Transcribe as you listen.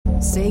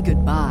Say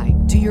goodbye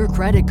to your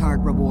credit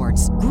card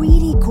rewards.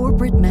 Greedy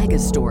corporate mega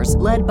stores,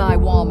 led by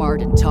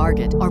Walmart and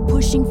Target, are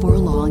pushing for a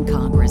law in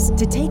Congress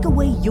to take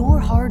away your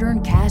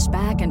hard-earned cash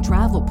back and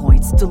travel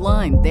points to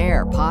line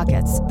their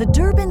pockets. The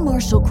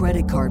Durbin-Marshall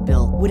credit card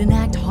bill would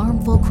enact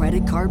harmful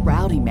credit card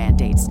routing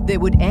mandates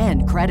that would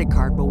end credit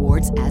card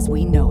rewards as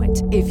we know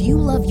it. If you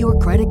love your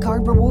credit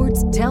card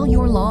rewards, tell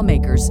your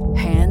lawmakers,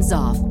 hands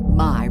off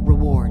my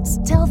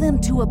rewards. Tell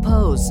them to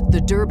oppose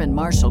the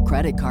Durbin-Marshall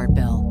credit card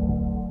bill.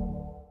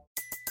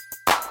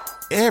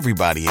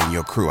 Everybody in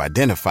your crew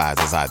identifies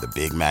as either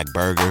Big Mac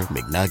Burger,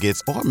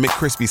 McNuggets, or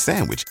McCrispy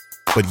Sandwich.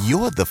 But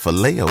you're the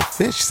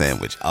Filet-O-Fish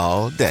Sandwich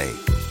all day.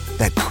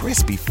 That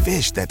crispy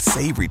fish, that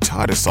savory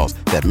tartar sauce,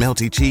 that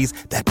melty cheese,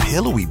 that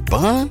pillowy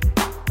bun.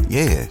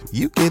 Yeah,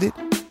 you get it.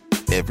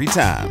 Every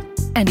time.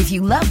 And if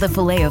you love the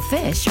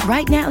Filet-O-Fish,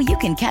 right now you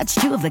can catch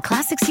two of the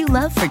classics you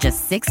love for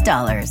just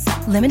 $6.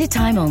 Limited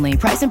time only.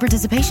 Price and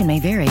participation may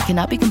vary.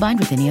 Cannot be combined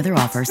with any other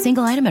offer.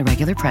 Single item at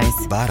regular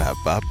price.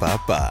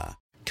 Ba-da-ba-ba-ba.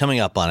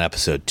 Coming up on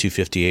episode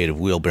 258 of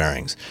Wheel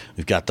Bearings,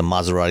 we've got the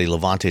Maserati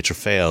Levante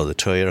Trofeo, the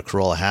Toyota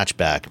Corolla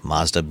hatchback,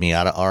 Mazda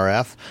Miata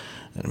RF,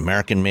 an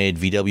American-made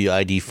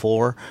VW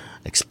ID4,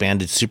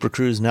 expanded Super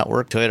Cruise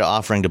network, Toyota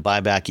offering to buy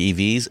back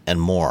EVs, and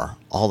more.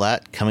 All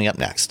that coming up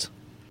next.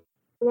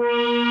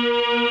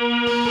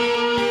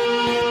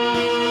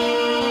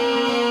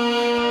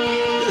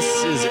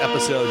 This is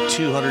episode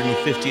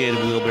 258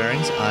 of Wheel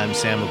Bearings. I'm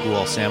Sam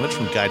Abuel-Sandwich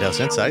from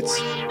Guidehouse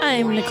Insights.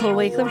 I'm Nicole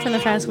Wakelam from the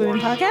Fast Women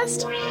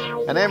Podcast.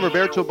 And I'm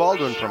Roberto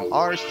Baldwin from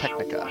Ars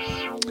Technica.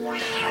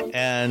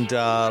 And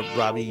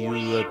Robbie,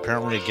 you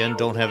apparently again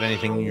don't have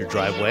anything in your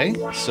driveway.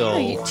 So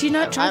do you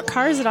not drive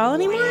cars at all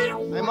anymore?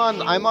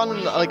 I'm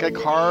on like a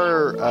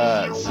car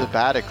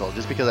sabbatical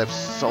just because I have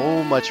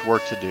so much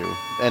work to do.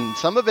 And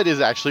some of it is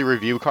actually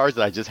review cars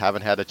that I just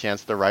haven't had a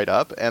chance to write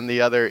up. And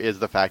the other is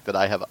the fact that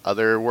I have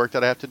other work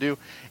that I have to do.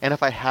 And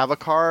if I have a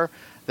car,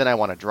 then I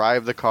want to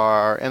drive the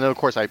car. And then, of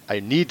course, I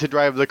need to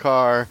drive the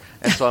car.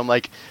 And so I'm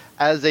like,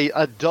 as an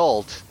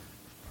adult,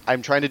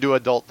 I'm trying to do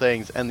adult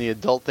things, and the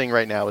adult thing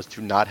right now is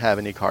to not have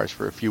any cars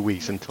for a few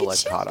weeks until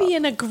I've caught up.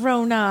 Being a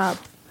grown-up.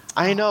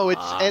 I know,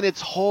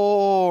 it's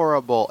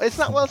horrible. It's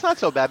not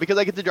so bad because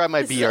I get to drive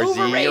my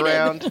BRZ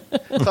around.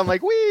 So I'm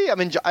like,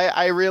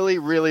 I really,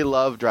 really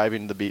love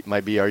driving my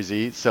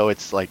BRZ, so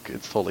it's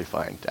totally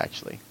fine,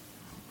 actually.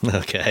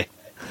 Okay.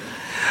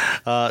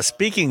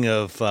 Speaking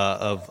of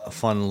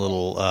fun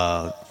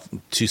little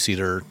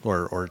two-seater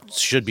or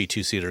should-be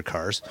two-seater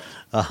cars,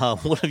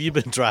 what have you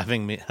been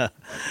driving,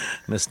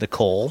 Miss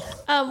Nicole?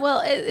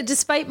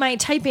 Despite my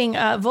typing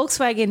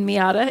Volkswagen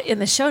Miata in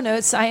the show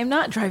notes, I am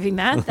not driving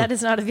that. That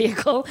is not a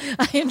vehicle.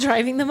 I am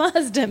driving the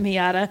Mazda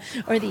Miata,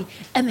 or the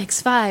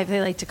MX-5,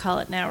 they like to call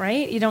it now,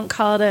 right? You don't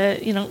call it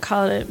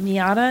a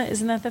Miata,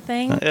 isn't that the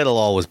thing? It'll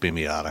always be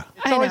Miata.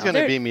 It's always going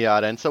to be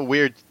Miata, and it's a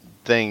weird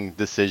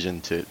decision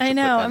to I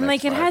know. I'm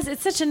like,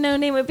 it's such a no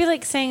name. It would be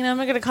like saying, no, I'm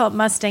not going to call it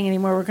Mustang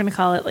anymore. We're going to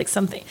call it like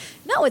something.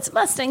 No, it's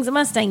Mustang's a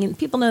Mustang, and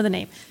people know the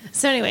name.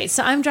 So anyway,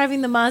 I'm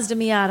driving the Mazda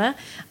Miata.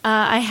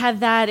 I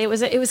had that. It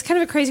was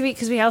kind of a crazy week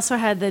because we also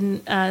had the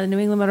New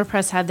England Motor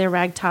Press had their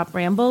Ragtop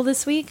Ramble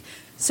this week.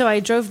 So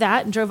I drove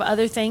that and drove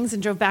other things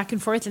and drove back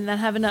and forth, and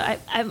then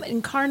I'm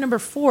in car number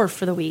 4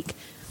 for the week.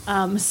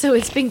 So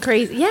it's been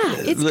crazy. Yeah,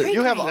 it's crazy.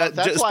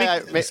 That's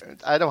why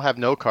I don't have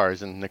no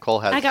cars, and Nicole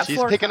has.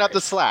 She's picking up the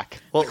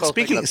slack. Well,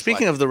 speaking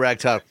of the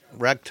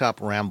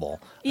Ragtop Ramble,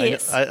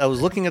 yes. I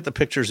was looking at the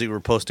pictures that you were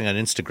posting on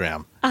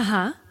Instagram.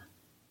 Uh-huh.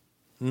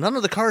 None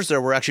of the cars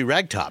there were actually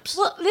ragtops.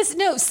 Well,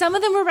 some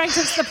of them were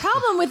ragtops. The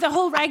problem with the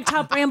whole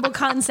Ragtop Ramble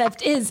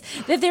concept is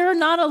that there are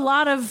not a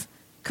lot of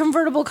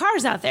convertible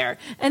cars out there,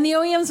 and the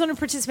OEMs want to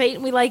participate,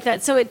 and we like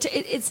that. So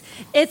it's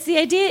the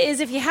idea is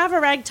if you have a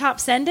ragtop,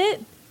 send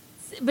it.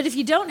 But if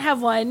you don't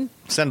have one,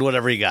 send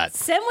whatever you got.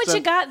 Send what you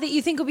got that you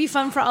think will be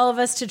fun for all of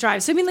us to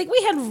drive. So, I mean, like we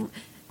had,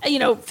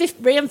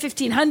 Ram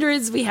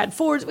 1500s, we had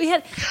Fords, we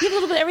had a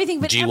little bit of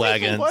everything. But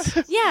G-Wagons.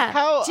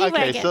 Yeah.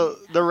 G-Wagon. Okay, so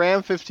the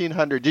Ram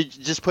 1500, did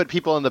you just put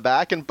people in the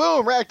back and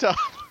boom, ragtop?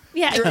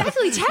 Yeah,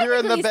 exactly. You're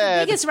in the it's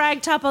bed. the biggest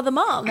ragtop of them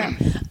all. No.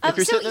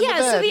 So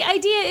the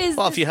idea is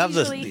if you have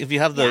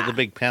the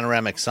big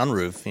panoramic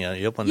sunroof,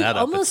 you open that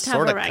up. It's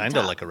sort of kind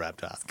of like a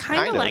ragtop.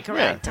 Kind of like a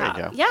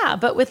ragtop. Yeah,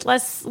 but with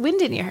less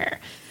wind in your hair.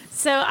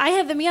 So I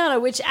have the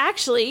Miata, which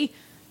actually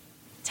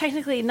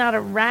technically not a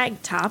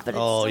ragtop, but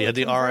it's you had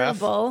the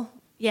RF.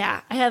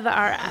 Yeah, I have the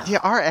RF. The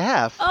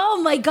RF?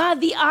 Oh my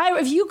God, the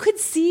RF. If you could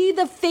see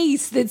the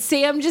face that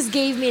Sam just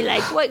gave me,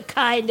 like, what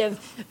kind of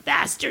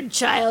bastard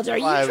child are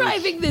you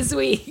driving this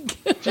week?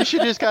 You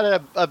should just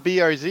got a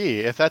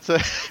BRZ. If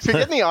you're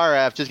getting the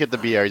RF, just get the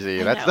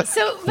BRZ.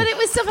 But it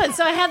was so fun.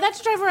 So I had that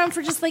to drive around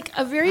for just like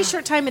a very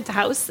short time at the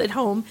house, at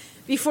home.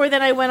 before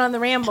then I went on the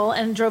ramble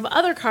and drove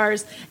other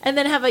cars, and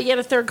then have yet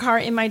a third car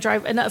in my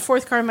drive, and a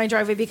fourth car in my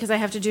driveway because I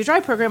have to do a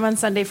drive program on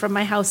Sunday from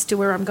my house to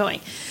where I'm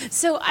going.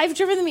 So I've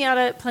driven the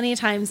Miata plenty of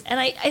times,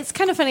 and it's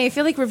kind of funny. I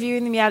feel like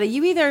reviewing the Miata.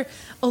 You either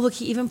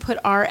he even put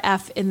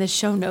RF in the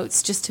show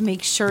notes just to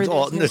make sure.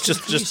 It's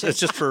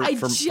just for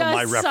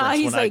my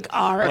reference when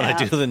I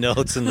do the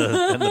notes and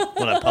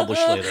when I publish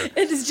later.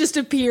 It has just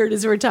appeared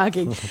as we're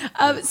talking.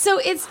 So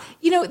it's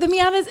the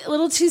Miata is a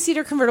little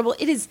 2-seater convertible.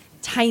 It is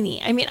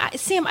tiny. I mean,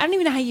 Sam, I don't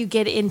even know how you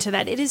get into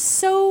that. It is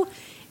small.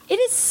 It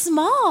is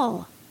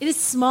small. It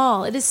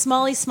is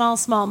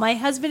small. My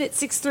husband at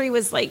 6'3"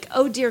 was like,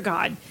 oh dear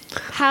God,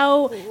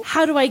 how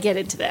do I get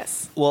into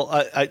this? Well,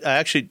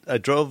 I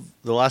drove,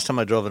 the last time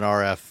I drove an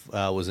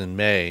RF was in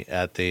May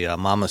at the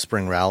Mama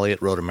Spring Rally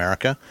at Road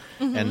America,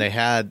 and they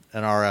had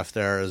an RF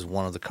there as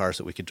one of the cars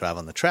that we could drive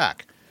on the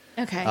track.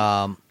 Okay.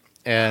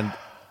 And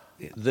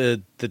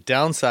the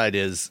downside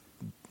is,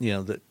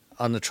 that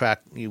on the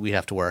track we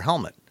have to wear a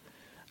helmet.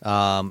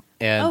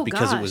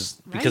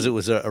 Because it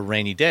was a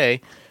rainy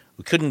day,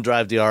 we couldn't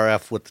drive the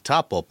RF with the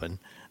top open.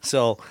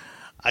 So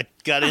I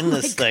got in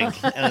this thing,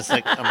 and it's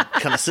like I'm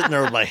kind of sitting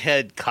there with my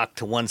head cocked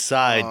to one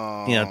side,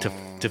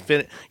 to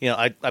fit.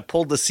 I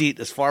pulled the seat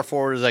as far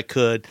forward as I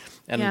could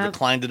and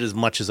reclined it as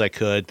much as I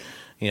could.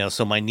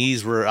 So my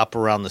knees were up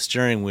around the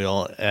steering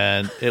wheel,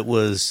 and it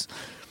was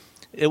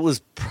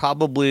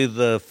probably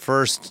the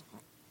first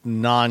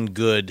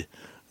non-good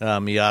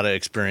Miata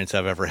experience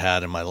I've ever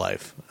had in my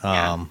life.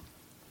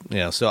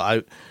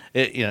 So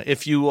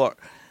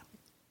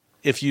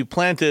if you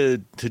plan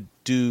to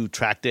do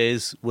track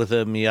days with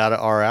a Miata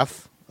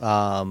RF,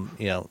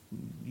 you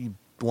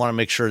want to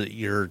make sure that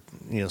you're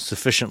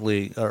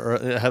sufficiently or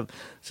have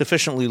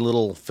sufficiently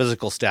little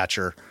physical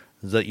stature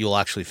that you'll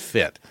actually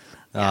fit.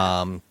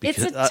 Because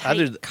it's a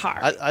tight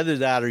car. Either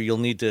that, or you'll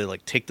need to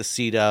take the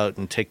seat out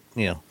and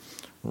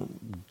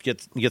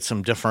get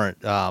some different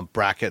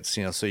brackets,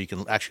 so you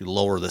can actually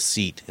lower the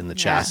seat in the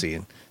chassis,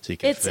 and so you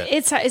can fit.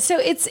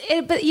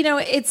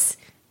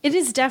 It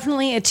is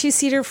definitely a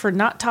 2-seater for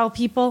not tall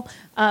people,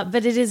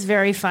 but it is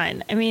very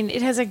fun. I mean,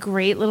 it has a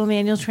great little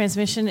manual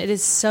transmission. It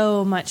is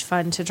so much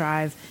fun to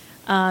drive.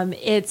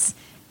 The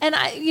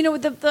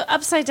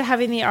upside to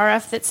having the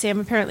RF that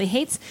Sam apparently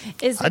hates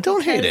is I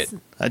don't hate it.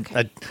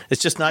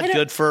 It's just not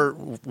good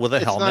with a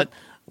helmet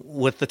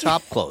with the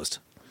top closed.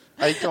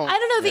 I don't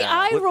know. The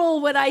eye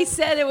roll when I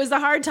said it was the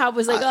hard top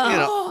was like,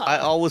 I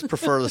always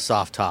prefer the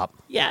soft top.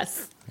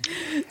 Yes.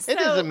 It is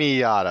a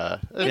Miata.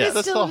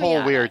 That's the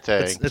whole weird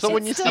thing.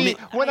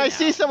 When I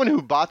see someone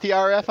who bought the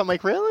RF, I'm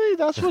like, really?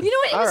 That's what? You know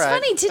what? It was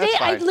funny today.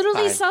 I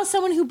literally saw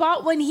someone who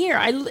bought one here.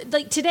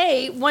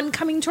 Today, one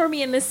coming toward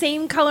me in the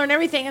same color and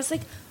everything. I was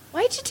like,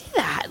 why'd you do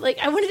that?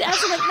 I wanted to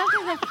ask him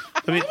nothing.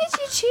 Why did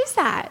you choose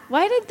that?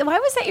 Why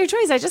was that your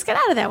choice? I just got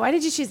out of that. Why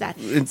did you choose that?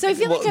 So I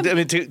feel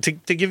to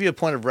give you a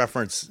point of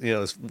reference,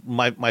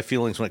 my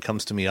feelings when it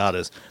comes to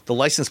Miatas, the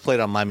license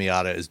plate on my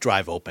Miata is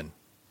drive open.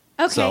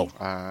 Okay. So,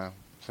 all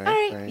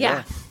right.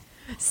 Yeah.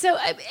 So,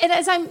 and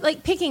as I'm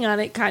picking on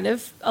it kind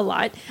of a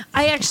lot,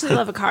 I actually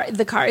love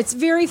the car. It's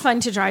very fun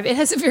to drive. It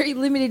has a very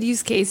limited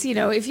use case.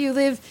 If you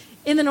live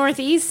in the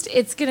Northeast,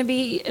 it's going to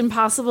be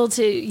impossible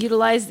to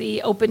utilize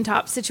the open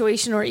top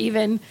situation or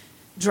even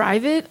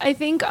drive it, I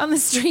think, on the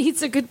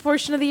streets a good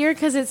portion of the year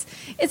because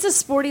it's a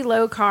sporty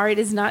low car. It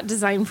is not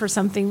designed for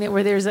something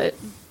where there's a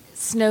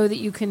snow that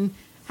you can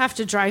have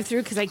to drive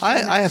through because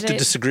I have to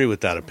disagree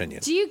with that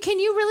opinion. Can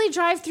you really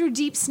drive through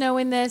deep snow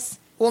in this?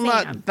 Well,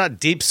 not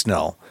deep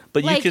snow,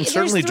 but you can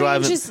certainly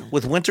drive it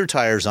with winter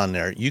tires on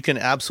there. You can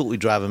absolutely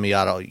drive a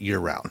Miata year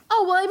round.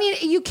 Oh, well, I mean,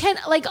 you can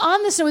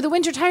on the snow with the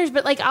winter tires,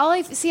 but I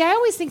always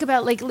think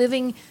about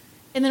living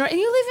in the north, and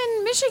you live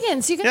in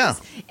Michigan, so you can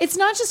it's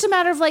not just a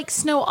matter of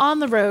snow on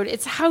the road.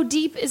 It's how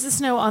deep is the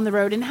snow on the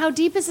road, and how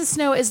deep is the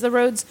snow as the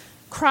roads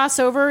cross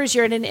over as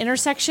you're at an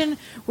intersection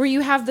where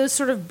you have those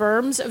sort of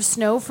berms of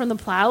snow from the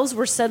plows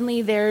where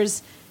suddenly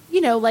there's,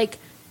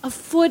 a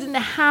foot and a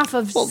half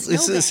of snow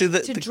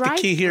the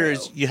key here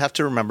is you have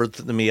to remember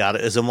that the Miata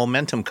is a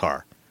momentum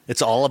car.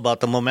 It's all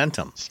about the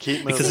momentum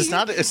because it's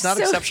not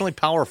exceptionally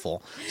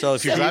powerful. So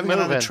if you're driving it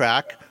on a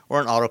track or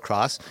an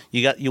autocross,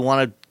 you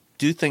want to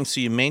do things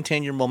so you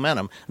maintain your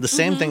momentum. The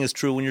same thing is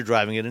true when you're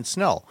driving it in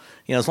snow.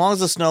 As long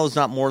as the snow is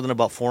not more than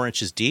about 4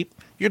 inches deep,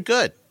 you're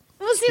good.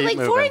 Well, see,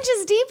 4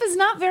 inches deep is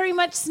not very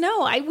much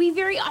snow. We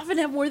very often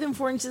have more than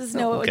 4 inches of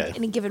snow at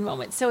any given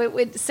moment.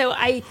 So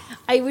I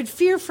would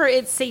fear for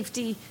its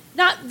safety,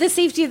 not the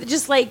safety of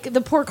just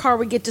the poor car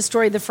would get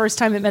destroyed the first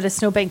time it met a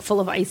snowbank full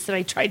of ice that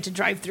I tried to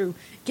drive through,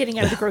 getting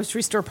out of the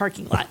grocery store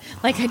parking lot.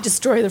 I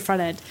destroy the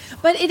front end.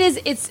 But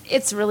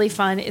it's really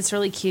fun. It's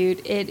really cute.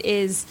 It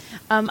is.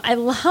 I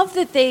love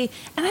that and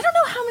I don't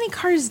know how many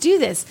cars do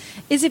this.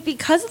 Is it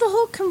because of the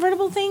whole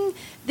convertible thing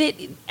that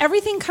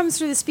everything comes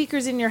through the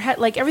speakers in your head?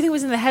 Everything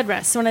was in the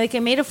headrest. So when I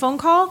made a phone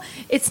call,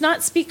 it's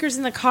not speakers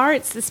in the car,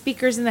 it's the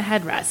speakers in the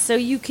headrest. So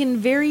you can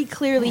very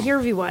clearly hear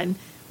everyone,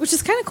 which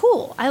is kind of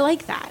cool. I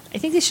like that. I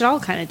think they should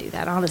all kind of do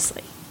that,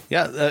 honestly.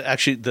 Yeah,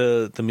 actually,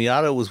 the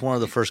Miata was one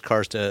of the first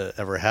cars to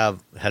ever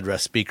have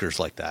headrest speakers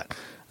like that.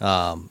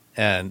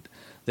 And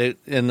they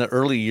in the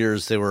early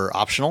years they were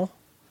optional.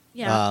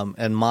 Yeah.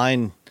 And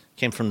mine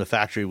came from the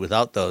factory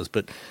without those,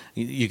 but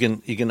you can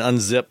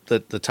unzip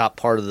the top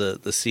part of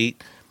the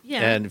seat.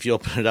 Yeah. And if you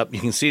open it up,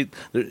 you can see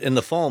in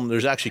the foam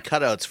there's actually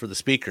cutouts for the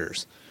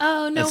speakers.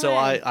 Oh, no And so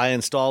way. I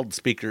installed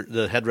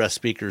the headrest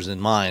speakers in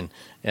mine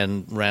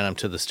and ran them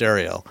to the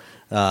stereo.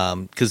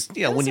 Because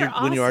when you are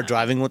awesome.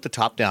 driving with the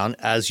top down,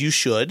 as you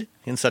should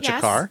in such a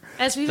Yes, car,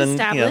 as we've then,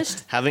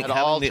 established. having At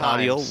all the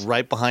audio times.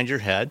 right behind your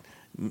head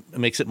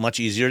makes it much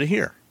easier to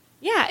hear.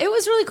 Yeah, it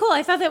was really cool.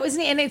 I thought that was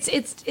neat, and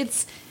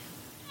it's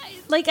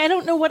like I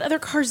don't know what other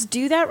cars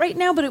do that right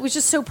now, but it was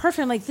just so perfect.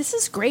 I'm like, this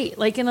is great.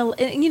 Like even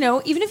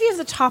if you have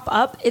the top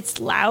up, it's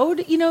loud.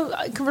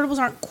 Convertibles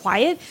aren't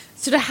quiet,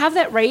 so to have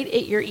that right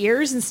at your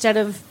ears instead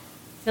of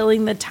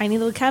filling the tiny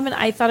little cabin,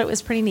 I thought it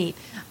was pretty neat.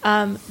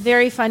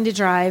 Very fun to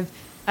drive,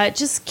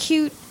 just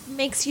cute,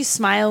 makes you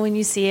smile when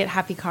you see it.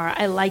 Happy car.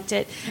 I liked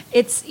it.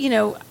 It's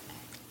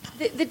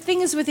the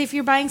thing is with if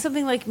you're buying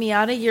something like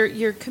Miata,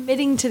 you're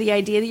committing to the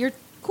idea that you're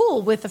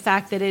cool with the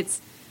fact that it's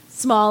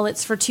small,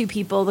 it's for two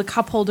people, the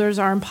cup holders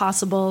are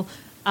impossible,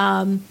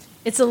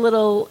 it's a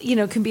little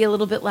can be a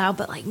little bit loud,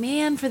 but like,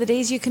 man, for the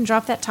days you can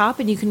drop that top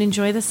and you can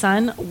enjoy the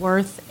sun,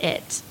 worth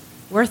it,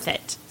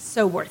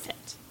 so worth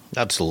it.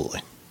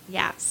 Absolutely.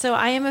 Yeah, so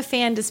I am a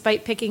fan.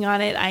 Despite picking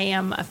on it, I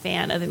am a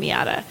fan of the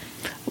Miata.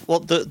 Well,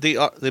 the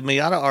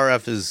Miata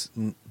RF is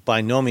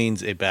by no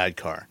means a bad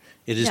car.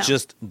 It is No.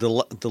 just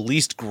the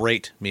least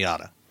great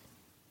Miata.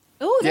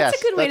 Oh, that's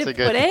Yes, a good way to that's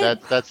put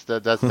it. That's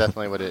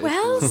definitely what it is.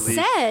 Well It's the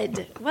least-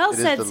 said. Well it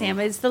is said, the- Sam.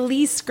 It's the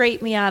least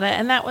great Miata.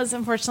 And that was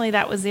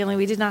the only,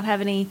 we did not have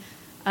any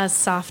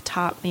soft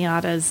top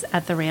Miatas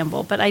at the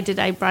Ramble. But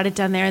I brought it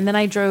down there. And then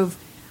I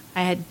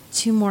had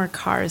two more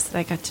cars that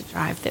I got to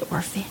drive that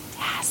were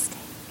fantastic.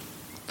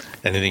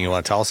 Anything you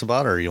want to tell us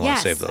about, or you want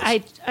Yes, to save those?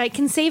 I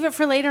can save it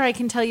for later. I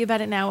can tell you about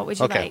it now. What would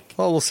you Okay. like?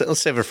 Well,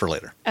 let's save it for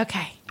later.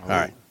 Okay. All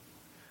right.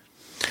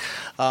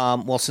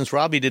 Well, since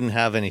Robbie didn't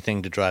have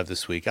anything to drive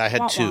this week, I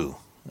had Wah, two.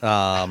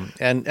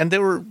 And they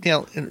were,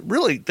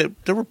 really,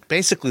 they were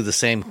basically the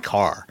same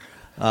car.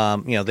 They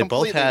both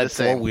Completely had the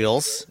four same.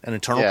 wheels, an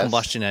internal Yes.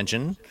 combustion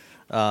engine,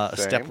 a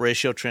Same. step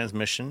ratio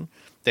transmission.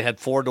 They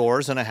had four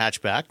doors and a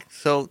hatchback.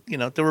 So,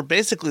 they were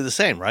basically the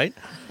same, right?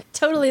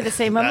 Totally the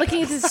same. I'm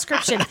looking at the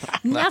description.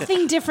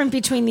 Nothing different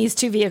between these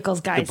two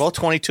vehicles, guys. They're both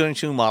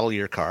 2022 model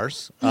year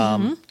cars.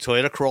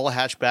 Toyota Corolla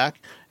hatchback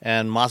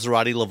and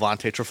Maserati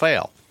Levante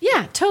Trofeo.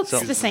 Yeah,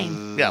 totally the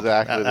same. Yeah,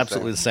 Exactly the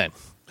absolutely the same.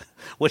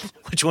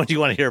 Which one do you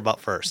want to hear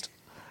about first?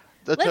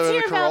 The Let's Toyota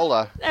hear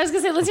Corolla. about. I was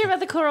gonna say, let's hear about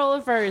the Corolla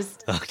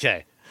first.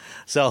 Okay.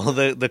 So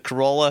the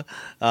Corolla,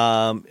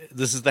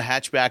 this is the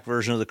hatchback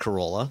version of the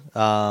Corolla,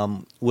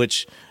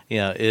 which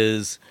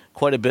is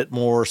quite a bit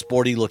more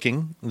sporty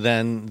looking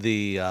than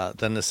the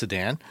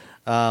sedan,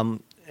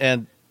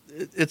 and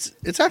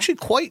it's actually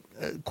quite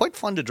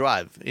fun to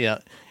drive.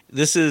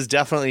 This is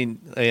definitely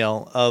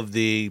of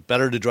the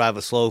better to drive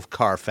a slow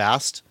car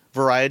fast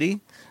variety.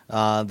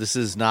 This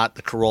is not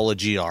the Corolla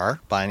GR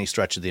by any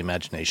stretch of the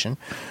imagination.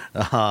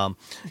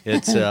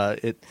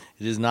 It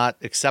is not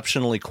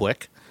exceptionally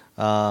quick.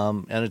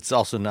 And it's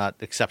also not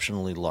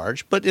exceptionally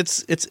large, but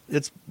it's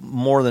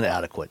more than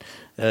adequate.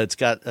 It's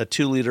got a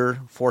 2-liter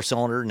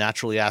 4-cylinder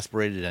naturally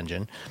aspirated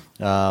engine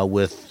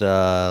with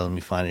let me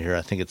find it here.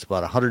 I think it's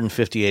about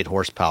 168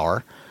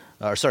 horsepower,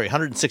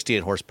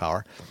 168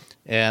 horsepower,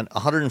 and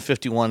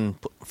 151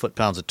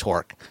 foot-pounds of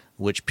torque,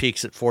 which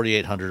peaks at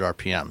 4,800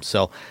 RPM.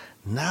 So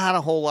not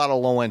a whole lot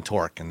of low-end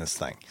torque in this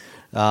thing.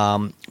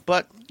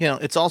 But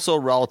it's also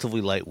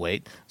relatively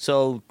lightweight.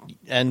 So,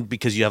 and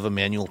because you have a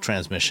manual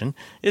transmission,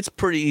 it's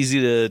pretty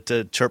easy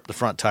to chirp the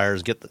front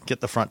tires, get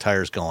the front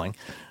tires going.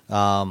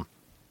 And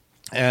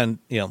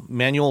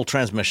manual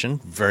transmission,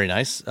 very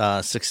nice,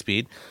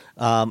 6-speed.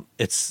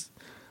 It's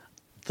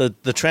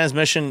the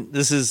transmission.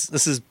 This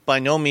is by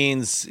no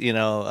means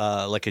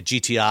like a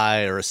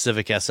GTI or a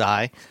Civic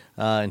Si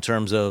in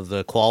terms of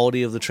the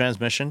quality of the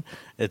transmission.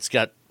 It's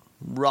got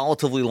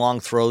relatively long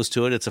throws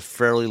to it. It's a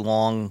fairly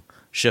long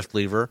shift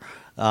lever,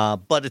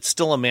 but it's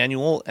still a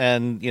manual,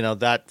 and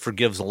that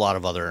forgives a lot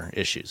of other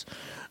issues.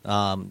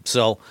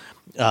 So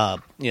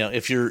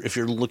if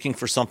you're looking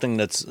for something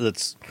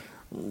that's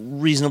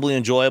reasonably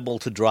enjoyable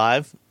to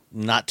drive,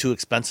 not too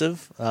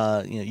expensive,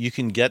 you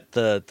can get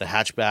the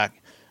hatchback,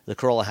 the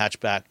Corolla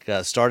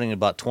hatchback, starting at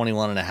about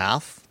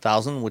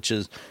 $21,500, which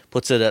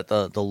puts it at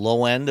the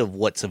low end of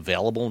what's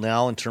available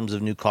now in terms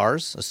of new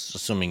cars,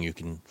 assuming you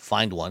can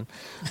find one.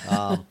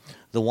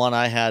 The one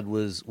I had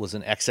was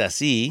an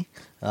XSE,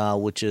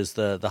 which is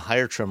the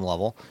higher trim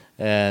level,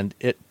 and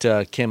it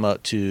came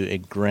out to a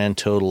grand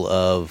total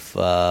of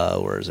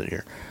where is it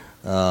here?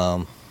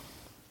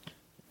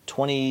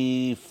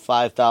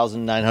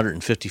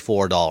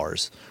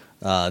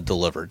 $25,954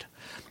 delivered.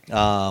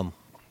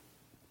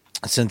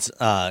 Since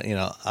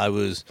I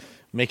was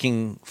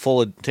taking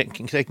full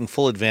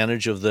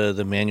advantage of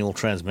the manual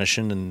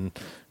transmission and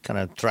kind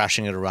of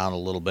thrashing it around a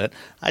little bit,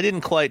 I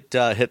didn't quite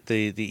hit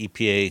the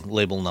EPA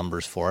label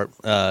numbers for it.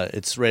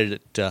 It's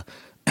rated at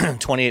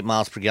 28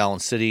 miles per gallon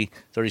city,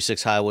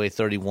 36 highway,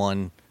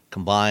 31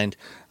 combined.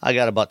 I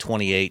got about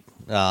 28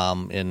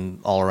 in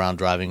all-around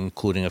driving,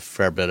 including a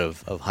fair bit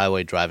of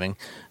highway driving.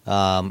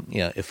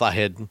 If I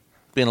had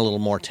been a little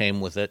more tame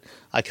with it,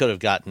 I could have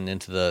gotten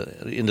into the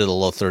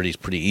low 30s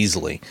pretty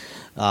easily.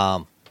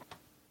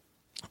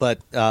 But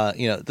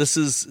this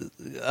is.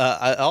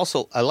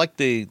 I like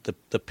the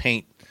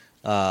paint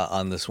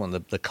on this one,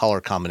 the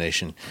color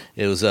combination.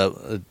 It was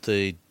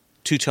the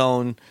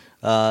two-tone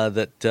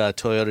that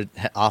Toyota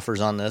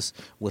offers on this,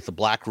 with the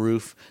black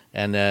roof,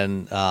 and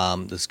then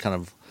this kind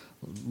of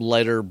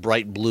lighter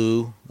bright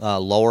blue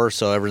lower,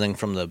 so everything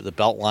from the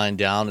belt line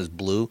down is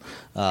blue.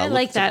 I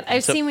like that.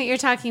 I've seen what you're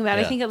talking about.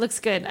 Yeah. I think it looks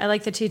good. I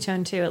like the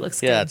two-tone too. It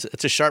looks good. Yeah,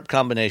 it's a sharp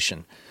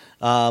combination.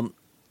 One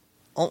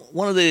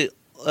of the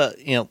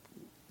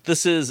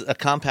this is a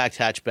compact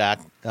hatchback,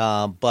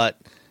 but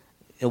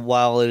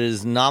while it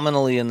is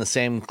nominally in the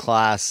same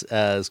class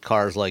as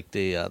cars like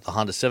the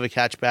Honda Civic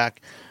hatchback,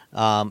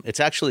 it's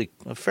actually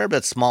a fair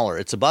bit smaller.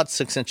 It's about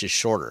 6 inches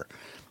shorter.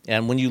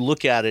 And when you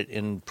look at it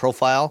in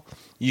profile,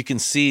 you can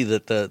see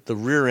that the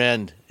rear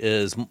end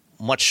is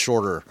much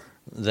shorter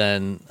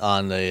than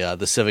on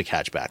the Civic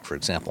hatchback, for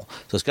example.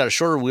 So it's got a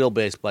shorter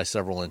wheelbase by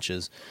several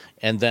inches,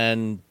 and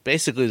then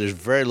basically there's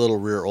very little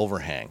rear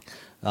overhang,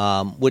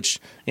 which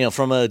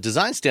from a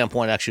design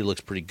standpoint actually looks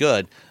pretty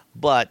good.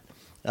 But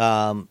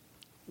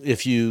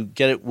if you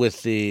get it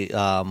with the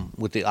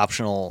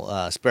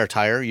optional spare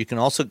tire, you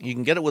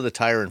can get it with a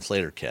tire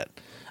inflator kit,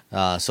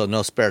 so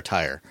no spare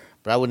tire.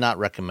 But I would not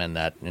recommend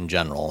that in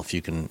general if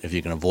you can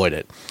avoid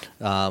it.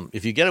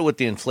 If you get it with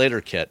the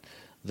inflator kit,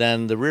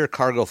 then the rear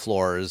cargo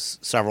floor is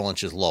several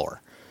inches lower.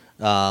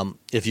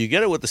 If you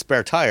get it with the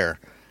spare tire,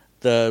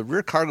 the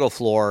rear cargo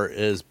floor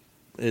is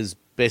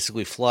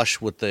basically flush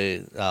with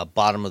the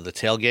bottom of the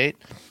tailgate,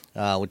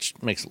 which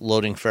makes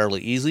loading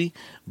fairly easy.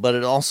 But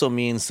it also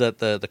means that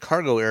the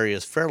cargo area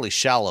is fairly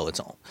shallow. It's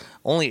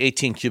only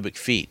 18 cubic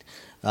feet,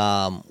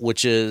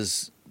 which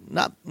is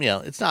not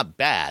it's not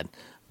bad,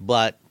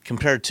 but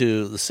compared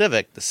to the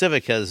Civic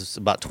has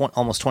about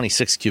almost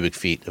 26 cubic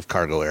feet of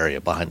cargo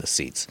area behind the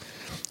seats.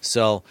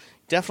 So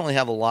definitely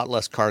have a lot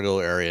less cargo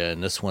area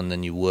in this one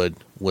than you would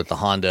with the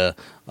Honda,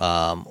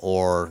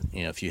 or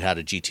if you had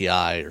a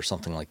GTI or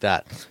something like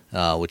that,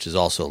 which is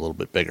also a little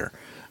bit bigger.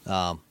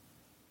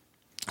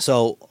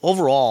 So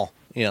overall,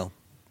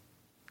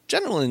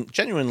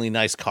 genuinely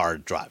nice car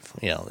to drive.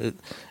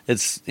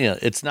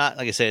 It's not,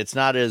 like I say, it's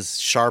not as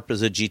sharp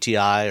as a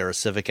GTI or a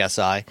Civic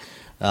Si.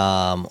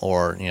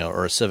 Or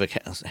a Civic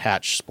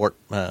hatch sport,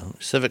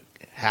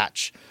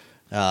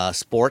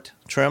 sport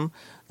trim,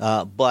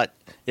 but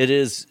it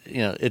is,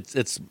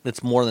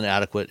 it's more than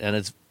adequate, and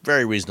it's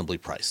very reasonably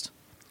priced.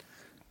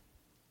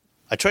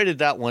 I traded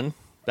that one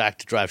back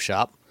to Drive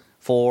Shop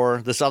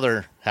for this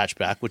other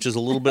hatchback, which is a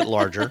little bit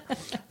larger,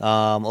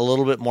 a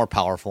little bit more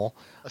powerful.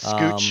 A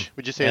scooch?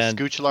 Would you say a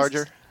scooch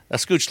larger? A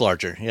scooch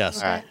larger,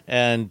 yes. All right.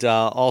 And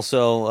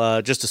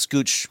also just a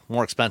scooch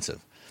more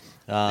expensive.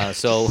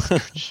 So.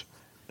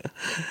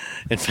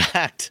 In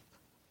fact,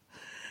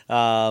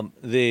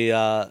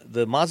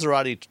 the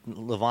Maserati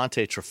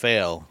Levante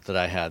Trofeo that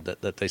I had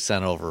that they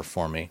sent over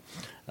for me,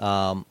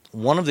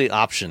 one of the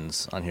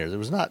options on here, there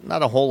was not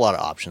a whole lot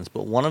of options,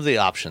 but one of the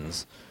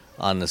options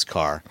on this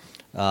car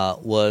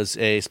was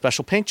a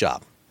special paint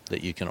job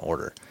that you can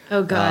order.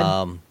 Oh,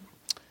 God.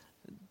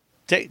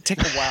 Take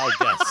a wild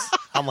guess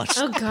how much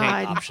the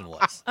paint option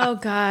was. Oh,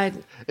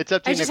 God. It's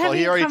up to you, Nicole.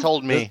 He already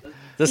told me.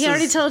 He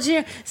already told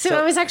you. So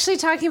I was actually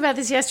talking about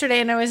this yesterday,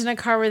 and I was in a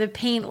car where the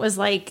paint was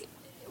like,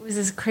 it was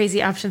this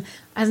crazy option.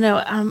 I don't know,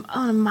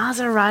 on a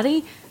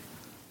Maserati,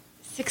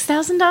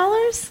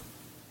 $6,000?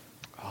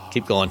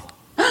 Keep going.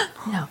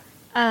 No.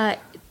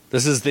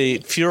 This is the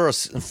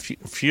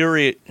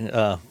Fury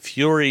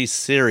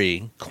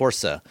Series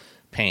Corsa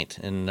paint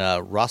in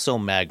Rosso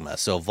Magma,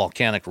 so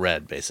volcanic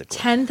red, basically.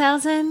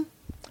 $10,000?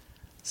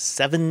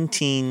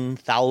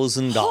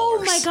 $17,000.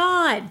 Oh my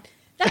God.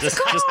 That's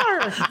a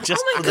car.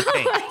 Just oh my for the God.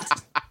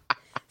 paint.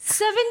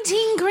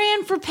 17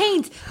 grand for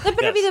paint. That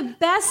better be the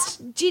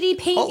best GD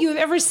paint you have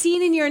ever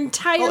seen in your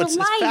entire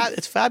life.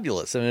 It's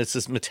fabulous. I mean, it's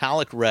this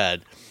metallic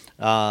red.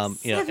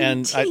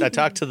 And I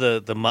talked to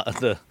the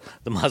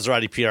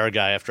Maserati PR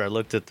guy after I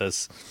looked at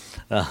this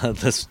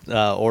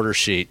order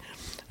sheet,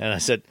 and I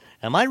said,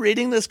 "Am I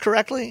reading this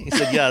correctly?" He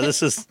said, "Yeah,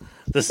 this is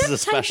a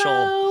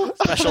special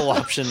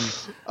option,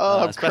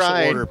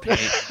 special order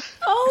paint."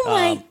 Oh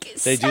my!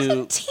 They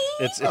 17?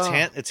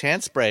 It's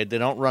hand sprayed. They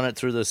don't run it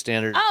through the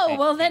standard. Oh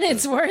well, then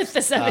it's worth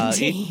the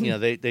 17.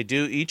 They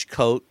do each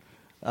coat.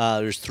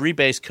 There's 3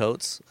 base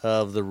coats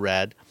of the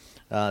red.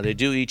 They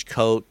do each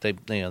coat. They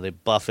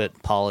buff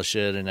it, polish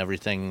it, and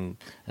everything,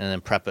 and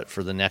then prep it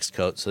for the next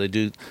coat. So they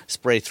do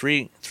spray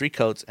three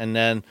coats, and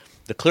then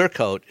the clear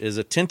coat is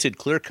a tinted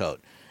clear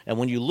coat. And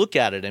when you look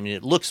at it, I mean,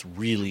 it looks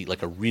really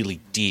like a really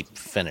deep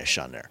finish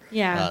on there.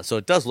 Yeah. So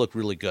it does look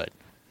really good.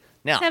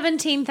 Now,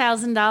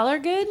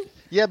 $17,000 good?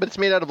 Yeah, but it's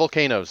made out of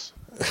volcanoes.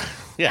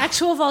 Yeah.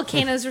 Actual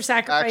volcanoes were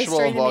sacrificed Actual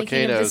during the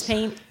making of this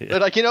volcanoes. paint.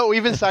 But like,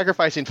 we've been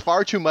sacrificing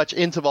far too much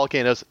into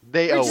volcanoes.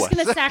 They We're owe just us.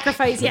 going to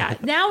sacrifice. Yeah.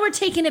 Now we're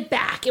taking it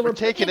back, and we're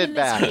taking putting it in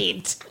this back.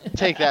 paint.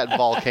 Take that,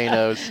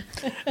 volcanoes.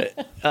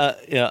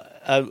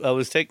 I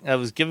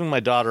was giving my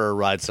daughter a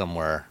ride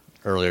somewhere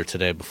earlier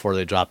today before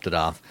they dropped it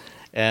off,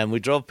 and we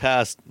drove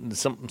past.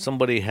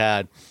 Somebody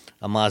had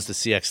a Mazda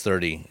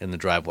CX-30 in the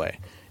driveway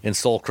in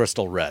Soul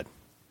Crystal Red,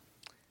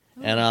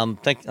 and I'm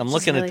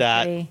looking really at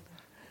that, pretty.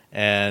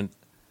 and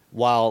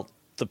while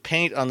the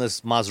paint on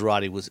this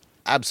Maserati was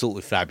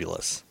absolutely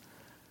fabulous,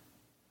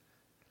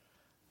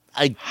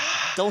 I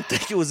don't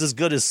think it was as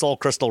good as Soul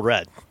Crystal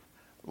Red.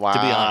 Wow. To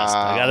be honest,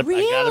 I gotta be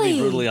Really?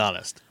 brutally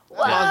honest.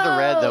 Mazda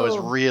Red, though, is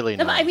really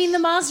nice. I mean, the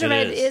Mazda It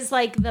Red is. is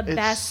like the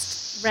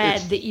best red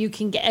it's- that you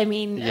can get. I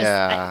mean,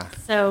 Yeah.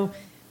 so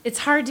it's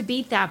hard to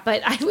beat that,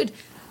 but I would.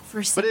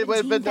 For But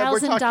we're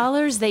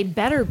 $17,000, they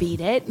better beat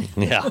it.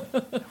 Yeah.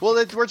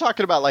 Well, we're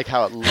talking about like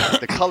how it looks,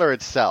 the color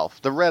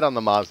itself. The red on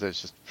the Mazda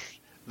is just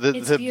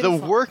It's the beautiful.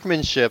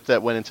 workmanship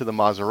that went into the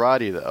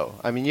Maserati, though.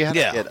 I mean, you have to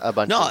get a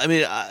bunch. No, of I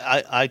mean,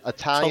 I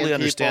Italian totally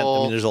understand. I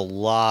people. mean, there's a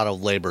lot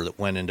of labor that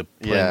went into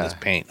putting Yeah. this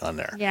paint on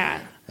there. Yeah.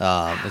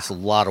 It's a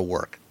lot of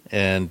work,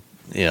 and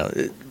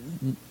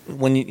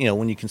when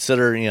you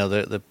consider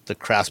the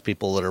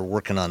craftspeople that are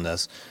working on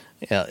this,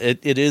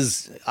 it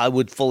is. I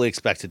would fully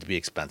expect it to be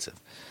expensive,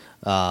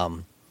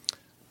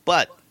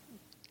 but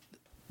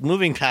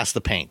moving past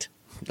the paint,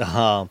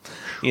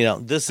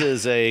 this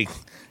is a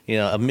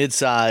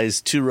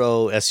mid-size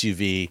 2-row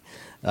SUV.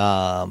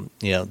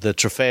 The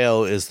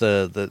Trofeo is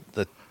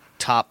the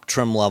top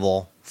trim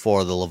level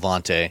for the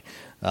Levante.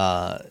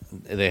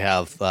 They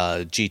have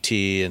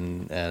GT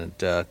and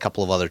a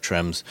couple of other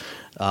trims.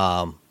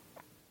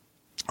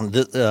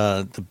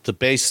 The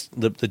base,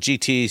 the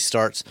GT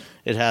starts.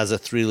 It has a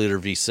 3-liter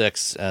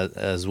V6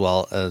 as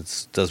well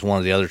as does one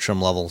of the other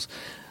trim levels.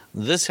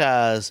 This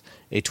has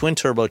a twin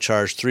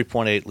turbocharged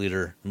 3.8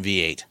 liter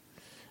V8,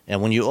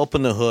 and when you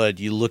open the hood,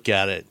 you look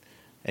at it,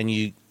 and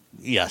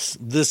yes,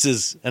 this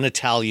is an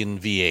Italian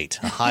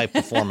V8, a high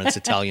performance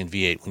Italian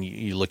V8. When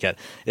you look at it,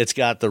 it's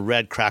got the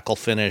red crackle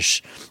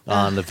finish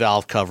on the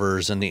valve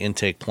covers and the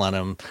intake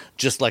plenum,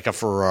 just like a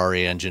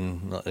Ferrari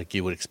engine, like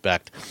you would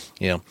expect.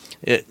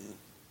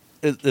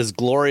 As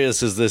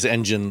glorious as this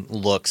engine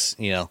looks,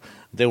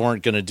 they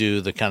weren't going to do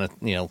the kind of,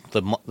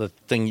 the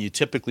thing you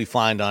typically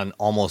find on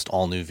almost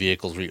all new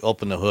vehicles, where you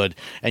open the hood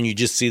and you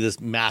just see this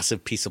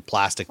massive piece of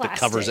plastic that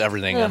covers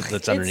everything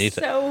that's underneath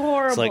it. It's so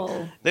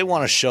horrible.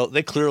 It's like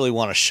they clearly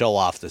want to show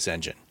off this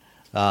engine.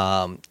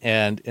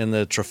 And in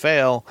the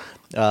Trofeo,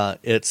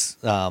 it's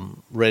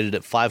rated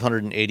at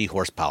 580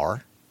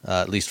 horsepower,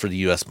 at least for the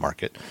U.S.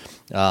 market.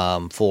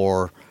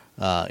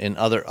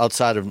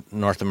 Outside of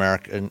North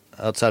America,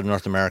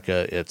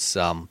 it's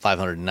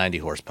 590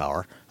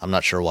 horsepower. I'm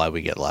not sure why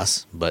we get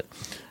less, but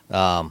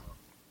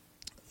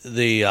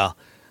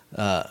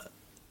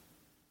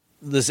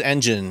this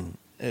engine,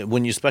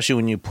 especially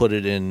when you put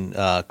it in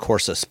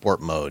Corsa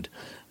Sport mode,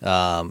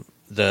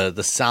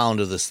 the sound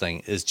of this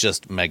thing is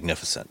just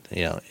magnificent.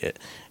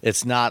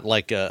 It's not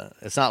like a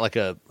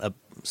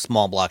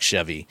small block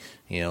Chevy,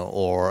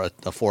 or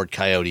a Ford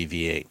Coyote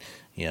V8.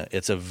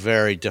 It's a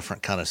very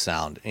different kind of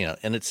sound,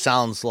 and it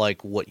sounds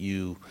like what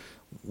you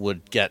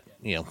would get,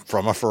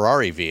 from a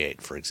Ferrari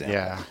V8, for example.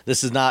 Yeah.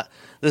 This is not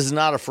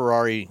a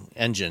Ferrari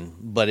engine,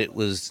 but it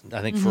was,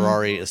 I think,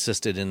 Ferrari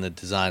assisted in the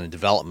design and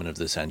development of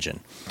this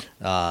engine.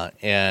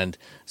 And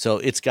so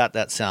it's got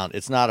that sound.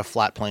 It's not a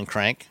flat plane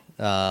crank.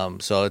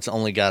 So it's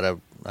only got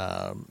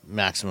a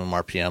maximum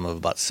RPM of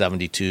about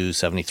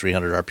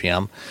 7,300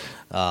 RPM.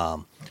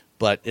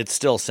 But it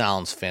still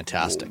sounds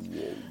fantastic.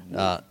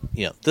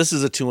 This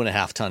is a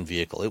 2.5-ton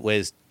vehicle. It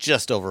weighs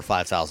just over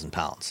 5,000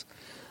 pounds.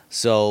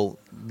 So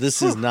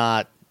this is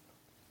not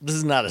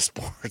a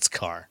sports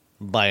car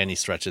by any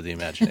stretch of the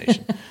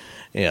imagination.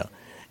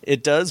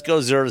 It does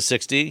go 0 to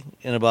 60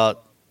 in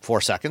about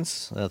 4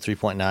 seconds,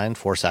 3.9,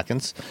 4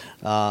 seconds,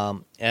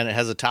 and it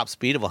has a top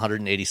speed of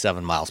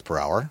 187 miles per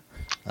hour.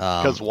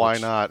 Because why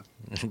not?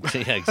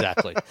 Yeah,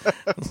 exactly.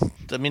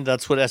 I mean,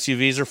 that's what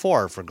SUVs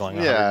are for going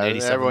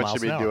 187 everyone miles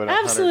should be an hour. doing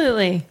 100.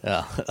 Absolutely.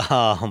 Yeah.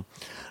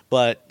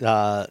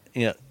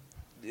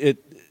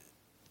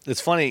 It's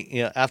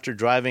funny, after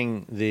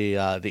driving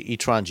the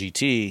e-tron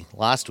GT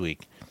last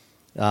week,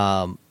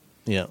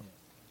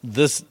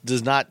 this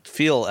does not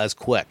feel as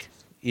quick,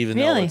 even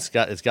though Really?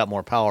 it's got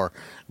more power,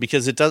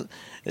 because it does,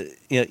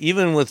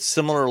 even with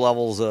similar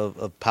levels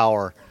of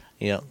power,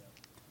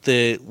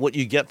 what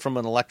you get from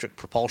an electric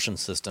propulsion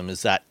system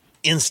is that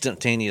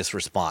instantaneous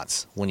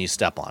response when you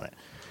step on it.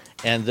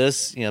 And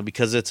this,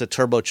 because it's a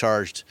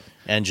turbocharged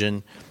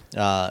engine,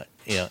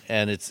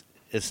 and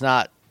it's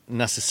not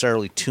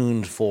necessarily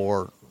tuned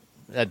for,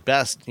 at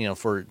best,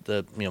 for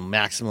the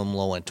maximum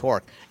low end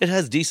torque. It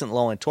has decent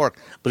low end torque,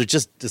 but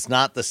it's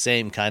not the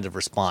same kind of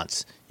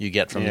response you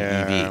get from an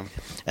EV.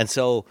 And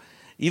so,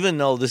 even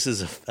though this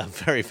is a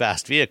very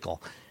fast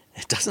vehicle,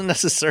 it doesn't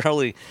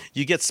necessarily,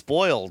 you get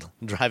spoiled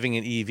driving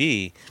an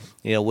EV,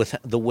 with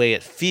the way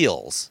it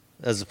feels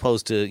as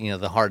opposed to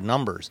the hard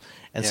numbers,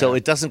 and so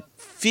it doesn't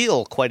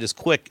feel quite as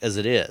quick as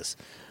it is,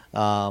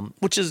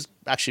 which is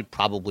actually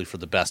probably for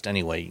the best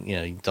anyway.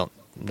 You don't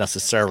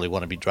necessarily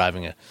want to be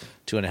driving a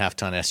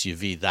 2.5-ton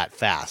SUV that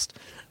fast,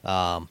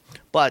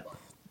 but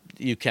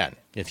you can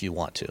if you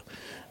want to.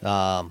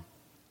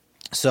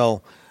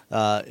 So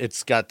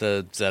it's got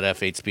the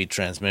ZF 8-speed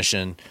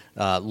transmission,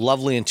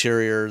 lovely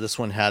interior. This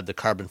one had the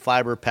carbon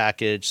fiber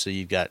package, so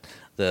you've got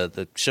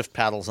the shift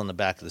paddles on the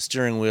back of the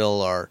steering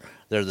wheel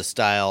they're the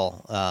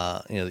style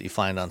that you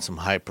find on some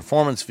high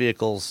performance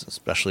vehicles,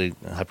 especially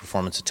high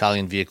performance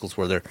Italian vehicles,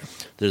 where they're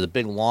the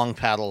big long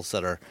paddles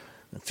that are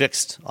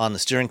fixed on the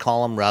steering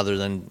column rather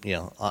than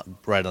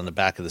right on the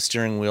back of the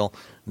steering wheel.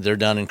 They're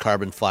done in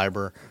carbon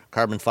fiber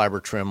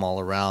trim all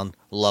around,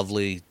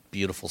 lovely,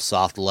 beautiful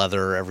soft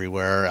leather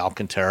everywhere,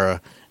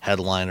 Alcantara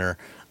headliner,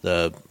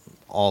 the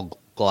all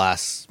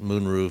glass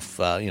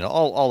moonroof,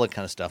 all that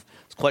kind of stuff.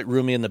 It's quite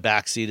roomy in the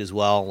back seat as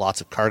well, lots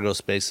of cargo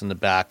space in the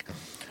back.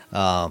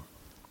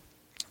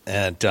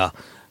 It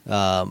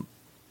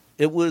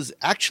was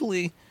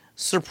actually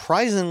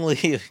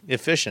surprisingly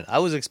efficient. I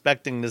was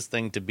expecting this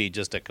thing to be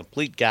just a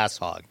complete gas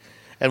hog.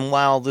 And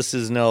while this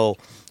is no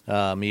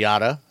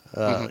Miata,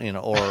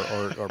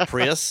 or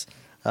Prius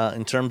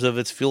in terms of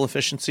its fuel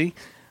efficiency,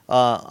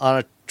 on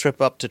a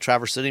trip up to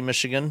Traverse City,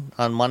 Michigan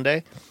on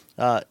Monday,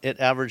 it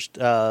averaged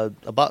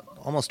about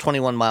almost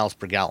 21 miles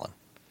per gallon.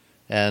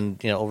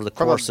 And over the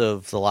course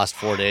of the last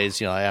 4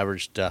 days, I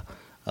averaged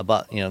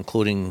about,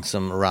 including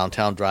some around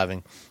town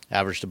driving,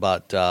 averaged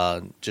about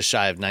just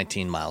shy of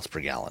 19 miles per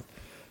gallon.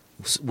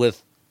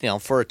 With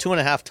for a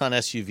 2.5-ton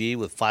SUV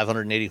with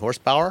 580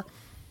 horsepower,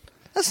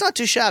 that's not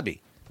too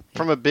shabby.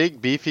 From a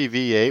big beefy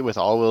V8 with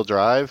all-wheel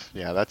drive,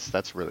 yeah,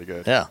 that's really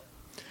good. Yeah.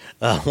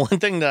 One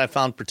thing that I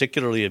found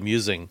particularly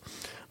amusing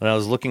when I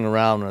was looking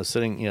around, when I was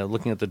sitting,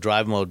 looking at the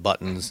drive mode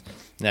buttons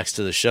next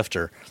to the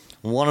shifter,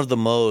 one of the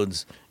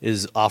modes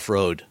is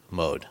off-road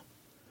mode,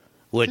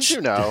 which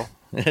it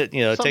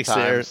takes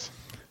the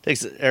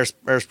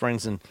air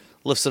springs and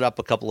lifts it up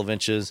a couple of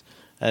inches.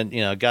 And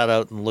I got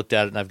out and looked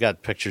at it, and I've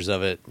got pictures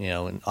of it,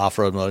 in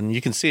off-road mode, and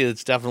you can see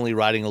it's definitely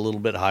riding a little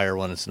bit higher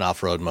when it's in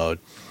off-road mode.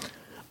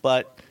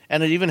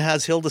 And it even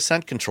has hill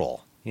descent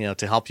control,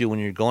 to help you when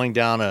you're going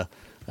down a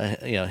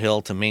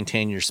hill to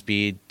maintain your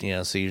speed,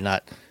 so you're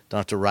don't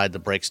have to ride the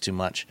brakes too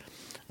much.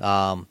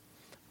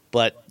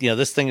 But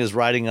this thing is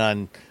riding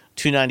on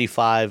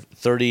 295,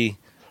 30,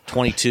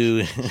 22,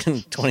 and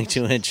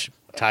 22-inch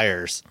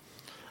tires,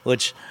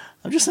 which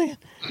I'm just thinking,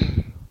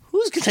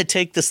 who's going to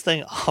take this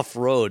thing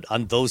off-road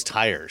on those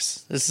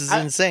tires? This is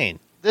insane.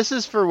 This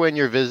is for when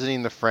you're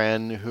visiting the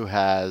friend who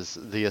has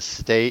the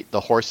estate,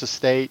 the horse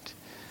estate,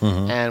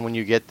 and when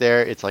you get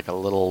there, it's like a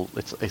little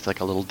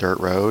dirt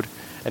road,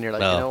 and you're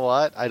like, you know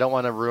what? I don't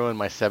want to ruin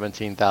my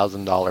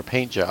 $17,000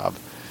 paint job.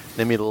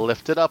 Let me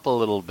lift it up a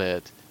little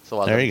bit, so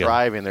while I'm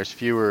driving, there's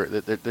fewer,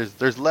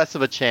 there's less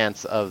of a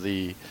chance of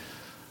the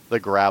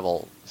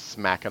gravel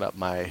smacking up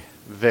my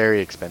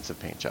very expensive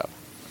paint job.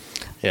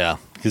 Yeah,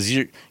 because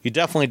you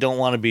definitely don't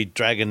want to be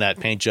dragging that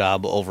paint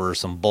job over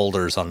some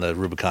boulders on the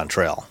Rubicon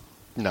Trail.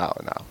 No,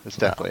 it's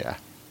definitely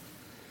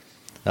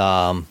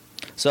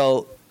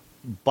So,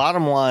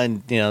 bottom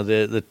line,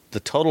 the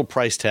total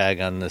price tag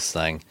on this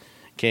thing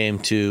came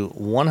to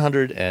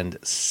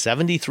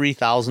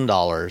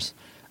 $173,000.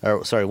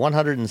 Or sorry,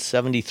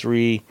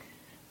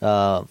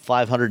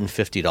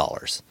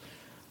 $173,550.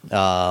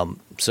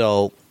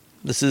 So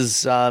this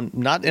is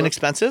not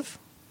inexpensive.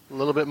 A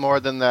little bit more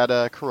than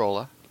that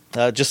Corolla.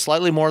 Just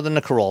slightly more than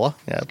the Corolla.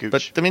 Yeah, Scooch.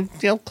 But I mean,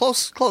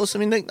 close. I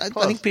mean, I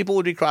think people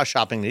would be cross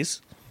shopping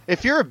these.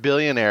 If you're a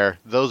billionaire,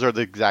 those are the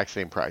exact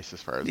same price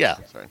as far as I'm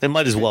concerned. They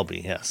might as well be.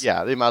 Yes.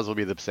 Yeah, they might as well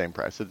be the same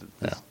price.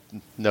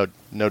 No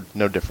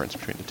difference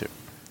between the two.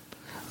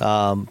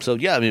 So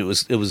yeah, I mean,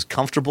 it was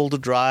comfortable to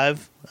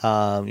drive.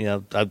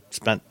 I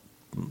spent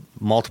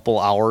multiple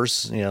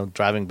hours,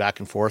 driving back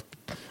and forth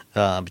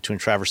between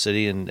Traverse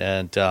City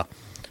and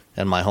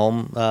my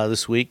home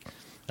this week.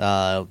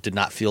 Did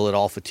not feel at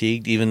all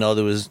fatigued, even though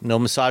there was no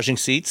massaging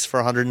seats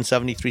for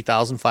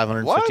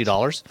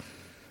 $173,550.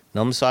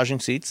 No massaging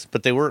seats,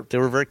 but they were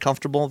very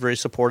comfortable, very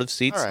supportive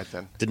seats. All right,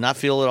 then. Did not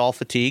feel at all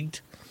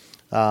fatigued.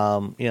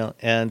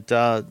 It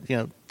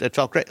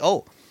felt great.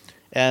 Oh,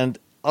 and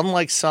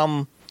unlike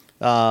some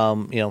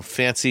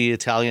fancy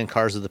Italian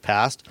cars of the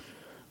past,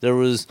 there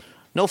was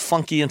no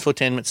funky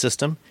infotainment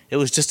system. It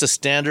was just a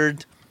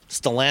standard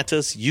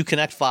Stellantis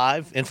Uconnect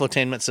 5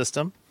 infotainment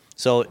system.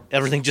 So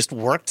everything just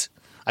worked.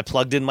 I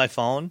plugged in my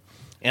phone.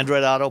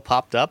 Android Auto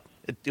popped up.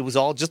 It was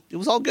all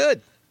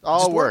good.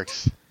 All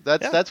works.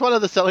 That's one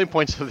of the selling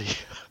points of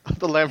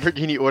the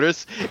Lamborghini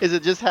Urus is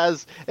it just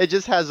has a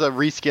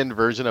reskinned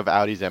version of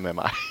Audi's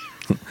MMI.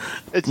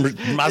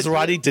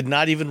 Maserati did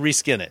not even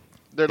reskin it.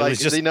 It was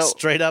just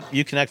straight up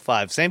Uconnect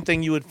 5. Same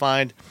thing you would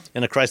find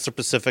in a Chrysler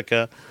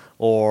Pacifica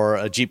or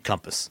a Jeep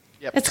Compass.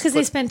 Yep. It's because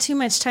they spend too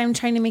much time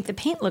trying to make the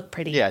paint look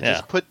pretty. Yeah,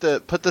 just put the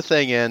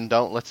thing in.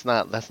 That's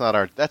not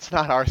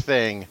our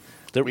thing.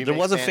 There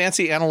was a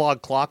fancy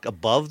analog clock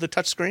above the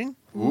touchscreen.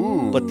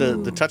 Ooh. But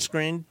the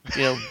touchscreen,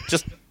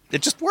 just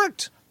it just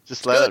worked.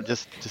 Just let them,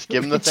 just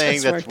give them the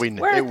thing that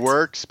it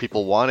works.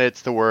 People want it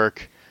to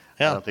work.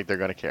 Yeah. I don't think they're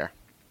going to care.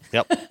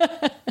 Yep.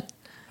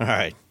 All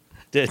right.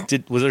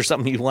 Was there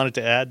something you wanted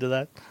to add to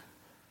that?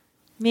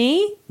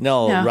 Me?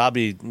 No.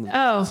 Robbie.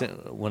 Oh.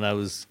 When I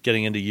was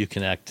getting into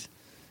Uconnect.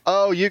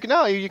 Oh,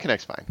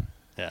 Uconnect's fine.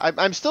 Yeah.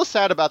 I'm still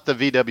sad about the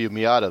VW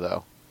Miata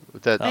though.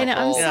 I know.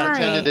 I'm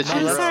sorry. I'm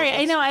sorry.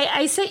 I know.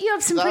 I set you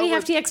up some pretty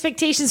hefty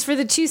expectations for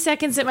the 2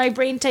 seconds that my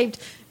brain typed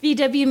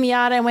VW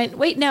Miata. I went,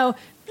 wait, no,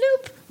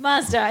 bloop,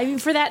 Mazda. I mean,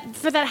 for that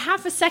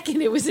half a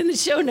second, it was in the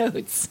show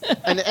notes.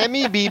 An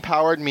MEB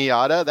powered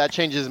Miata, that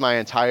changes my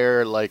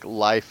entire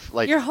life.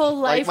 Your whole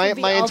life. Like would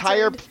be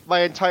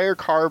my entire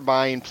car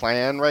buying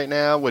plan right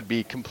now would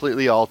be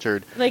completely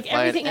altered. Like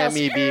by everything an else.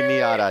 MEB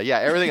Miata. Yeah,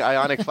 everything.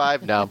 Ioniq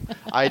 5, no.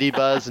 ID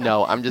Buzz,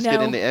 no. I'm just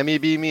getting the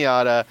MEB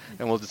Miata,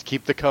 and we'll just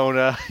keep the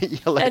Kona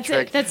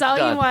electric. That's it. That's all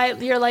you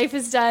want. Your life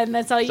is done.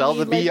 That's all you Sell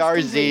need. the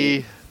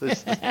BRZ.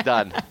 This is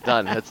done.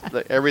 That's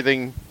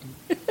everything.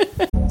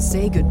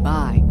 Say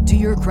goodbye to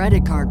your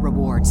credit card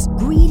rewards.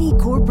 Greedy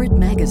corporate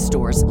mega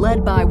stores,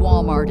 led by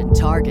Walmart and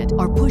Target,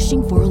 are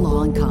pushing for a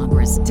law in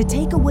Congress to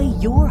take away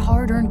your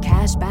hard-earned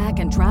cash back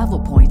and travel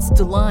points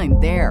to line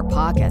their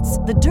pockets.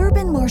 The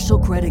Durbin-Marshall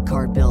credit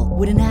card bill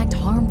would enact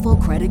harmful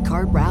credit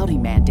card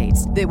routing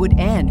mandates that would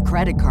end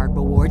credit card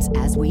rewards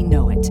as we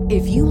know it.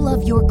 If you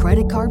love your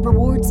credit card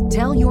rewards,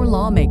 tell your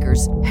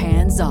lawmakers,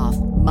 hands off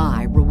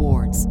my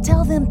rewards.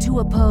 Tell them to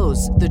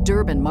oppose the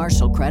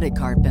Durbin-Marshall credit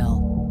card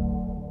bill.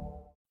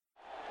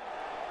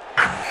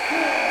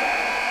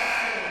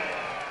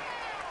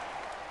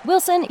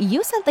 Wilson,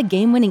 you sent the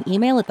game-winning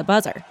email at the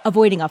buzzer,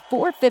 avoiding a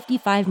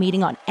 4:55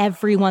 meeting on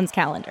everyone's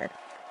calendar.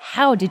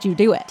 How did you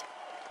do it?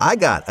 I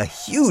got a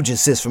huge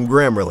assist from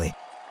Grammarly,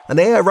 an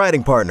AI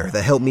writing partner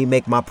that helped me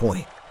make my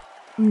point.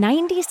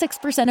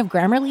 96% of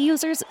Grammarly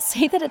users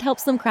say that it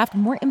helps them craft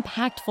more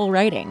impactful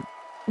writing.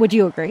 Would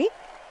you agree?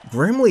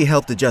 Grammarly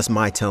helped adjust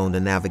my tone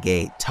to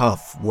navigate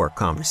tough work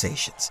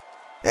conversations.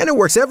 And it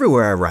works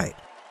everywhere I write,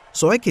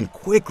 so I can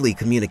quickly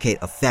communicate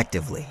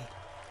effectively.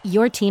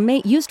 Your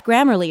teammate used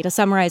Grammarly to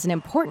summarize an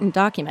important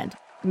document,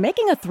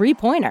 making a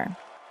 3-pointer.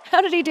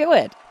 How did he do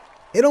it?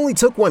 It only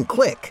took one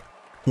click.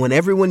 When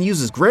everyone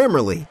uses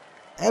Grammarly,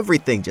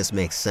 everything just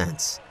makes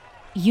sense.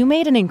 You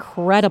made an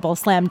incredible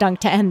slam dunk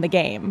to end the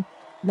game.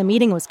 The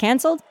meeting was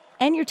canceled,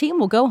 and your team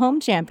will go home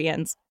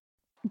champions.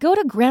 Go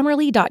to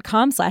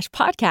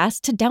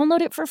Grammarly.com/podcast to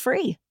download it for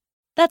free.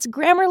 That's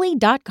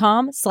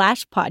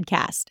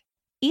Grammarly.com/podcast.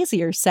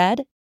 Easier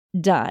said,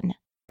 done.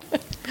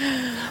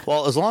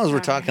 Well, as long as we're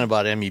talking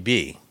about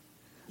MEB,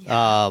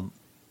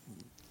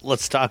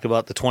 let's talk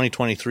about the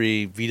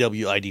 2023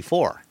 VW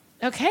ID4.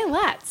 Okay,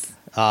 let's.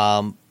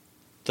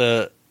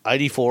 The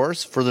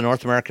ID4s for the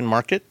North American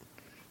market,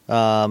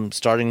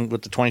 starting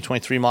with the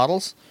 2023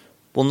 models,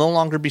 will no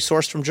longer be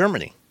sourced from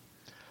Germany.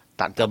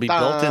 They'll be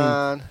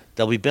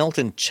built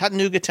in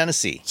Chattanooga,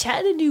 Tennessee.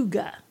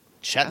 Chattanooga.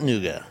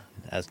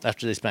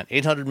 After they spent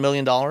 $800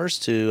 million to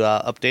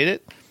update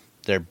it,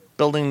 they're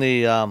building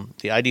the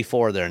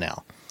ID4 there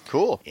now.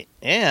 Cool.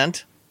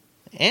 And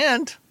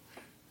it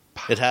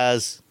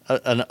has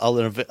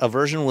a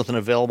version with an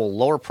available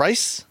lower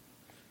price,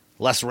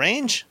 less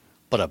range,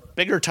 but a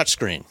bigger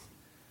touchscreen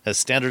as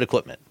standard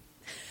equipment.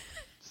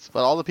 That's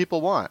what all the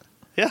people want.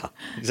 Yeah,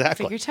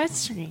 exactly. Bigger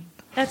touchscreen.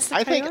 That's the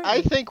I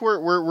priority. think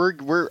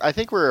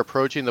we're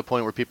approaching the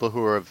point where people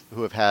who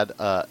have had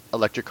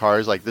electric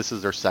cars, like this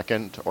is their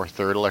second or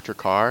third electric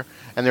car,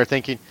 and they're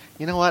thinking,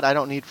 you know what, I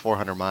don't need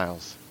 400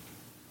 miles.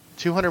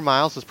 200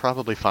 miles is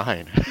probably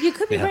fine. You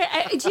could be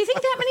right. Do you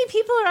think that many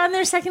people are on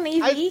their second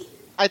EV?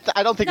 I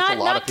don't think it's a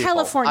lot of people.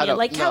 Not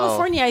California.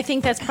 California, I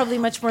think that's probably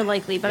much more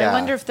likely, but I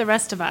wonder if the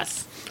rest of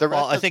us.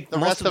 I think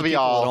most of the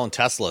people that own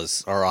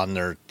Teslas are on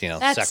their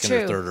second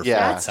or third or fourth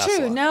That's Tesla.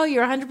 true. No,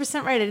 you're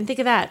 100% right. I didn't think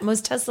of that.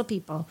 Most Tesla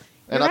people.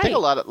 And I think a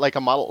lot of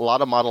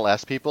Model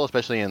S people,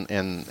 especially in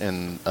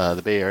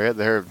the Bay Area,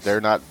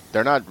 they're not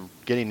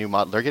getting new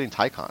model. They're getting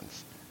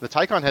Taycans. The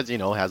Taycan has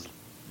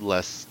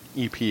less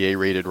EPA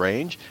rated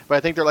range, but I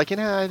think they're like,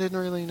 I didn't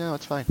really know.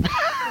 It's fine.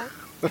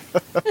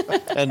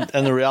 and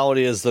the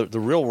reality is the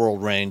real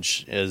world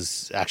range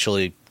is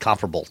actually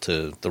comparable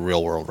to the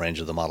real world range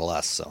of the Model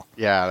S. So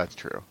yeah, that's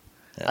true.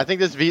 Yeah. I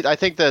think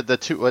the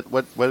two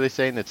what are they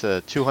saying? It's a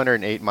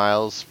 208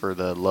 miles for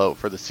the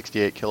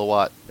 62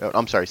 kilowatt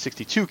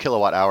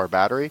hour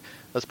battery.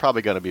 That's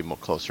probably going to be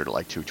closer to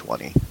like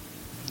 220.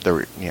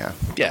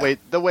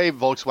 The way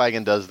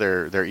Volkswagen does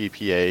their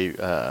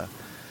EPA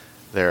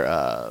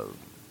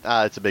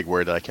it's a big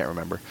word that I can't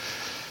remember.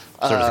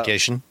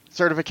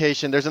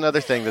 Certification. There's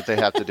another thing that they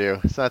have to do.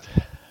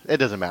 It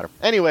doesn't matter.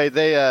 Anyway,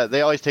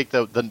 they always take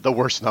the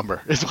worst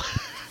number. Is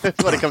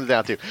what it comes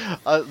down to.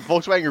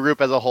 Volkswagen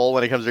Group as a whole,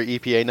 when it comes to their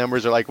EPA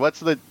numbers, are like,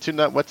 what's the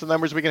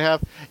numbers we can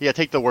have? Yeah,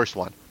 take the worst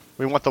one.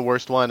 We want the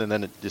worst one, and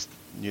then it just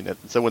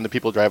so when the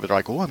people drive it, they're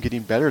like, oh, I'm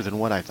getting better than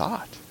what I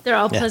thought. They're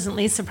all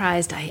pleasantly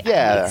surprised. I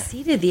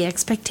exceeded the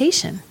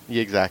expectation.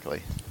 Yeah,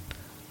 exactly.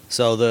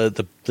 So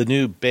the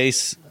new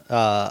base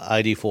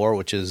ID4,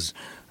 which is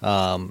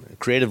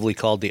creatively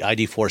called the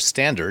ID4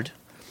 Standard,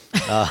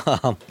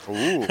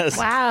 Ooh.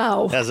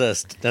 Wow. Has a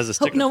sticker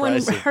Hope no one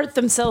price. hurt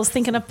themselves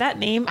thinking up that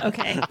name.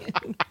 Okay.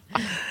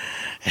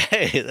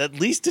 Hey, at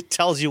least it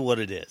tells you what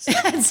it is.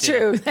 That's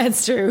true.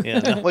 That's true. Yeah,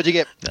 no, What'd you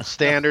get?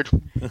 Standard.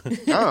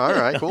 Oh, all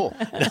right, cool.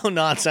 no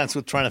nonsense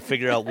with trying to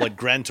figure out what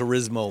Gran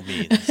Turismo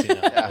means, you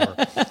know,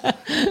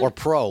 or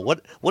Pro.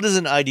 What is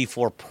an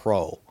ID4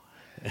 Pro?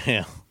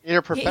 Yeah. You're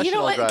a professional You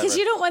know what? driver. Because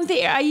you don't want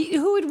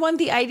who would want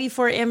the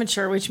ID4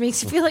 amateur, which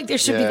makes you feel like there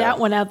should be Yeah. that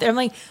one out there. I'm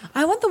like,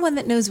 I want the one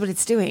that knows what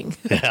it's doing.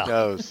 He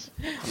knows.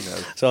 He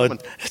knows. So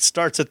it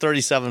starts at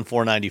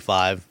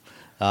 $37,495,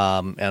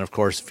 and of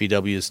course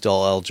VW is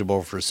still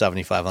eligible for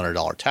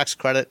 $7,500 tax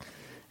credit,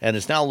 and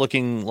it's now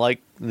looking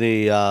like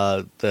the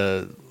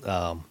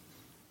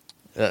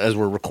as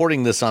we're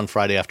recording this on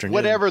Friday afternoon,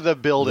 Whatever the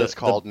bill is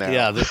called now.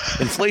 Yeah, the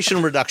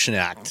Inflation Reduction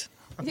Act.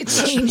 It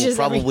Will changes.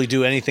 probably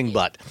do anything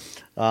but.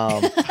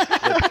 That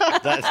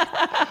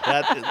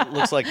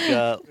looks like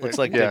Yeah.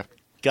 they've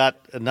got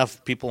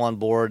enough people on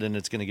board, and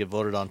it's going to get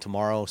voted on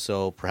tomorrow.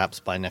 So perhaps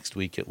by next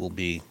week it will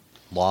be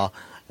law.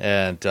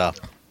 And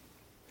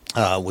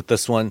with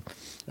this one,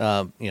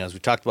 as we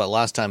talked about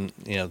last time,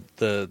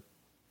 the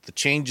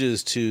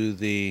changes to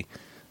the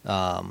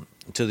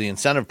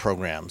incentive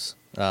programs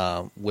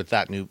with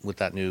that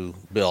new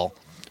bill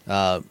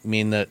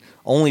mean that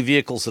only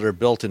vehicles that are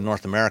built in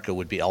North America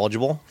would be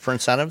eligible for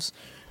incentives,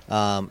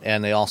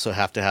 and they also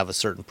have to have a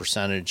certain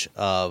percentage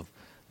of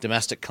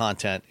domestic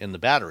content in the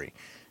battery.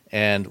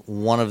 And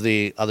one of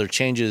the other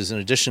changes, in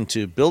addition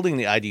to building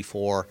the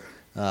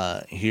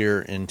ID4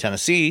 here in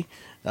Tennessee,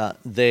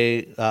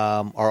 they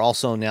are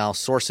also now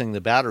sourcing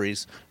the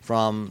batteries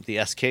from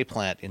the SK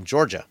plant in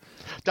Georgia.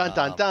 Dun,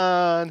 dun,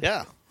 dun.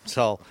 Yeah.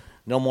 So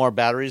no more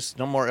batteries,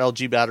 no more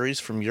LG batteries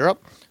from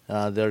Europe.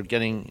 They're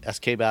getting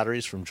SK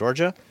batteries from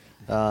Georgia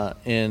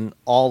in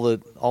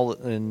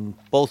in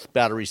both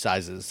battery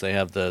sizes. They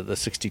have the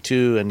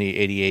 62 and the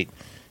 88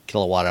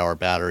 kilowatt hour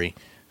battery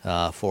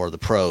for the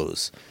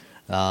Pros.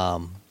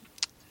 And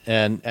the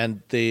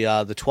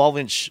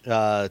 12-inch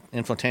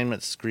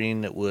infotainment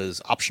screen that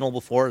was optional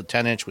before, the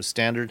 10-inch was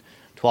standard,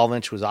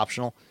 12-inch was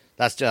optional.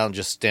 That's down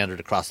just standard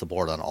across the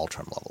board on all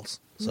trim levels.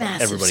 So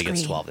Massive everybody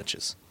gets screen. 12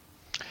 inches.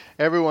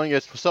 Everyone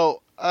gets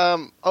so.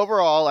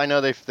 Overall, I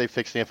know they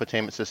fixed the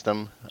infotainment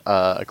system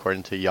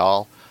according to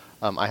y'all.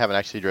 I haven't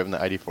actually driven the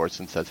ID4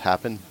 since that's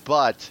happened,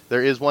 but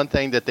there is one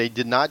thing that they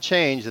did not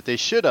change that they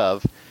should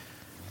have,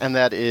 and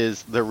that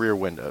is the rear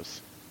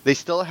windows. They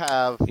still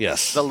have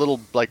the little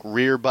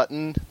rear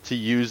button to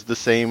use the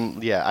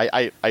same. Yeah,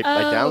 I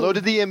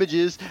downloaded the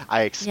images.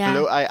 I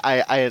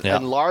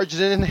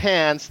enlarged and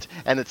enhanced,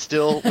 and it's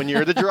still, when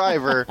you're the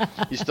driver,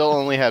 you still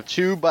only have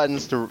two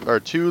buttons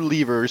two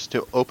levers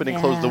to open and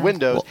close the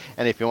windows. Well,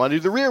 and if you want to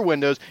do the rear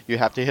windows, you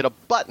have to hit a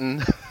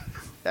button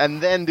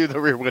and then do the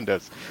rear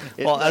windows.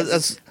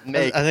 As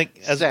we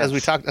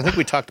talked, I think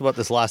we talked about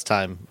this last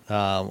time,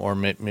 or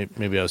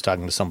maybe I was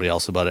talking to somebody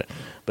else about it.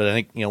 But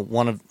I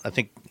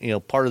think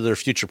part of their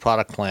future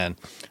product plan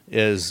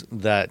is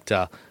that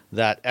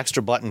that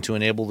extra button to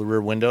enable the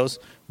rear windows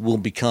will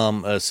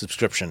become a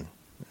subscription.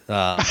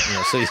 So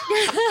you'll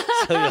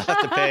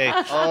have to pay.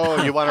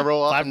 Oh, you want to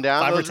roll up and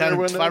down $5 or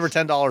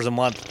 $10 a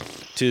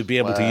month to be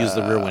able to use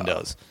the rear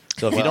windows.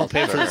 So if you don't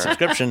pay for the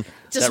subscription,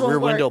 that rear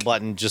window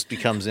button just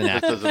becomes It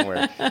inactive. doesn't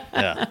work.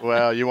 Yeah.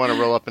 Well, you want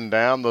to roll up and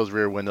down those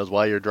rear windows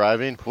while you're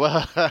driving?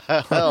 Well,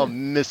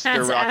 Mr.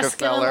 That's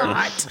Rockefeller,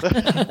 asking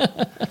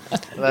a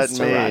lot. let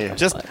me.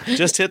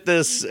 Just hit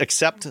this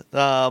accept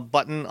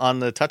button on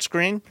the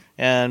touchscreen,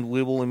 and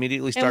we will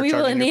immediately start And we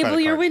will charging enable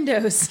your credit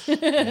card. windows.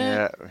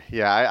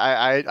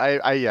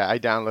 I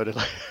downloaded.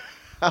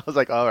 I was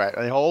like, all right,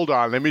 hold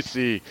on, let me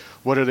see.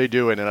 What are they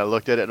doing? And I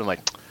looked at it, and I'm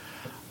like,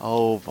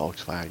 oh,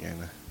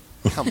 Volkswagen.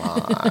 Come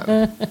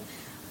on.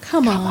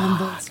 Come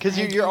on. Because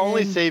you're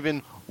only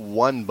saving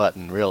one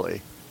button,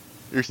 really.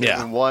 You're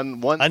saving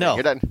one I know.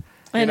 thing.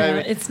 I know. what I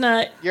mean? It's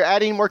not. You're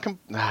adding more...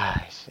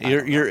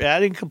 You're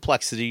adding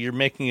complexity. You're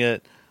making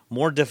it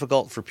more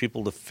difficult for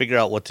people to figure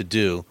out what to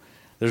do.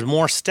 There's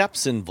more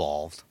steps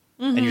involved,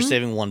 and you're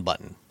saving one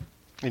button.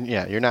 And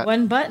yeah, you're not...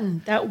 One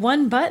button. That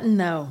one button,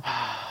 though.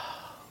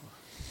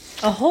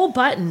 A whole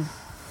button.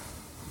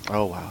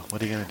 Oh, wow.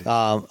 What are you going to do?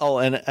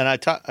 And I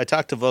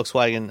talked to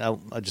Volkswagen.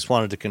 I just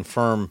wanted to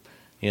confirm,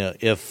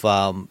 if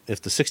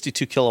the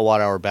 62 kilowatt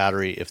hour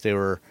battery, if they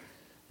were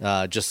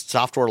just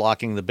software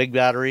locking the big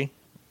battery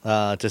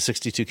to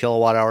 62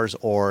 kilowatt hours,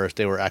 or if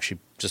they were actually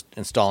just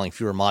installing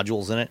fewer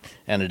modules in it,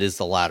 and it is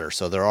the latter.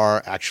 So there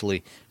are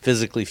actually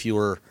physically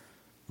fewer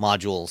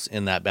modules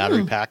in that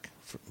battery pack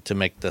to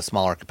make the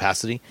smaller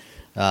capacity.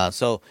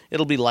 So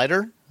it'll be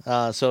lighter.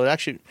 So it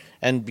actually,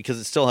 and because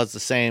it still has the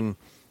same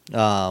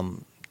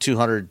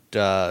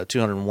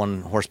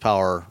 201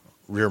 horsepower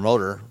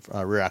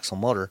rear axle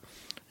motor,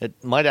 it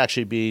might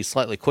actually be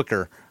slightly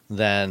quicker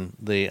than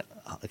the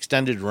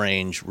extended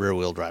range rear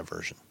wheel drive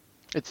version.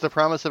 It's the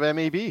promise of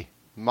MEB.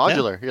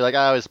 Modular. Yeah. You're like,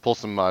 I always pull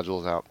some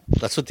modules out.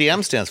 That's what the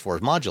M stands for,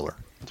 is modular.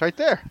 It's right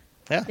there.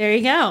 Yeah. There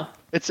you go.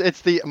 It's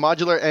the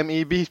modular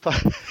MEB. It's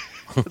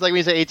like when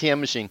you say ATM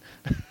machine.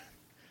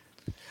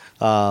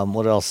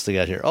 What else they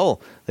got here? Oh,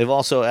 they've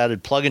also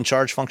added plug-in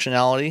charge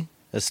functionality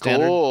as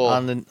standard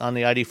on the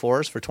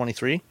ID4s for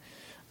 23,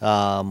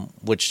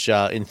 which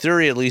in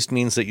theory at least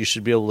means that you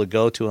should be able to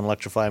go to an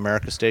Electrify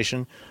America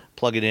station,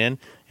 plug it in,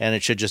 and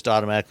it should just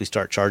automatically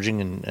start charging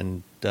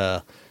and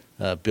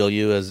bill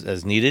you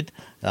as needed.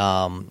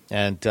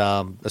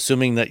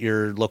 Assuming that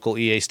your local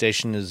EA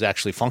station is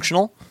actually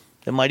functional,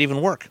 it might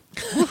even work.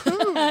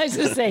 I was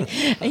going to say,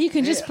 you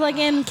can just plug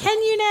in.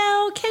 Can you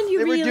now? Can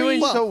you really? They were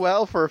doing so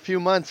well for a few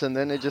months, and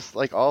then it just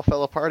like all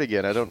fell apart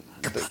again. I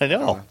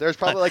know. There's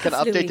probably like an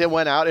update that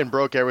went out and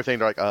broke everything.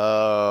 They're like,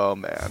 oh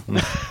man.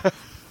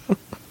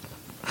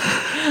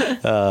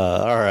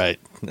 All right.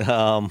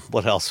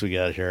 What else we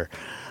got here?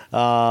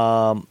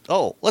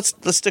 Let's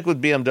stick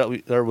with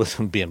BMW or with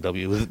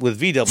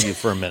VW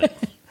for a minute.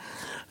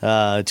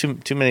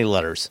 Too many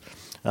letters.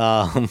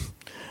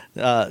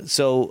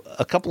 So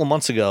a couple of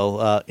months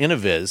ago,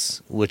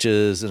 Innoviz, which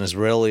is an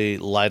Israeli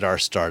LiDAR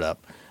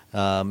startup,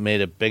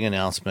 made a big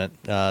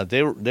announcement.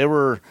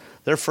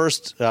 Their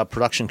first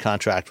production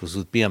contract was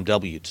with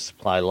BMW to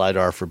supply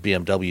LiDAR for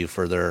BMW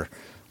for their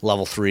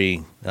Level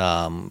 3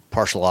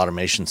 partial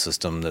automation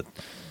system that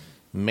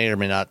may or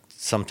may not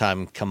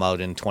sometime come out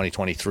in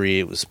 2023.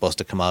 It was supposed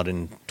to come out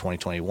in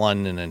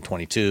 2021 and then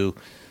 22.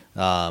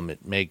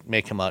 It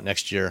may come out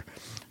next year.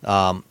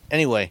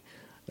 Anyway,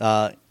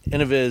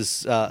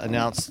 Innoviz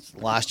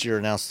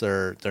announced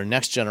their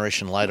next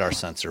generation LiDAR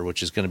sensor,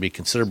 which is going to be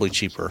considerably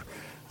cheaper.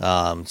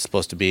 It's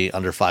supposed to be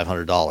under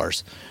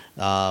 $500.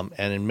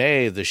 And in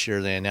May of this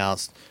year, they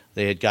announced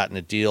they had gotten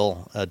a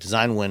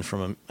design win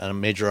from a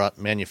major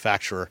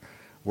manufacturer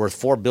worth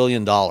 $4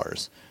 billion,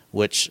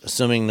 which,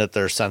 assuming that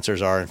their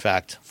sensors are, in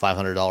fact,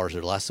 $500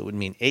 or less, it would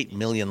mean 8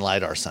 million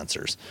LiDAR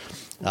sensors.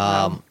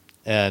 Wow.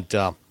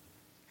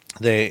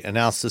 They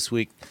announced this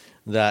week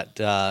that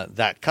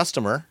that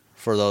customer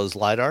for those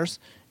LiDARs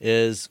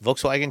is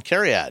Volkswagen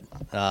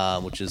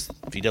CARIAD, which is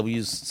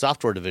VW's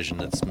software division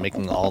that's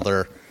making all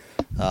their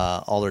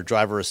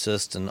driver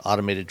assist and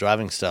automated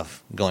driving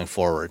stuff going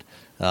forward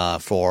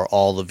for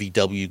all the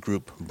VW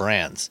Group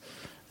brands.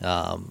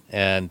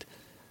 And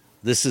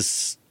this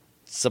is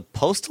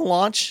supposed to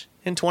launch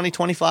in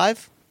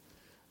 2025,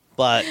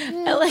 but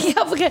I like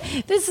how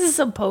this is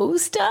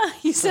supposed to.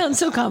 You sound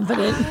so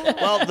confident.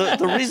 Well,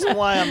 the reason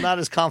why I'm not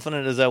as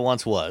confident as I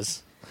once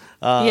was,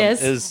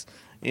 is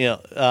we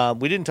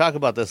didn't talk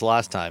about this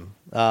last time,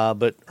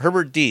 but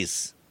Herbert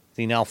Diess,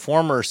 the now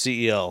former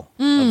CEO of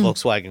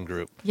Volkswagen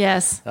Group,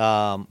 yes,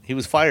 he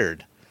was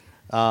fired,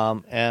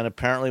 and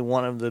apparently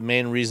one of the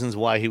main reasons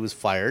why he was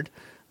fired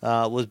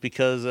was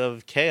because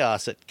of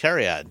chaos at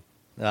CARIAD,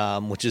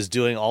 which is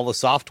doing all the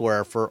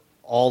software for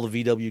all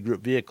the VW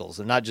Group vehicles.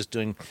 They're not just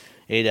doing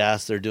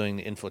ADAS; they're doing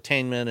the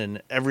infotainment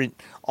and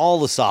all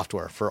the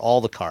software for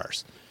all the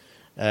cars.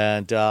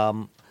 And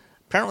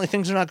apparently,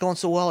 things are not going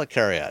so well at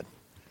CARIAD,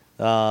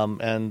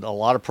 and a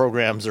lot of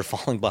programs are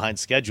falling behind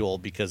schedule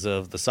because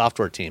of the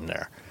software team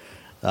there.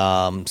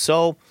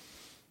 So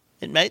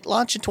it might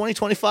launch in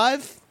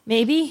 2025.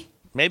 Maybe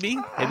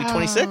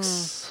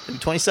 26, maybe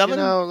 27.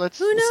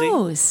 Who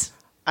knows?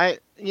 I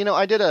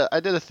did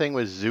a thing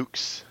with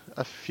Zoox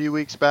a few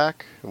weeks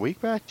back, a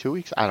week back, 2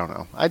 weeks. I don't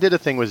know. I did a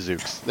thing with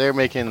Zoox. They're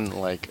making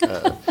like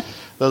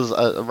those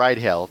ride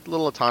hail,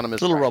 little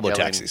autonomous, little robo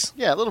taxis.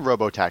 Yeah, little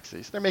robo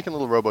taxis. They're making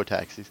little robo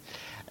taxis.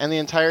 And the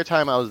entire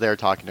time I was there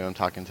talking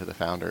to the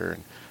founder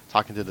and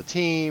talking to the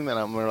team,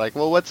 and we're like,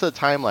 well, what's the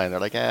timeline? They're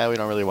like, we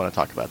don't really want to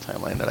talk about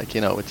timeline. They're like,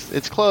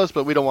 it's close,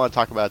 but we don't want to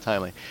talk about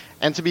timeline.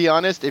 And to be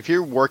honest, if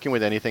you're working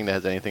with anything that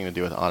has anything to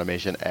do with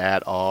automation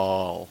at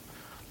all,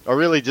 or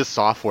really just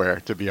software,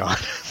 to be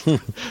honest,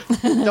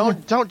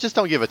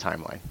 don't give a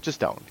timeline.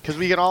 Just don't, because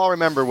we can all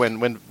remember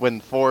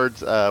when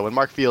Ford's when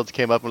Mark Fields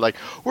came up and like,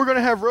 we're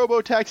gonna have robo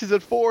taxis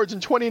at Ford's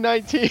in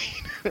 2019.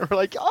 And we're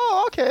like,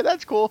 oh, okay,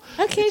 that's cool.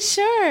 Okay,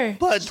 sure.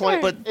 But it's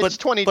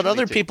 2022. But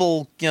other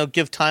people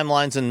give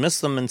timelines and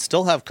miss them, and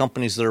still have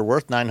companies that are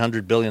worth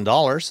 $900 billion.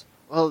 Well,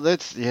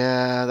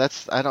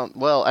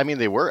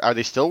 are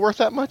they still worth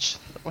that much?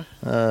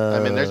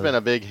 There's been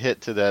a big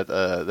hit to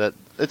that.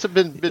 It's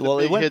been well,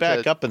 a big it went hit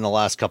back up in the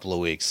last couple of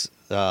weeks.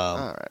 All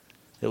right.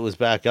 It was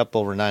back up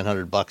over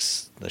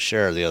 $900 a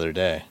share the other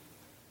day.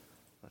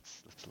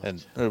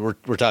 And we're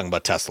talking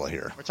about Tesla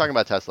here. We're talking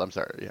about Tesla. I'm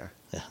sorry. Yeah.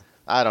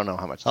 I don't know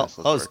how much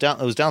Tesla's it's down.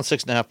 It was down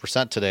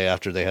 6.5% today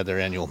after they had their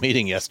annual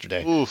meeting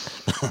yesterday.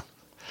 Oof.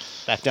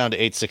 Back down to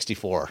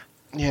 864.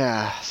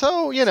 Yeah.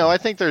 So I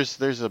think there's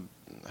a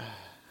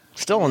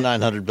still a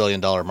 $900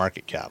 billion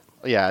market cap.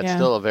 Yeah, it's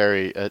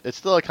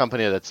still a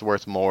company that's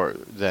worth more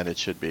than it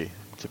should be,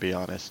 to be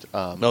honest.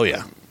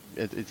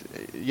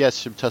 Yes,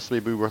 should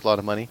Tesla be worth a lot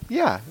of money?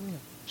 Yeah.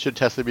 Should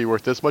Tesla be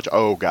worth this much?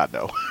 Oh, God,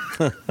 no.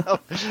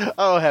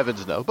 oh,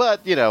 heavens, no.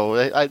 But,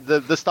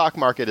 the stock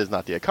market is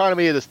not the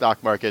economy. The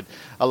stock market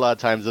a lot of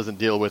times doesn't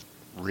deal with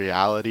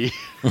reality.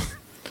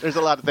 There's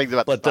a lot of things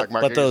about the stock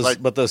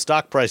market. But those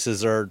stock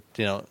prices are,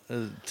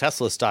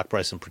 Tesla's stock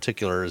price in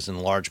particular is in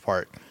large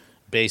part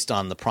based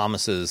on the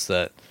promises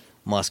that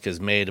Musk has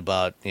made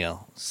about,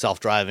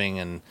 self-driving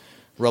and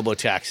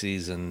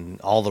robo-taxis and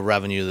all the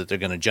revenue that they're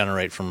going to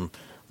generate from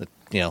the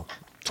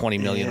 20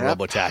 million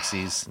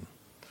robo-taxis.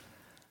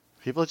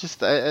 People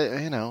just,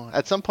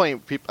 at some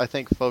point, I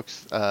think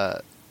folks,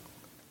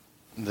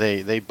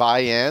 they buy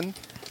in,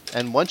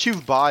 and once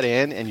you've bought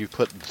in and you've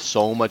put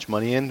so much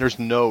money in,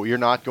 you're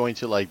not going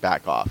to like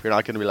back off. You're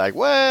not going to be like,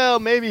 well,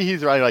 maybe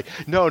he's right. Like,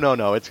 no,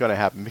 it's going to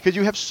happen because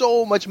you have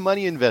so much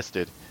money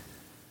invested.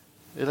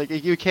 Like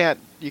you can't.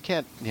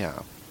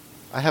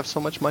 I have so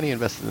much money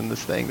invested in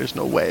this thing. There's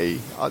no way.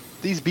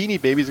 These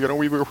Beanie Babies are going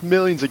to be worth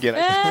millions again.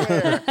 I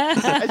swear.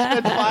 I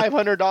spent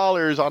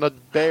 $500 on a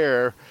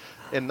bear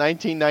in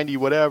 1990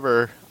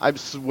 whatever. I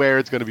swear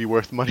it's going to be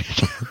worth money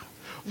again.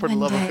 For the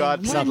love of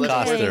God, sunk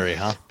cost theory,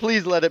 huh?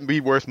 Please let it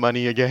be worth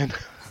money again.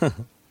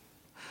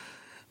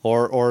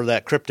 or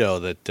that crypto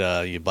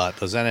that you bought,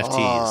 those NFTs.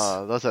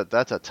 Oh,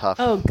 that's a tough.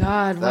 Oh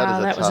God!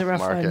 Wow, that was a rough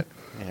market.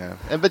 one.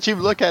 Yeah, but you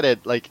look at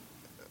it like,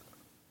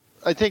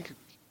 I think,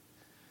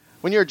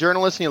 when you're a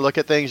journalist and you look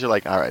at things, you're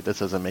like, all right, this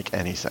doesn't make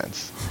any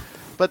sense.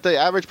 But the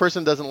average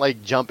person doesn't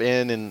like jump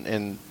in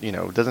and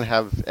doesn't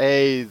have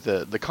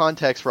the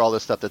context for all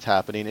this stuff that's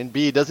happening, and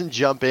B, doesn't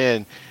jump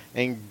in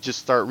and just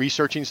start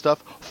researching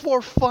stuff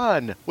for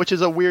fun, which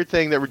is a weird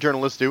thing that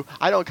journalists do.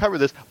 I don't cover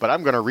this, but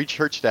I'm going to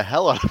research the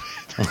hell out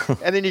of it.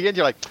 And then you're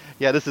like,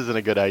 yeah, this isn't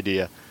a good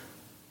idea.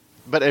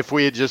 But if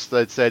we had just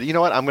said, you know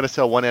what, I'm going to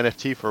sell one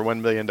NFT for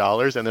 $1 million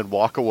and then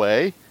walk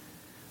away,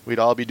 we'd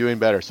all be doing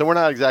better. So we're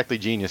not exactly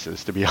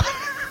geniuses, to be honest.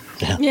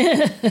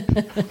 Yeah.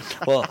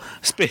 Well,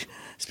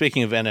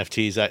 speaking of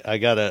NFTs, I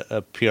got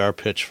a PR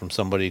pitch from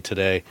somebody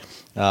today,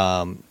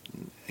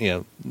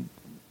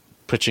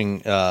 pitching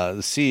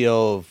the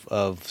CEO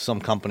of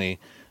some company.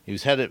 He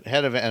was head of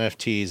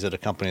NFTs at a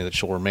company that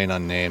shall remain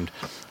unnamed.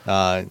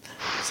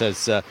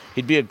 Says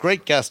he'd be a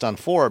great guest on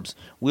Forbes,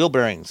 Wheel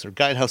Bearings, or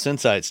Guidehouse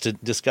Insights to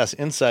discuss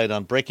insight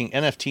on breaking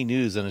NFT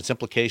news and its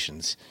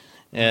implications.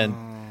 And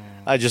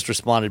I just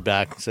responded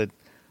back and said,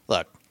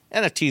 look,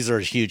 NFTs are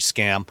a huge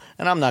scam,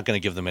 and I'm not going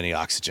to give them any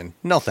oxygen.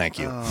 No, thank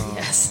you.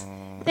 Yes.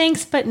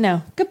 Thanks, but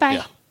no. Goodbye.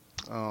 Yeah.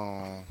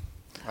 Oh.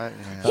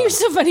 You're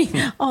so funny.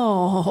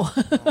 Oh.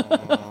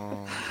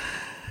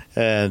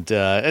 And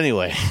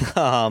anyway.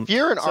 If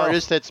you're an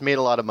artist that's made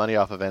a lot of money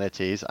off of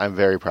NFTs, I'm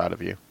very proud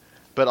of you.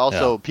 But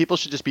also, people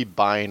should just be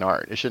buying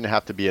art. It shouldn't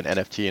have to be an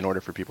NFT in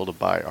order for people to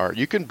buy art.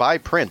 You can buy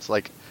prints.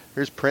 Like,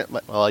 here's print.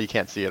 Well, you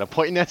can't see it. I'm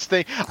pointing at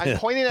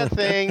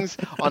things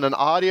on an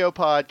audio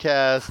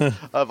podcast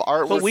of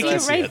artwork we can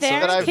see it,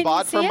 that I've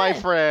bought from my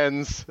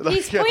friends.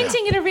 He's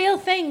pointing at a real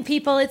thing,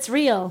 people. It's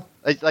real.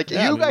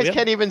 You guys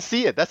can't even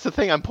see it. That's the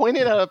thing. I'm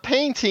pointing at a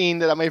painting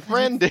that my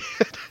friend did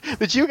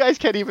that you guys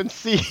can't even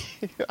see.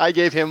 I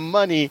gave him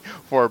money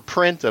for a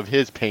print of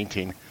his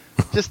painting.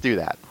 Just do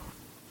that.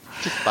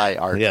 Just buy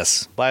art.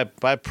 Yes, buy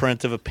a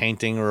print of a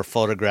painting or a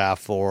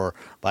photograph, or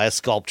buy a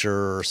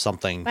sculpture or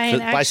something.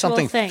 Buy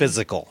something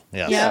physical.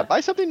 Yes. Yeah, buy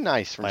something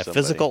nice from somebody. Buy a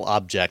physical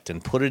object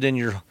and put it in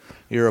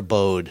your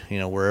abode,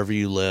 wherever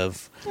you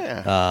live.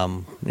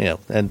 Yeah.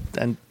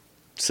 And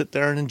sit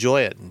there and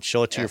enjoy it and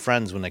show it to your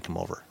friends when they come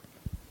over.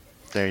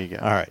 There you go.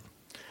 All right.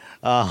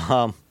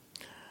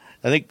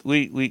 I think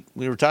we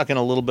were talking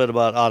a little bit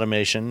about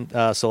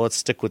automation, so let's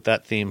stick with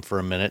that theme for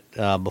a minute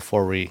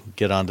before we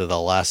get on to the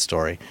last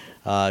story.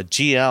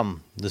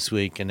 GM this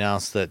week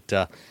announced that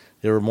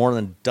they were more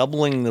than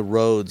doubling the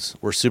roads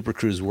where Super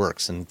Cruise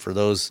works. And for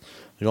those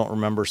who don't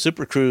remember,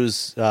 Super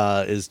Cruise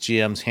is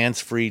GM's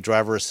hands-free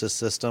driver assist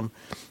system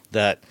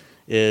that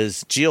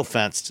is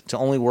geofenced to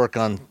only work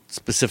on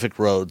specific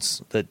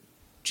roads that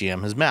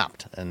GM has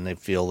mapped, and they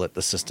feel that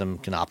the system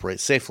can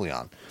operate safely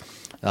on.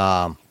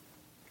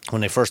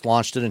 When they first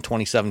launched it in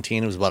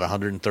 2017, it was about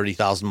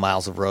 130,000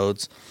 miles of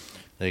roads.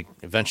 They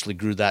eventually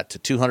grew that to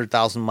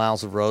 200,000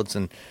 miles of roads,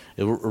 and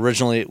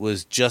originally it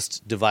was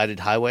just divided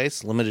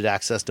highways, limited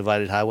access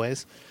divided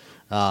highways.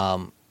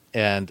 And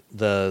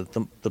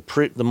the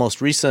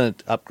most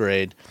recent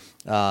upgrade,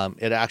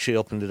 it actually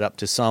opened it up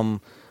to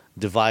some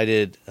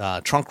divided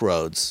trunk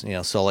roads.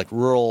 So like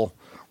rural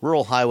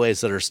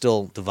highways that are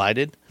still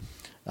divided.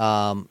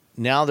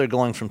 Now they're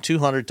going from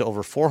 200 to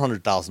over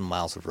 400,000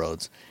 miles of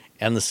roads,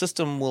 and the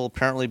system will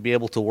apparently be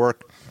able to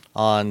work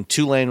on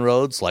 2-lane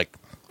roads like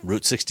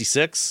Route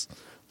 66,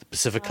 the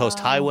Pacific Coast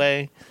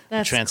Highway,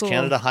 the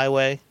Trans-Canada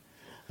Highway.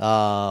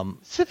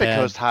 Pacific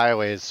Coast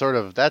Highway is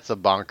that's a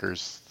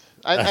bonkers.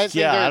 I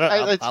think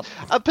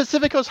a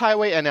Pacific Coast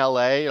Highway in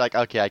LA,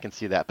 okay, I can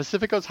see that.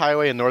 Pacific Coast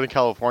Highway in Northern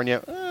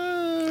California.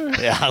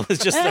 Yeah, I was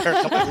just there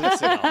a couple of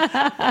weeks ago.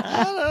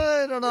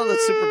 I don't know that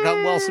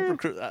Super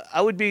Cruise.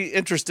 I would be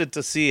interested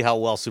to see how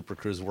well Super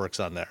Cruise works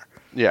on there.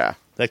 Yeah,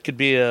 that could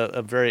be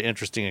a very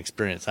interesting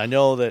experience. I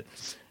know that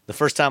the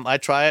first time I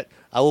try it,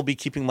 I will be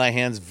keeping my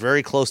hands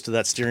very close to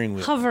that steering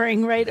wheel,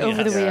 hovering right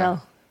over the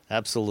wheel.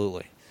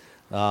 Absolutely.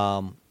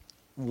 One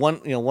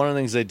of the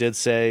things they did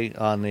say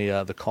on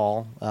the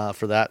call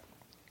for that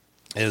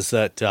is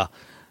that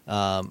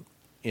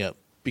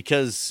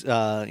because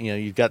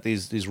you've got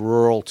these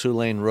rural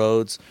 2-lane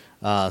roads,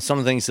 some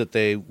of the things that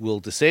they will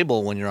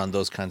disable when you're on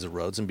those kinds of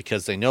roads, and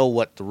because they know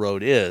what the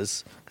road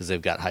is because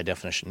they've got high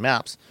definition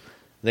maps,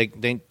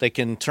 they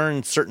can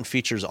turn certain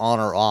features on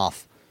or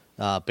off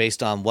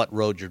based on what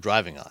road you're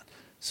driving on.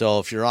 So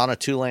if you're on a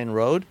 2-lane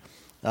road,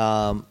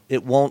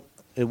 it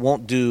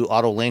won't do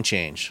auto lane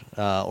change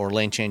or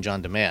lane change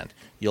on demand.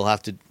 You'll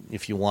have to,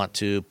 if you want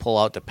to pull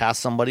out to pass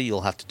somebody,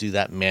 you'll have to do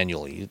that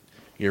manually.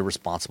 You're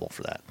responsible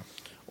for that.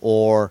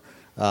 Or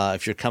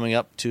if you're coming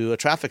up to a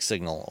traffic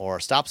signal or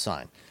a stop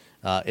sign,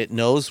 it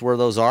knows where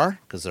those are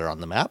because they're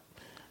on the map,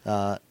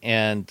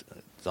 and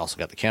it's also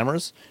got the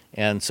cameras.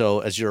 And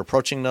so as you're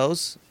approaching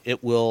those,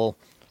 it will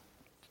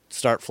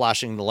start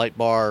flashing the light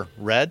bar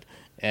red,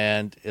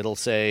 and it'll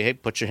say, hey,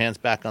 put your hands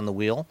back on the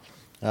wheel,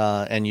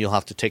 and you'll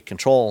have to take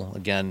control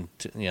again.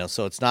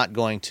 So it's not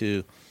going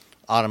to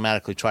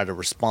automatically try to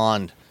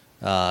respond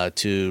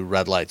to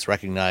red lights,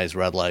 recognize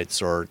red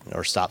lights or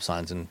stop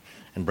signs and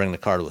bring the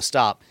car to a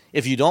stop.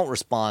 If you don't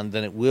respond,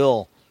 then it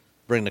will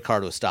bring the car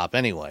to a stop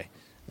anyway.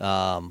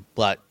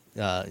 But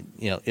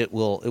it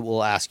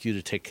will ask you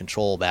to take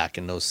control back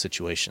in those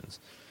situations.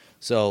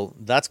 So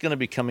that's going to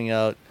be coming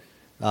out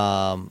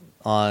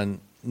on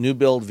new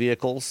build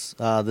vehicles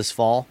this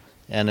fall,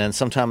 and then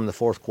sometime in the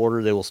fourth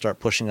quarter they will start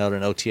pushing out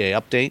an OTA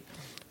update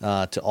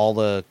to all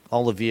the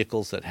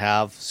vehicles that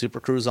have Super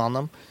Cruise on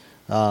them.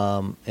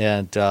 By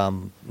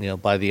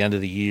the end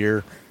of the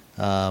year,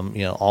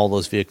 all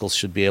those vehicles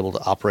should be able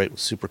to operate with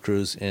Super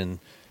Cruise in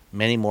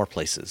many more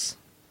places.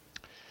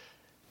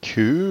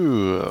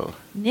 Cool.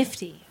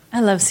 Nifty.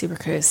 I love Super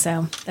Cruise,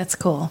 so that's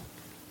cool.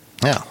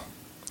 Yeah.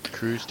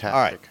 Cruise-tastic.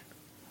 All right.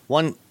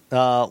 One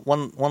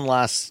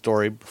last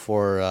story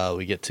before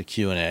we get to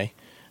Q&A.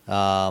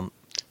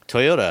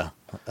 Toyota.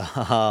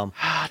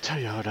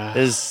 Toyota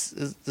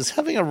is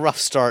having a rough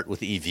start with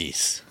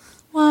EVs.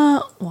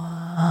 Wah,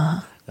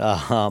 wah.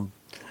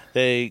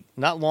 They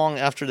not long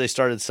after they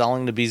started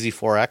selling the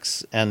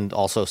BZ4X and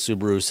also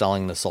Subaru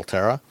selling the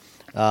Solterra,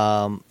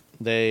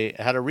 they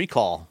had a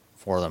recall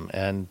for them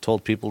and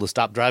told people to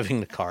stop driving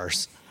the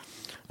cars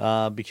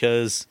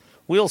because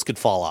wheels could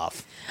fall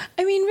off.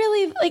 I mean,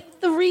 really, like,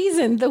 the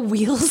reason the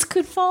wheels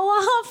could fall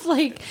off,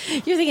 like,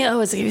 you're thinking,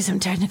 oh, it's going to be some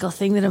technical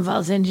thing that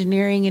involves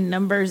engineering and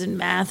numbers and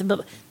math,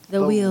 but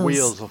the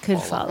wheels could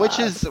fall off. Which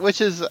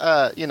is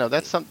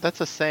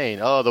that's a saying.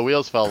 Oh, the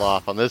wheels fell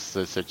off on this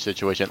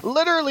situation.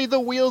 Literally, the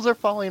wheels are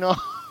falling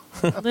off.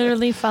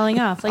 Literally falling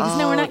off. Like,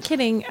 no, we're not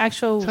kidding.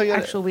 Actual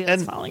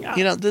wheels falling off.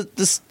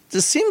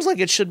 This seems like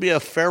it should be a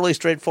fairly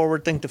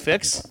straightforward thing to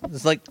fix.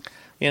 It's like,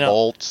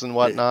 bolts and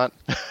whatnot.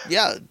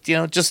 Yeah,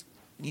 just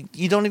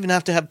you don't even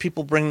have to have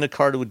people bring the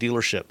car to a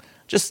dealership.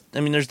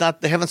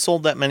 They haven't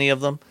sold that many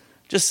of them.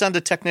 Just send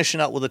a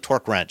technician out with a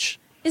torque wrench.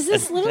 Is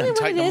this literally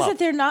what it is, that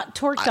they're not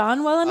torqued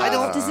on well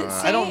enough? Does it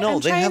say? I don't know.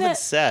 They haven't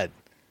said.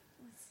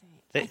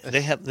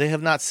 They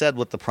have not said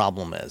what the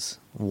problem is.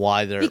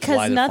 Why they're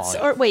nuts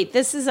falling. or wait,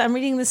 I'm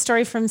reading this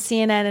story from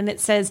CNN, and it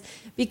says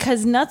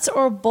because nuts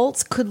or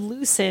bolts could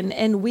loosen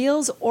and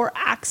wheels or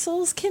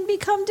axles can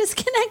become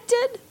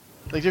disconnected.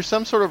 Like there's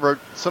some sort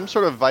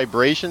of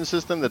vibration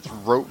system that's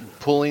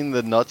pulling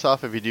the nuts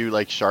off if you do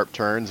like sharp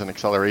turns and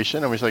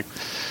acceleration. I'm just like,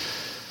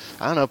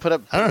 I don't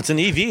know. It's an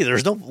EV.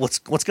 There's no what's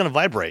going to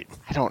vibrate.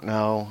 I don't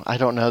know.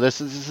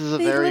 This is a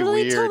very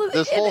weird.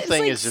 This whole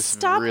thing is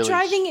just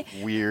really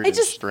weird and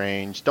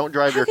strange. Don't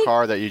drive your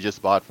car that you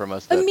just bought from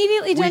us.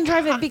 Immediately don't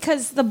drive it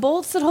because the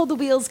bolts that hold the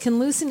wheels can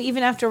loosen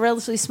even after a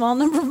relatively small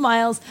number of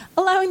miles,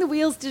 allowing the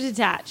wheels to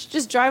detach.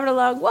 Just drive it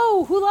along.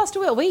 Whoa, who lost a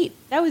wheel? Wait,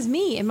 that was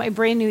me in my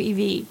brand new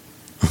EV.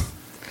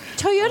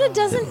 Toyota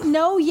doesn't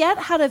know yet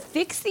how to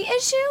fix the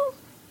issue?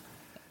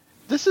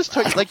 This is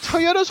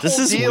Toyota's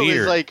whole deal weird.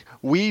 Is like,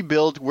 we're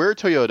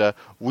Toyota,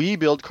 we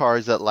build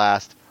cars that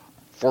last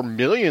for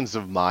millions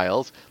of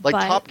miles. Like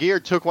Top Gear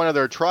took one of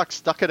their trucks,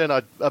 stuck it in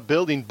a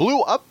building,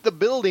 blew up the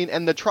building,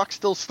 and the truck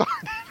still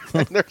started.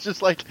 And they're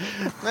just like,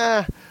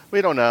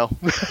 we don't know.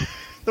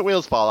 The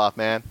wheels fall off,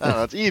 man. I don't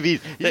know. It's EVs.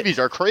 EVs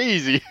are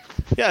crazy.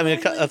 Yeah, I mean,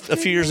 a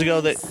few years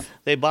ago,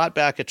 they bought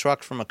back a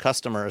truck from a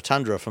customer, a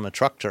Tundra from a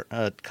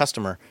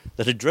customer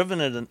that had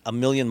driven it a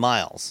million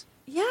miles.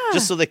 Yeah.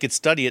 Just so they could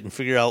study it and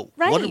figure out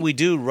what did we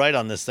do right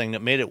on this thing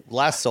that made it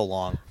last so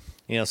long,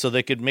 so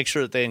they could make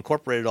sure that they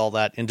incorporated all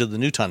that into the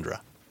new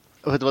Tundra.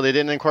 Well, they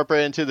didn't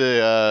incorporate it into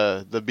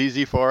the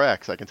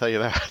BZ4X, I can tell you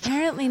that.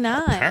 Apparently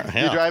not.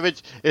 You drive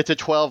it, it's a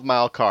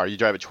 12-mile car. You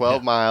drive it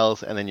 12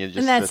 miles, and then you just...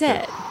 And that's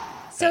it.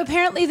 So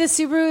apparently the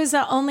Subaru is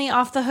only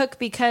off the hook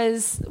with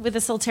the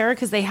Solterra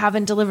because they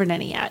haven't delivered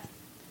any yet.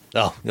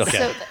 Oh, okay.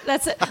 So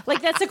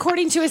that's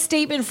according to a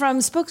statement from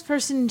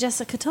spokesperson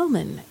Jessica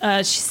Tolman.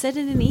 She said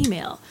in an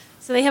email.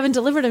 So they haven't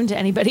delivered them to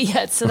anybody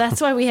yet. So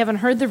that's why we haven't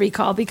heard the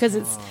recall because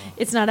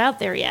it's not out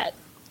there yet.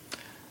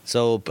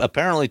 So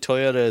apparently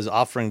Toyota is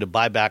offering to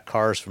buy back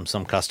cars from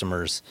some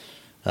customers,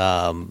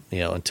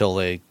 until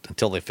they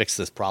fix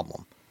this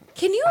problem.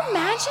 Can you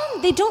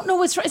imagine? They don't know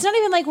what's wrong. It's not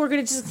even like we're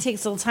going to just take a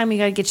little time. We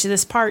got to get you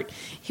this part.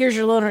 Here's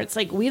your loaner. It's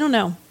like, we don't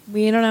know.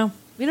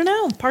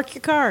 Park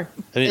your car.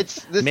 I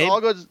mean,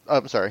 all goes. Oh,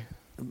 I'm sorry.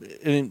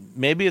 I mean,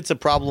 maybe it's a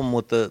problem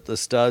with the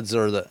studs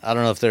or I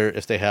don't know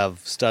if they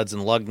have studs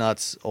and lug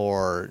nuts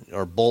or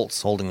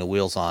bolts holding the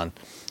wheels on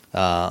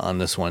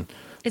this one.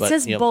 It But,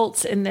 says you know,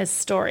 bolts in this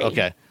story.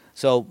 Okay.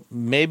 So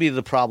maybe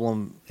the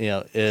problem,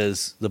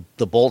 is the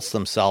bolts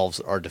themselves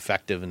are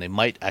defective and they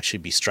might actually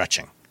be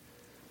stretching.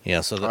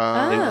 So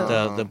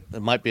there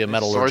might be a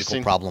metallurgical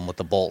Sourcing. problem with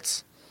the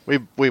bolts. We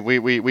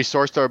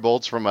sourced our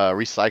bolts from a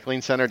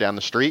recycling center down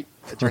the street.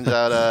 It turns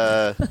out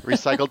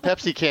recycled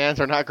Pepsi cans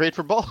are not great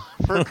for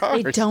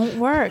cars. They don't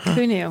work.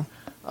 Who knew?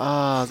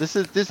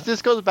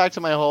 This goes back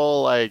to my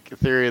whole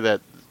theory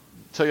that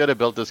Toyota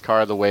built this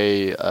car the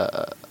way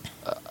a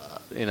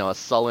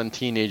sullen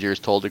teenager is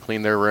told to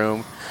clean their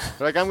room.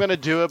 They're like, I'm going to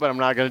do it, but I'm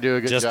not going to do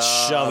a good job.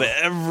 Just shove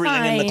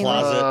everything in the Fine.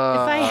 closet. If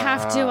I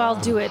have to, I'll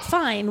do it.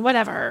 Fine,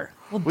 whatever.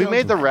 We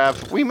made the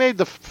RAV. We made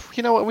the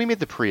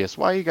Prius.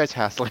 Why are you guys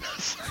hassling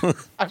us?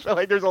 I feel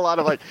like there's a lot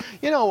of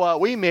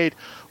we made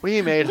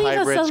Leave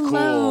hybrids us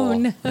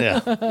alone. cool.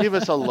 Yeah. Leave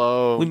us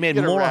alone. We made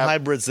Get a more RAV.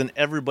 hybrids than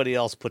everybody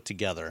else put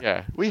together.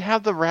 Yeah, we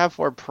have the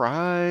RAV4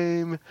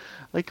 Prime.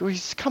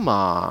 Come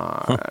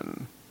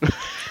on.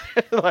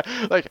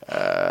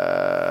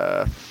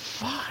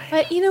 Fine.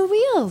 But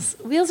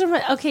wheels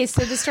are okay.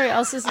 So the story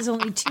also says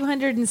only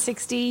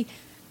 260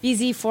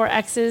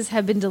 BZ4Xs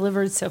have been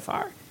delivered so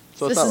far.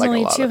 So it's this not is like a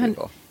only lot of 200.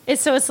 people.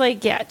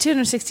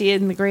 260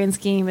 in the grand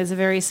scheme is a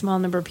very small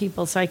number of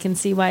people. So I can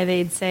see why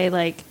they'd say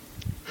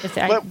this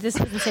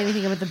doesn't say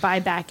anything about the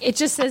buyback. It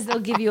just says they'll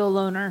give you a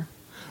loaner.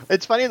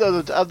 It's funny though,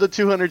 of the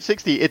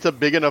 260, it's a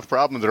big enough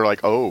problem. They're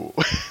like, oh,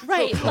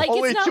 Right, like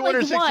only it's not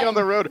 260 like one. on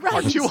the road. Right.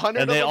 Are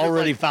 200? And they of them?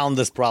 already found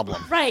this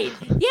problem. Right.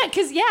 Yeah,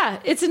 because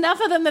it's enough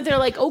of them that they're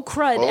like, oh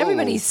crud, Oh.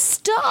 everybody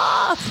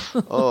stop.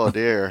 Oh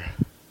dear.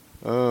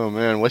 Oh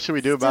man, what should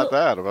we do about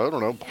that? I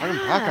don't know. Buy them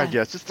back, I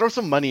guess. Just throw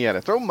some money at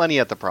it. Throw money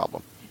at the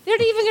problem. They're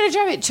not even going to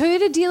drive it.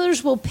 Toyota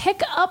dealers will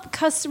pick up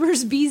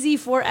customers'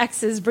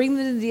 BZ4Xs, bring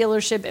them to the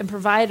dealership, and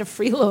provide a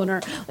free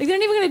loaner. They're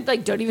not even going to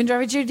don't even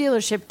drive it to your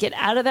dealership. Get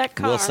out of that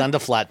car. We'll send a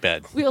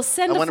flatbed. We'll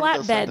send I a wonder if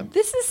they'll send them. flatbed.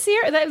 This is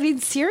serious. I mean,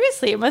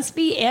 seriously, it must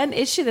be an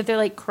issue that they're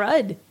like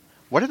crud.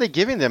 What are they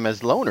giving them as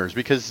loaners?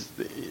 Because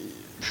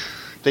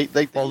they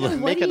What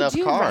make do you enough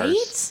do, cars.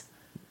 right?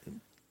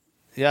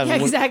 Yeah, Yeah,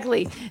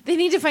 exactly. They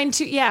need to find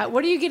two. Yeah,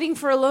 what are you getting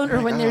for a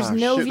loaner when there's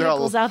no shoot, they're all-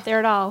 vehicles out there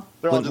at all?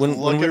 They're all When- just when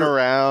looking we were-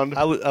 around.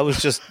 I was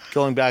just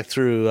going back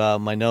through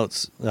my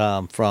notes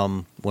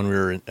from when we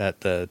were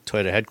at the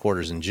Toyota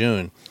headquarters in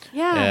June.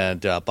 Yeah.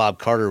 And Bob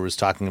Carter was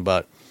talking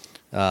about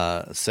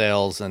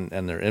sales and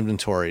their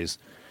inventories.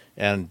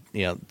 And,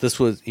 this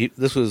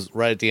was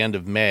right at the end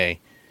of May.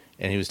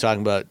 And he was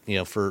talking about,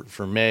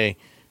 for May,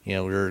 they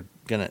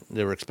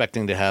were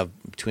expecting to have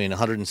between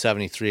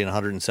 173 and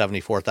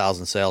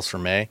 174,000 sales for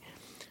May.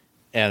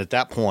 And at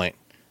that point,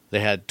 they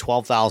had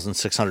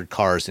 12,600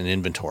 cars in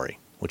inventory,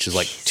 which is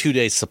like 2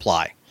 days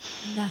supply.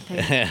 Nothing.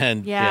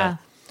 And Yeah.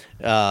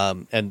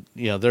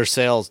 their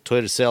sales,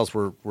 Toyota sales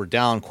were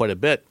down quite a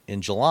bit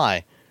in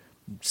July,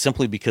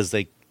 simply because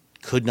they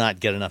could not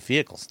get enough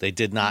vehicles. They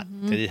did not.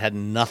 They had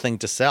nothing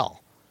to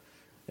sell,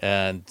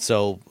 and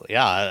so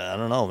I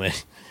don't know.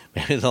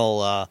 Maybe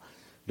they'll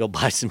go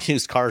buy some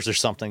used cars or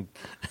something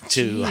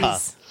to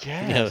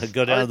Jeez.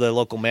 go down to the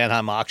local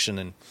Manheim auction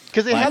and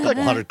 'Cause they buy a have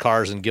couple hundred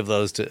cars and give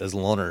those as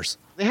loaners.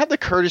 They have the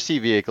courtesy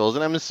vehicles,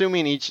 and I'm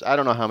assuming I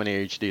don't know how many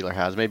each dealer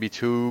has, maybe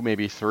 2,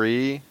 maybe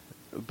 3,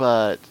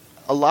 but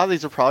a lot of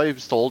these are probably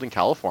sold in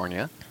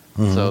California.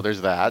 So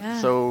there's that.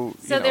 Yeah. So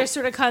They're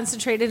sort of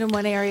concentrated in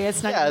one area.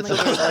 It's not yeah, going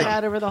it's to spread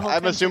out over the whole I'm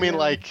country, assuming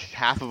really.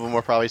 half of them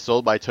were probably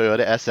sold by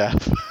Toyota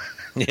SF.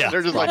 Yeah,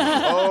 They're just like,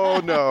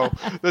 oh no,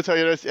 the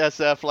Toyota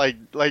SF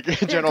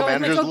They're general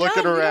going manager's like, oh,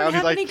 looking God, we don't around. He's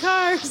have like, any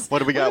cars. what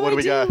do we got? What do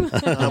we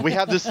got? We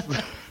have this.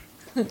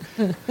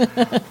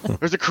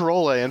 There's a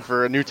Corolla in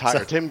for a new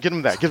tire. Tim, give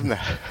him that. Give him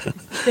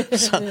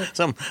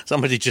that.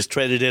 somebody just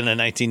traded in a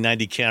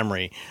 1990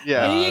 Camry.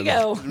 Yeah. There you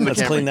go.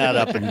 Let's clean that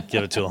up and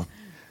give it to them.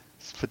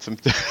 Let's put some.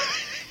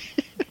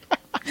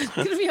 It's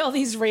going to be all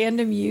these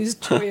random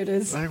used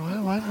Toyotas. Like,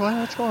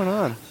 what's going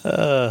on?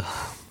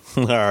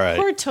 All right.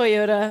 Poor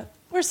Toyota.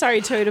 We're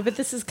sorry, Toyota, but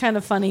this is kind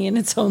of funny in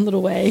its own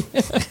little way.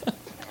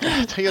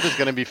 Toyota's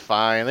gonna be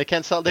fine. They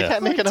can't sell. They Yeah.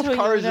 can't make Poor enough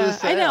cars to Toyota.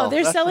 sell. I know.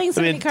 They're selling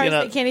so I many mean, cars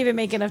they can't even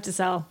make enough to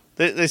sell.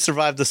 They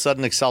survived the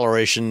sudden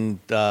acceleration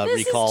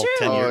This recall is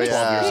true. 10 years, Oh,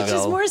 12 yeah. years Which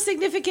ago. is more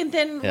significant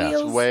than Yeah.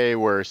 wheels Way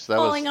worse. That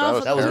falling was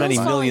off. That was many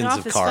Wheels falling millions off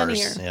of is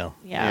cars. funnier.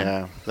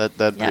 Yeah. Yeah.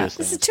 That Prius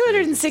This thing is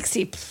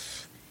 260.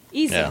 Pfft.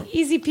 Easy. Yeah.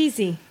 Easy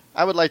peasy.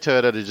 I would like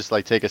Toyota to just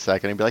take a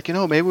second and be like,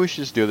 maybe we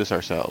should just do this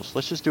ourselves.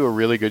 Let's just do a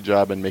really good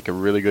job and make a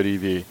really good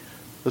EV.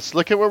 Let's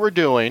look at what we're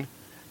doing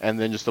and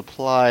then just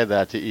apply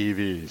that to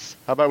EVs.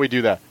 How about we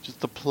do that?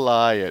 Just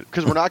apply it.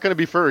 Because we're not going to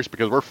be first,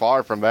 because we're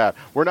far from that.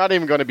 We're not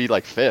even going to be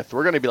fifth.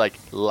 We're going to be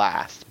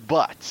last.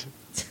 But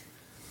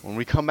when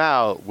we come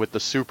out with the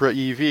Supra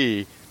EV,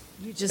 You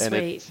just and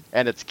wait.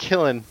 it's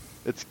killing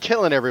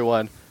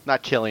everyone.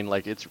 Not killing,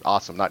 it's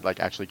awesome, not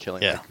actually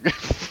killing. Yeah.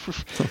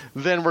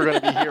 Then we're going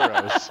to be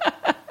heroes.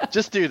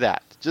 Just do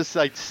that. Just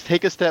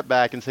take a step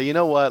back and say, you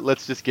know what?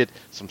 Let's just get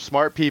some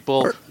smart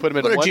people, put them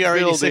in What a one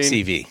GR86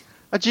 building. EV.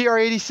 A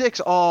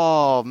GR86.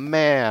 Oh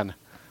man,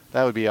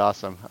 That would be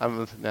awesome.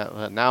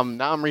 Now I'm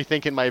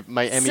rethinking my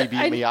MEB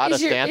Miata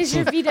stance. Is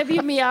your VW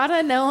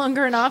Miata no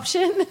longer an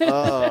option?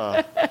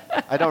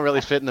 I don't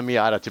really fit in the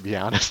Miata, to be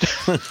honest.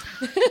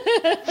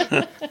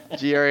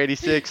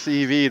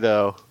 GR86 EV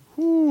though.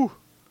 Whew.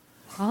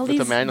 All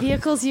these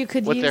vehicles you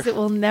could use, it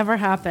will never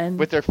happen.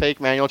 With their fake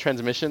manual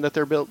transmission that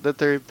they're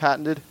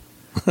patented.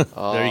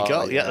 There you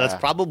go. Yeah, that's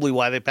probably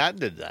why they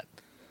patented that,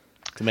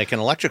 to make an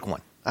electric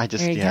one.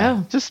 There you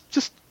go.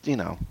 Just you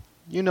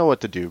know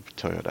what to do,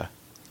 Toyota.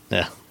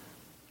 Yeah.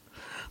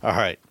 All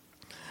right.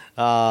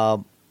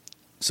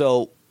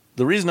 So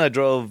the reason I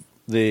drove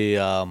the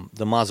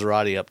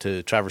Maserati up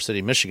to Traverse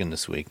City, Michigan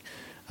this week,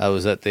 I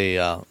was at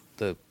the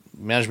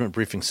management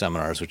briefing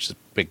seminars, which is a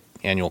big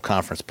annual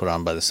conference put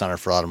on by the Center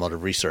for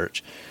Automotive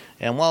Research.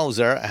 And while I was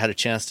there, I had a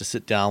chance to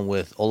sit down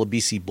with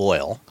Olabisi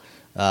Boyle.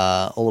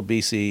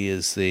 Olabisi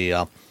is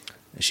the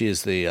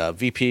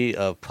VP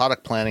of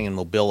Product Planning and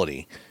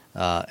Mobility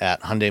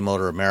at Hyundai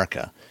Motor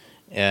America,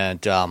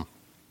 and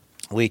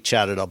we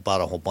chatted about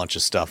a whole bunch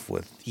of stuff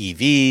with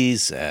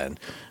EVs and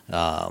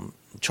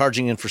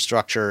charging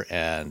infrastructure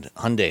and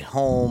Hyundai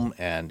Home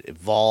and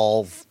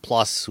Evolve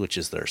Plus, which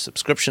is their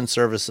subscription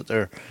service that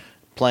they're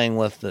playing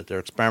with, that they're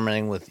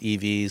experimenting with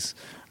EVs,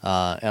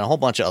 and a whole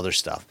bunch of other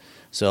stuff.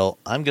 So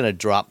I'm going to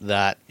drop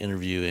that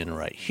interview in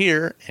right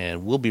here,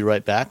 and we'll be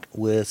right back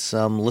with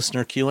some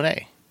listener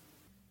Q&A.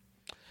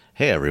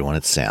 Hey everyone,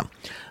 it's Sam.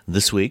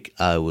 This week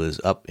I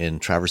was up in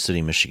Traverse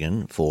City,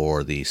 Michigan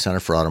for the Center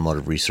for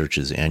Automotive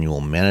Research's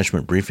annual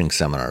Management Briefing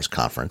Seminars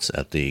conference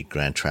at the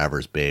Grand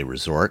Traverse Bay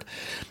Resort,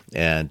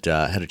 and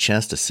had a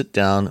chance to sit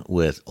down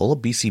with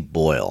Olabisi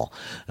Boyle.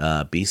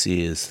 BC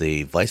is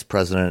the Vice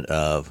President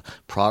of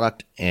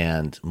Product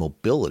and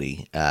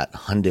Mobility at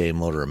Hyundai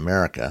Motor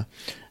America.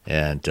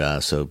 And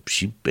so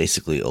she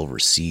basically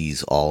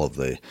oversees all of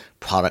the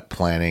product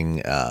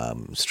planning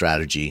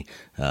strategy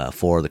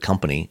for the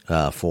company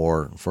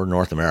for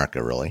North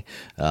America, really,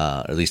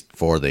 at least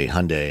for the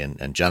Hyundai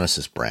and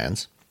Genesis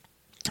brands.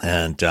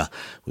 And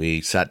we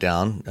sat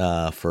down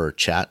for a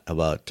chat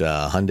about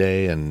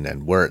Hyundai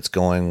and where it's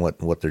going,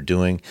 what they're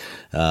doing.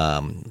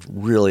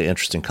 Really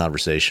interesting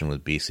conversation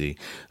with BC.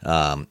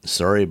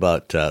 Sorry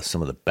about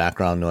some of the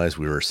background noise.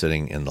 We were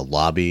sitting in the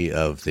lobby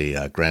of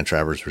the Grand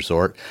Traverse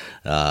Resort,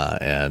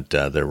 and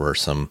there were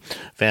some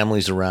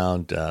families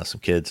around,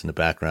 some kids in the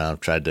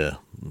background. Tried to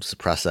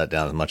suppress that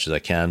down as much as I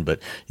can, but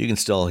you can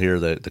still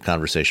hear the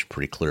conversation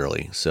pretty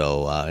clearly.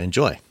 So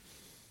enjoy.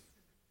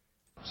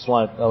 Just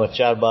want to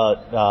chat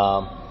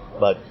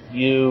about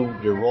you,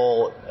 your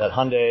role at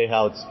Hyundai,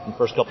 how it's the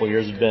first couple of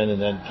years have been,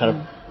 and then kind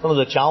of some of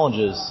the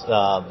challenges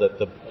that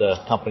the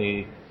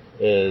company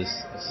is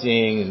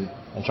seeing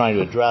and trying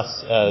to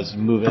address as you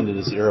move into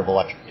this era of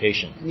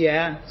electrification.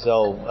 Yeah.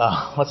 So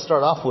let's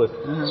start off with,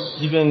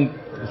 you've been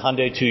with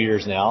Hyundai 2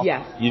 years now.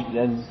 Yes.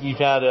 You've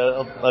had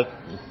a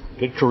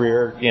good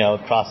career,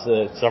 across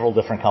several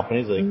different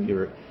companies. Like you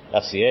were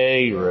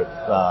FCA, you were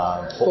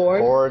at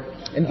Ford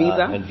and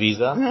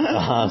Visa.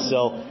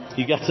 So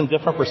you got some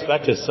different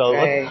perspectives. So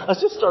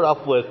let's just start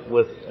off with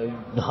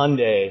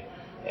Hyundai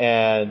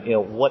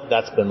and what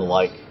that's been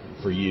like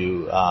for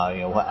you.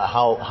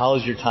 How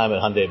has your time at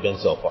Hyundai been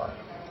so far?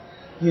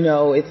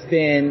 It's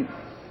been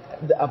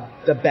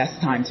the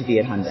best time to be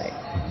at Hyundai,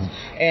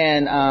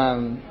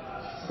 and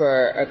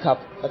for a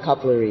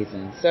couple of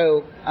reasons.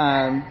 So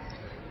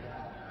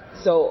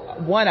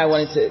one, I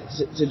wanted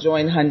to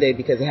join Hyundai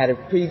because it had a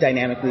pretty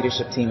dynamic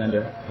leadership team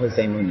under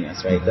Jose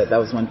Munoz, right? That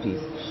was one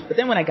piece. But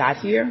then when I got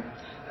here,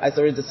 I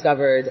sort of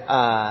discovered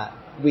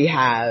we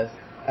have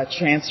a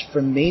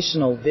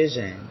transformational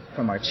vision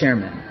from our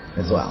chairman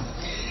as well.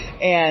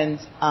 And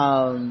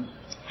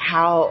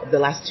how the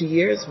last 2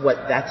 years,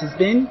 what that has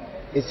been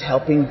is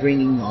helping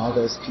bringing all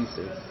those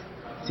pieces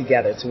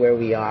together to where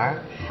we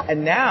are.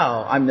 And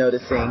now I'm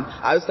noticing,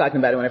 I was talking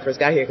about it when I first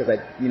got here because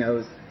it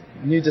was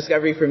new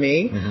discovery for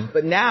me,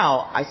 but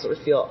now I sort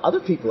of feel other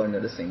people are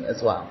noticing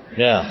as well.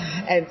 Yeah.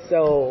 And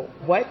so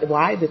why the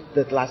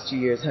last 2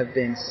 years have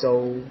been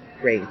so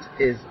great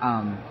is,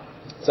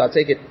 so I'll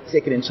take it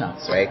in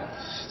chunks, right?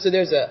 So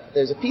there's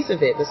a piece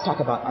of it, let's talk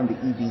about on the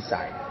EV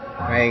side,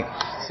 right?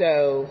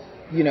 So,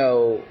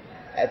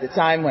 at the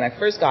time when I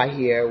first got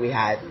here, we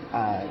had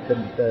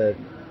the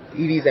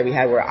EVs that we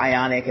had were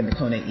Ioniq and the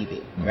Kona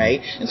EV,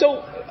 right? And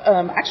so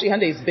actually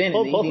Hyundai's been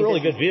in the both EV really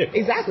business. good vehicles.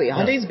 Exactly. Yeah.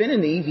 Hyundai's been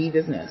in the EV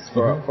business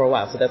for a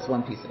while, so that's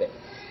one piece of it.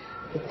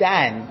 But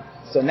then,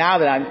 so now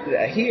that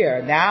I'm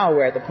here, now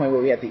we're at the point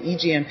where we have the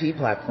eGMP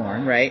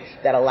platform, right,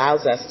 that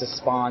allows us to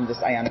spawn this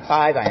Ioniq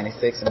 5, Ioniq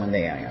 6, and one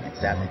day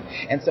Ioniq 7.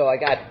 And so I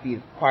got to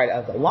be part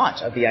of the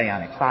launch of the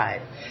Ioniq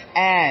 5.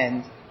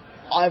 And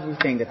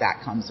everything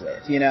that comes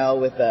with,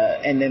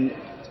 and then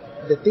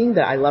the thing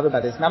that I love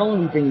about this, not only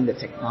are we bringing the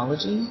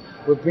technology,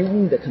 we're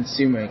bringing the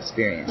consumer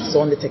experience. So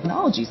on the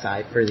technology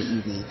side for the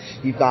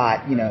EV, you've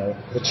got,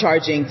 the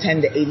charging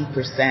 10 to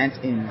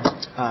 80% in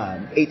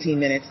 18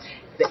 minutes,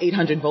 the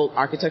 800-volt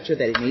architecture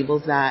that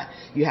enables that.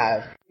 You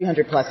have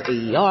 300 plus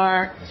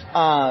AER.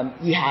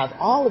 You have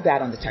all of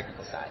that on the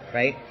technical side,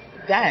 right?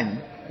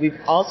 Then we've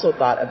also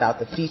thought about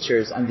the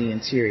features on the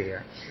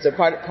interior. So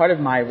part of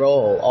my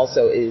role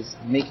also is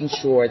making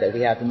sure that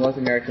we have the North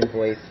American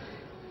voice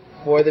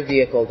for the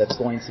vehicle that's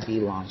going to be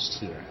launched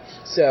here.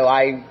 So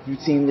I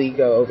routinely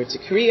go over to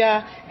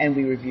Korea and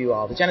we review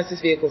all the Genesis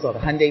vehicles, all the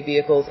Hyundai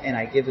vehicles, and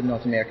I give the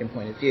North American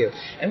point of view.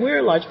 And we're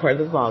a large part of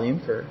the volume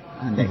for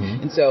Hyundai.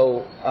 Mm-hmm. And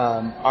so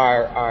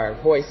our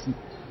voice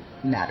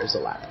matters a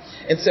lot.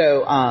 And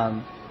so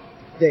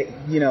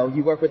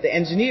you work with the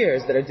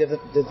engineers that are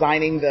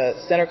designing the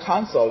center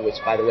console,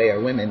 which, by the way,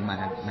 are women, might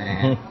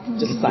add,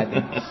 just a side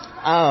thing,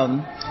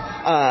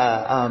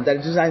 that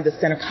are designing the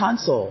center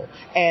console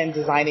and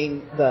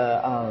designing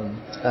the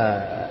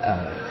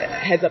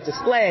heads-up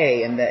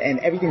display and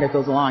everything that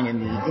goes along in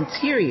the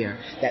interior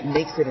that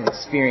makes it an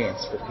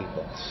experience for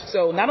people.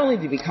 So not only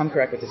do we come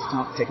correct with this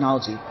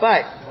technology,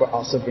 but we're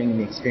also bringing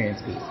the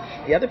experience piece.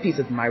 The other piece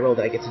of my role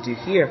that I get to do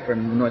here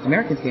from the North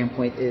American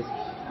standpoint is,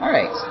 all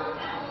right,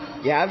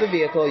 you have the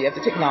vehicle, you have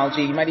the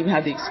technology, you might even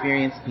have the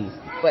experience piece,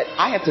 but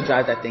I have to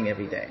drive that thing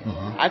every day.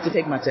 Mm-hmm. I have to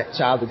take my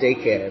child to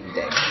daycare every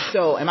day.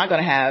 So am I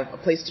going to have a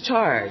place to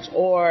charge?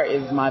 Or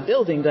is my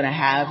building going to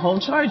have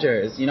home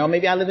chargers?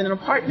 Maybe I live in an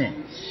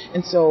apartment.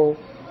 And so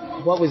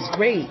what was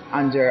great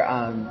under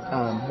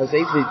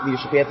Jose's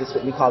leadership, we have this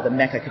what we call the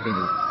MECA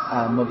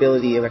committee,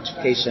 Mobility,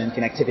 Electrification,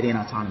 Connectivity, and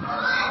Autonomy.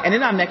 And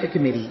in our MECA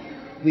committee,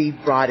 we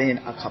brought in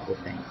a couple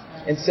of things.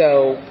 And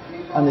so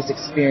on this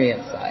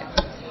experience side,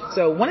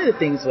 so one of the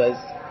things was,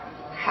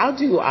 how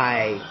do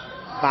I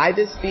buy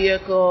this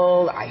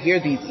vehicle? I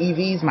hear these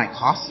EVs might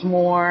cost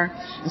more.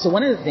 And so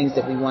one of the things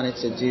that we wanted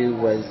to do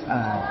was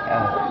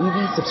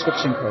EV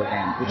subscription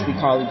program, which we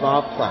call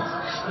Evolve Plus.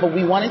 But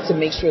we wanted to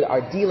make sure that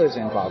our dealers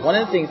are involved. One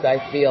of the things that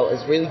I feel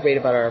is really great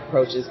about our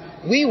approach is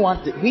we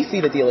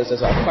see the dealers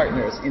as our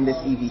partners in this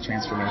EV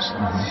transformation.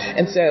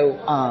 And so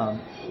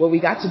what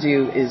we got to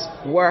do is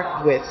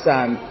work with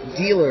some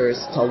dealers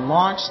to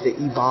launch the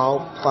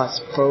Evolve Plus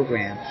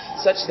program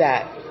such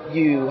that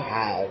you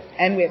have,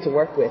 and we have to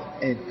work with,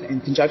 in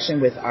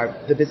conjunction with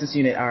the business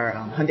unit, our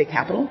Hyundai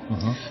Capital,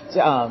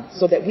 mm-hmm.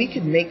 So that we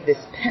could make this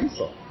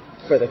pencil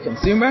for the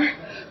consumer,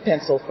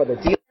 pencil for the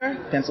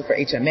dealer, pencil for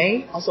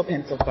HMA, also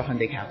pencil for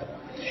Hyundai Capital.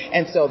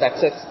 And so that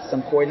took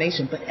some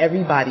coordination, but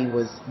everybody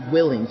was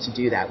willing to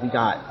do that. We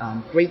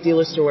got great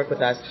dealers to work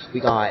with us. We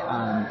got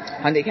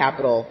Hyundai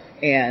Capital.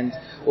 And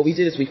what we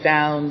did is we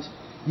found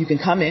you can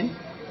come in,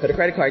 put a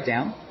credit card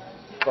down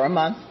for a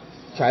month,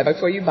 try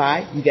before you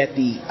buy. You get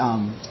the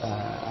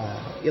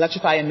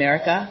Electrify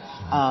America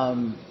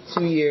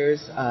 2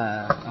 years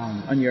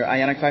on your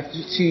Ioniq 5,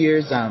 2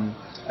 years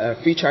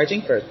free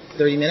charging for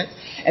 30 minutes.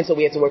 And so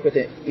we had to work with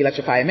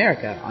Electrify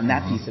America on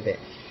that piece of it.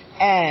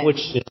 And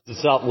which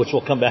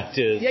we'll come back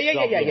to.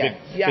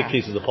 Big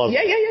piece of the puzzle.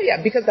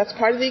 Yeah. Because that's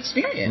part of the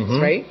experience,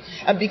 mm-hmm. right?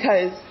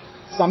 Because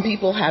some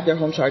people have their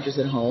home chargers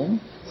at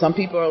home. Some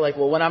people are like,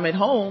 well, when I'm at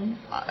home,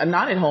 I'm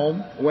not at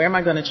home. Where am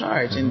I going to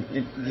charge? Mm-hmm.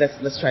 And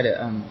let's try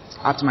to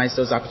optimize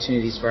those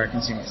opportunities for our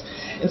consumers.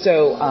 And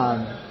so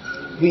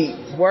we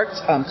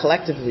worked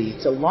collectively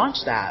to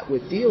launch that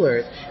with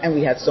dealers, and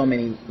we had so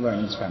many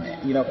learnings from it.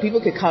 People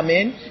could come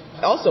in.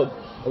 Also,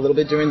 a little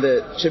bit during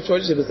the chip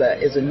shortage, it was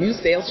a new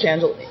sales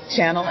channel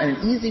and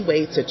an easy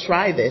way to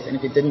try this, and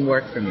if it didn't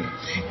work for me.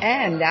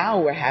 And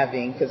now we're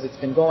having, because it's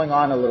been going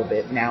on a little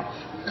bit now,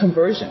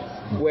 conversion,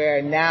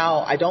 where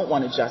now I don't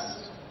want to just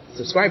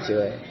subscribe to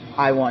it.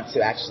 I want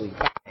to actually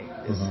buy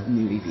this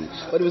new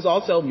EV. But it was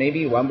also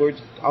maybe when we're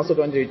also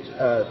going through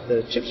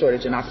the chip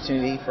shortage, an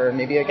opportunity for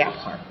maybe a gas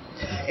car.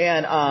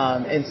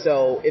 And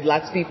so it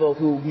lets people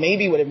who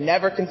maybe would have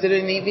never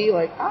considered an EV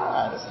like,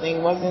 this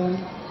thing wasn't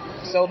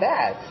so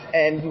bad.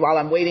 And while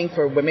I'm waiting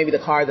for maybe the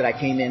car that I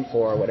came in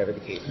for or whatever the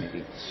case may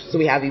be. So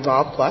we have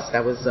Evolve Plus.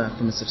 That was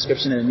from a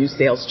subscription and a new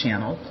sales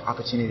channel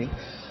opportunity.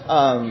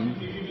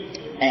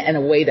 And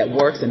a way that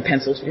works and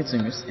pencils for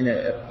consumers in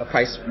a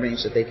price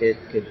range that they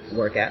could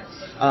work at.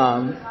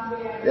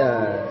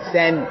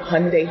 Then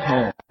Hyundai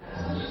Home.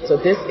 So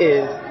this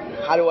is,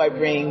 how do I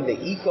bring the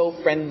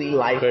eco-friendly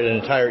life? Create an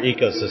entire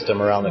ecosystem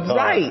around the car.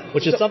 Right.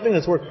 Which is something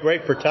that's worked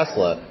great for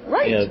Tesla.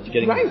 Right.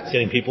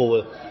 Getting people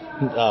with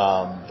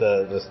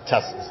the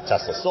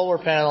Tesla solar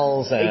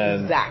panels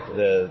and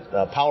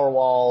the power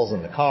walls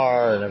and the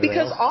car and everything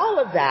because else. All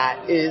of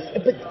that is,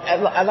 but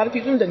a lot of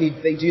people,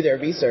 they do their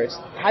research.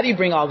 How do you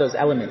bring all those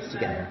elements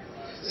together?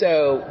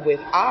 So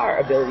with our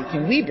ability,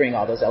 can we bring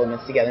all those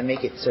elements together and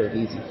make it sort of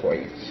easy for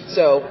you?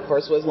 So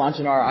first was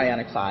launching our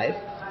Ioniq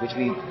 5, which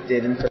we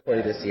did in first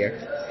quarter this year.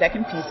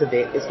 Second piece of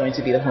it is going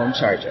to be the home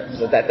charger.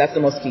 So that's the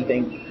most key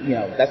thing.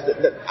 That's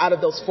out of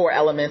those four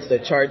elements, the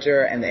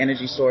charger and the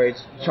energy storage,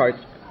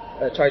 charger,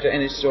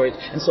 energy storage,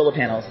 and solar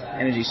panels,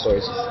 energy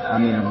storage.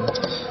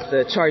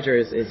 The charger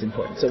is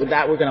important. So with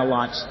that, we're going to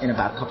launch in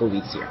about a couple of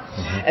weeks here.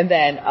 Mm-hmm. And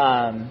then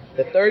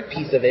the third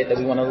piece of it that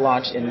we want to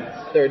launch in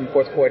third and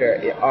fourth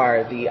quarter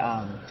are the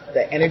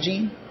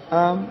energy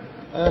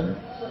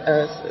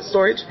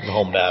storage. The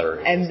home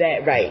battery.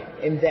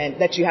 And then,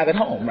 that you have at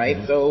home, right?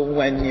 Mm-hmm. So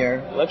when your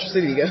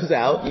electricity goes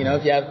out,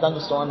 if you have a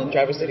thunderstorm in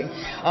Traverse City,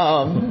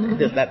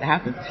 that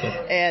happens.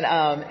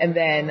 And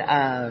then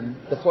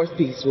the fourth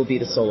piece will be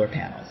the solar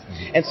panels.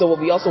 Mm-hmm. And so what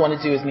we also want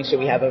to do is make sure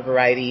we have a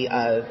variety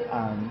of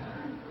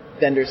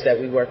vendors that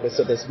we work with,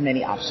 so there's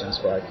many options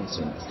for our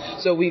consumers.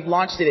 So we've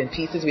launched it in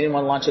pieces. We didn't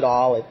want to launch it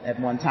all at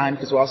one time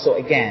because we're also,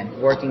 again,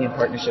 working in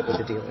partnership with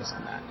the dealers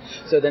on that.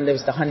 So then there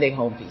was the Hyundai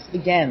Home piece.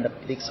 Again,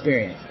 the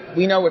experience.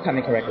 We know we're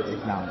coming correct with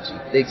technology.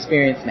 The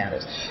experience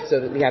matters. So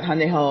that we had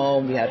Hyundai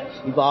Home, we had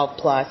Evolve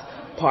Plus.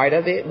 Part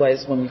of it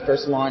was when we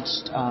first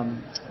launched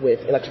with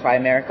Electrify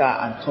America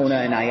on Kona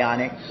and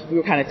Ioniq. We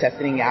were kind of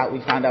testing it out. We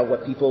found out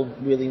what people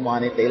really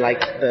wanted. They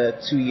liked the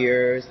 2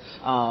 years.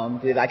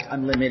 They liked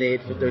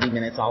unlimited for 30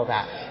 minutes, all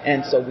that.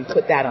 And so we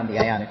put that on the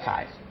Ioniq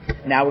 5.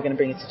 Now we're going to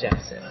bring it to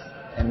Genesis,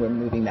 and we're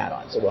moving that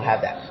on. So we'll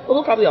have that. But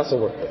we'll probably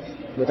also work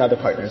with other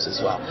partners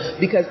as well.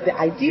 Because the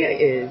idea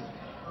is,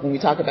 when we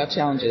talk about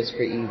challenges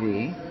for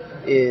EV,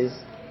 is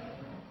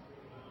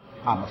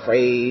I'm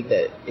afraid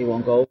that it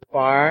won't go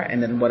far,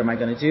 and then what am I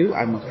going to do?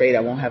 I'm afraid I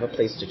won't have a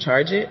place to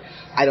charge it.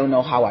 I don't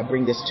know how I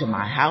bring this to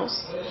my house.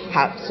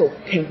 So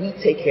can we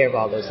take care of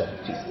all those other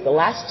pieces? The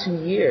last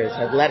 2 years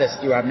have led us,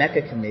 through our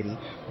MECA committee,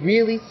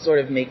 really sort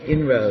of make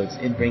inroads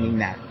in bringing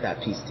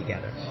that piece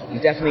together. We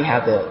definitely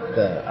have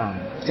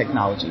the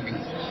technology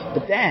piece.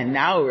 But then,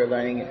 now we're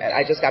learning,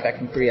 I just got back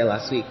from Korea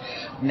last week.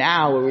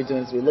 Now what we're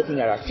doing is we're looking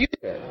at our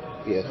future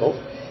vehicle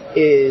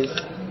is,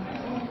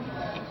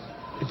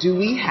 do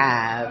we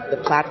have the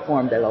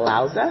platform that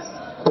allows us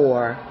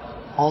for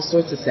all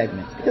sorts of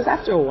segments? Because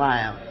after a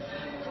while,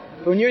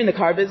 when you're in the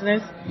car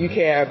business, you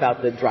care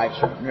about the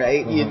drivetrain,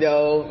 right?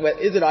 Mm-hmm.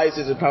 Is it ICE,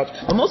 is it power?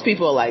 But most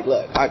people are like,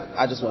 look,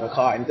 I just want a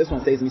car, and if this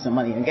one saves me some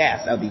money in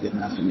gas, that'll be good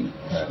enough for me.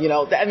 Right.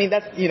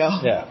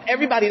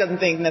 Everybody doesn't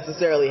think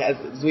necessarily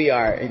as we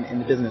are in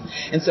the business.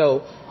 And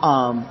so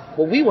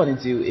what we want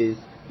to do is,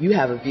 you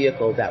have a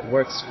vehicle that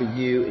works for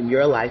you in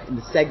your life in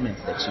the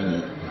segments that you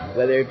need,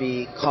 whether it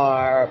be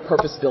car,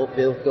 purpose-built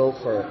vehicle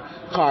for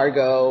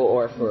cargo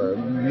or for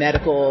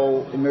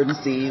medical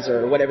emergencies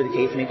or whatever the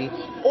case may be,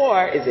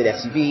 or is it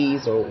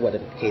SUVs or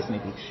whatever the case may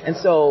be. And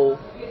so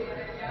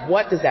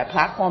what does that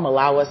platform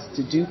allow us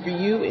to do for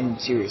you in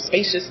interior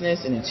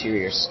spaciousness and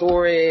interior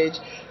storage?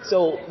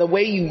 So the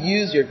way you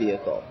use your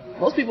vehicle.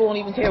 Most people won't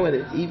even care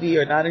whether it's EV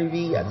or not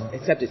EV,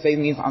 except it saves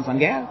me on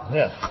gas.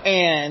 Yeah.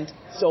 And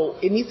so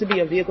it needs to be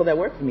a vehicle that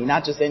works for me,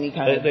 not just any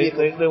kind of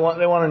vehicle. They want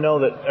to know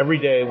that every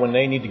day when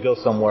they need to go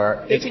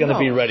somewhere, it's going to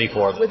be ready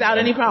for them. Without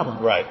any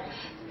problem. Right.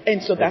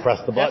 And so they press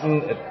the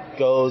button, it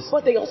goes.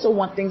 But they also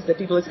want things that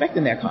people expect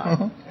in their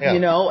car,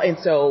 And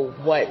so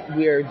what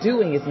we're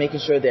doing is making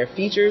sure there are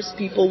features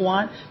people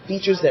want,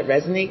 features that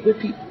resonate with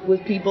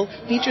people,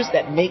 features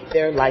that make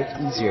their life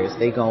easier as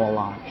they go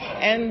along.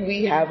 And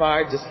we have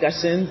our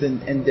discussions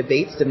and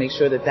debates to make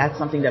sure that that's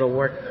something that'll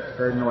work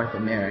for North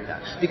America,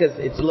 because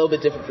it's a little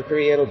bit different for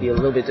Korea, it'll be a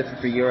little bit different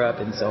for Europe,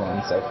 and so on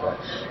and so forth.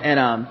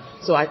 And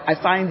so I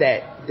find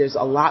that there's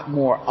a lot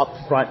more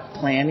upfront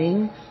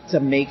planning to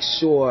make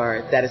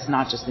sure that it's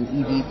not just an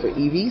EV for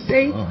EV's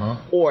sake,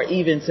 or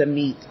even to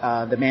meet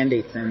the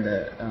mandates and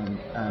the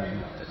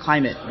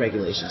climate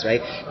regulations,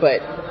 right?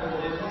 But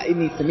it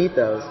needs to meet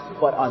those.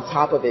 But on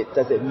top of it,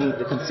 does it meet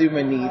the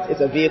consumer needs?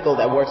 It's a vehicle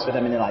that works for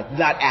them in their life,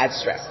 not add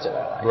stress to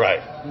their life. Right.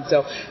 And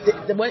so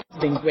what's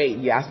been great,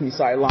 you asked me,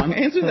 sorry, long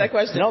answer to that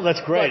question. No,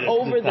 that's great. But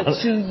over the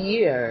 2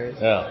 years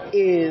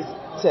is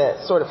to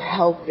sort of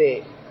help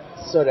it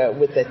sort of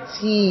with the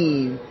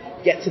team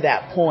get to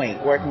that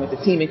point, working with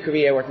the team in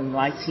Korea, working with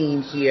my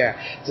team here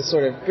to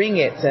sort of bring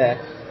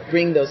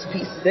those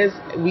pieces.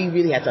 We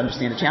really had to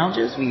understand the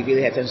challenges. We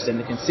really had to understand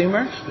the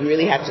consumer. We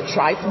really had to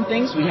try some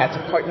things. We had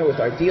to partner with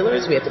our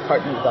dealers. We had to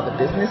partner with other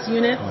business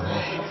units.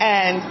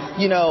 And,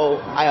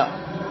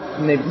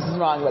 maybe this is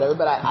wrong, whatever,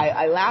 but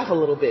I laugh a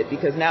little bit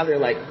because now they're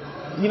like,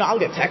 I'll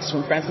get texts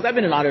from friends, because I've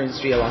been in the auto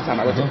industry a long time.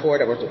 I worked at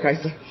Ford, I worked at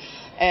Chrysler.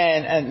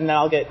 And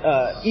now I'll get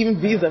even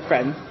Visa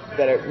friends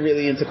that are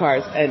really into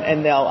cars,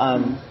 and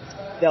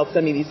they'll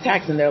send me these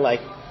texts, and they're like,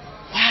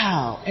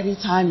 wow, every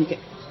time you get,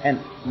 and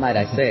might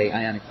I say,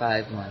 Ioniq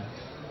 5 won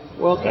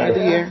World Car of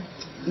the Year,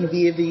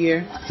 EV of the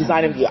Year,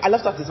 Design of the Year. I love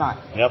stuff design.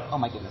 Yep. Oh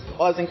my goodness. I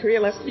was in Korea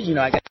last week.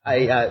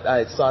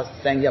 I saw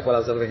Sang Yup while I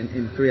was over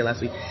in Korea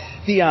last week.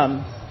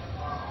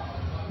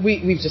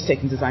 We've just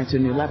taken design to a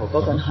new level,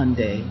 both on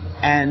Hyundai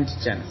and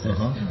Genesis,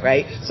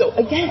 right? So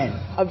again,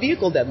 a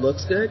vehicle that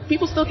looks good,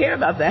 people still care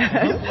about that.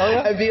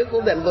 A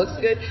vehicle that looks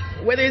good,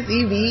 whether it's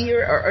EV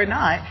or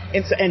not,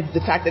 and the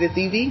fact that it's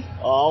EV,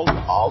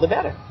 all the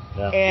better.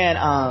 Yeah.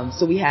 And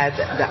so we had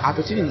the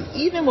opportunity,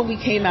 even when we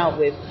came out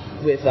with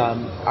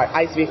our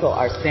ICE vehicle,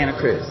 our Santa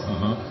Cruz.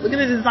 Look at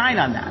the design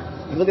on that.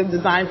 You look at the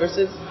design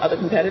versus other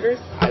competitors,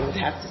 I would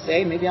have to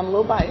say, maybe I'm a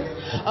little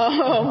biased,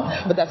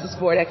 but that's a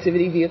sport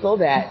activity vehicle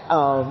that,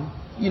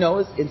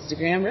 is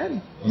Instagram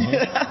ready.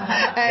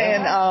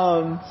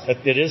 And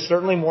it is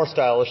certainly more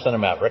stylish than a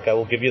Maverick, I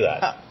will give you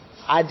that.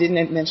 I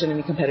didn't mention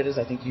any competitors.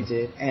 I think you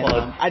did, and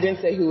I didn't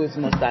say who was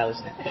the most stylish.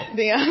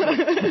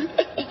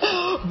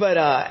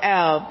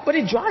 But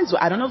it drives.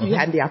 I don't know if you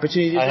had the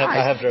opportunity to drive.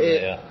 I have driven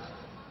it. Yeah.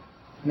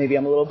 Maybe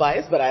I'm a little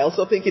biased, but I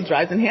also think it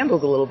drives and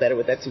handles a little better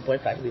with that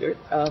 2.5 liter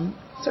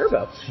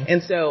turbo.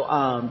 And so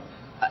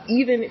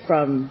even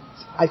from,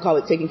 I call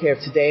it taking care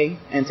of today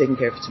and taking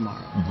care of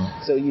tomorrow.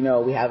 Mm-hmm. So,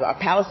 we have our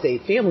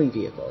Palisade family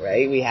vehicle,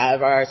 right? We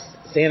have our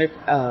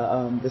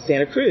the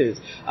Santa Cruz,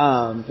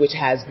 which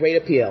has great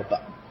appeal.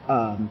 But,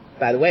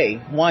 by the way,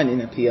 won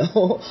in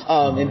appeal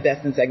in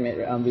Best in Segment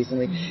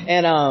recently.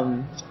 And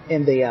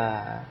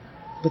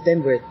but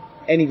then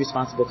any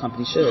responsible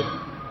company should.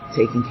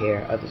 Taking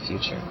care of the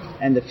future.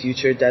 And the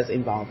future does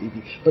involve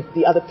EV. But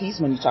the other piece,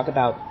 when you talk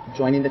about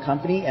joining the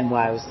company, and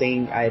why I was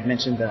saying, I had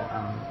mentioned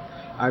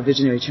our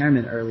visionary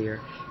chairman earlier,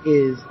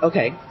 is,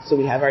 okay, so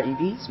we have our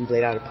EVs, we've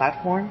laid out a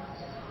platform,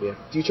 we have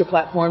future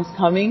platforms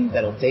coming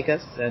that'll take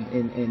us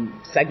in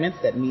segments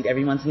that meet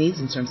everyone's needs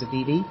in terms of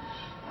EV,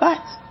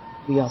 but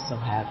we also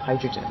have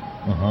hydrogen,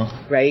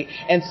 right?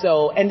 And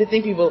the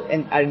thing people,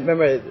 and I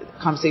remember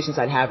conversations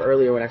I'd have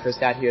earlier when I first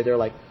got here, they're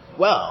like,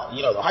 well,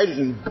 the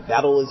hydrogen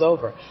battle is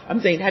over. I'm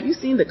saying, have you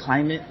seen the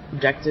climate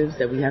objectives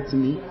that we have to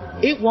meet?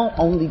 It won't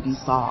only be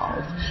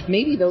solved.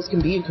 Maybe those can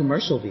be in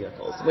commercial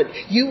vehicles, but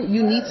you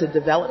need to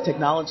develop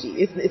technology.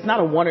 It's not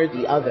a one or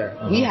the other.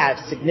 We have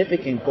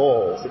significant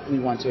goals that we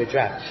want to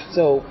address.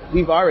 So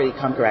we've already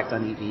come correct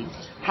on EVs.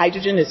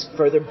 Hydrogen is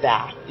further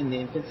back in the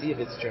infancy of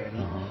its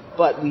journey,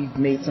 but we've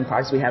made some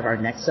progress. We have our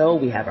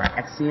Nexo, we have our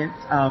Exient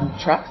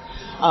truck,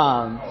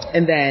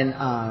 and then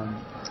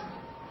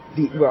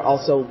we're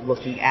also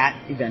looking at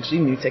eventually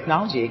new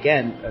technology,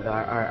 again, of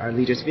our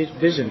leader's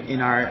vision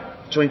in our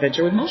joint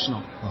venture with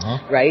Motional,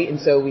 right? And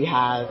so we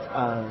have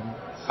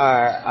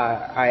our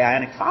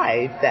Ioniq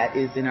 5 that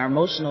is in our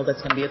Motional,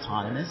 that's going to be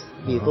autonomous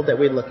vehicle that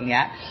we're looking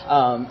at,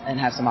 and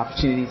have some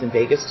opportunities in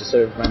Vegas to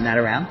sort of run that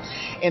around.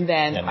 And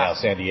then now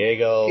San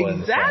Diego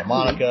and Santa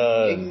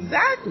Monica.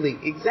 Exactly.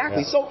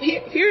 Yeah. So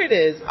here it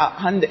is,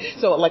 Hyundai.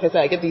 So like I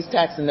said, I get these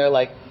texts and they're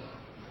like,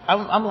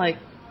 I'm like,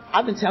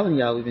 I've been telling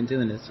y'all we've been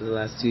doing this for the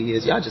last 2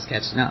 years. Y'all just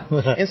catching up.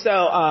 And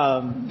so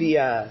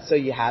so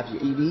you have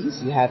your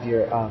EVs, you have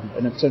your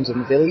in terms of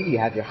mobility, you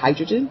have your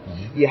hydrogen,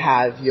 you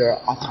have your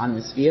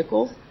autonomous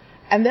vehicles,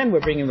 and then we're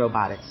bringing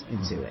robotics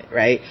into it,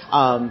 right?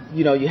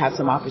 You have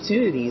some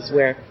opportunities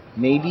where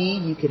maybe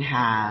you can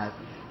have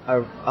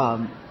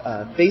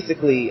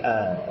basically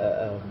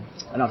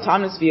an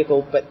autonomous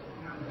vehicle, but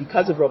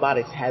because of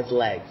robotics has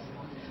legs,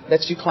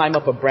 lets you climb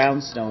up a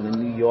brownstone in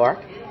New York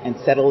and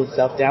settle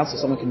itself down so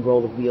someone can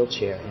roll a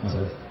wheelchair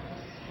into it.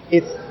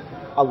 It's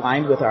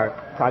aligned with our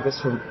Progress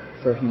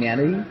for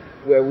Humanity,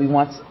 where we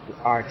want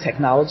our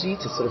technology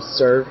to sort of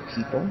serve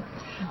people.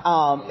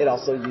 It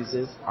also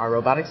uses our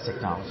robotics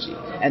technology.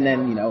 And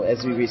then,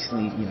 as we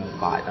recently,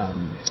 bought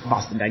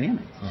Boston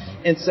Dynamics.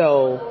 And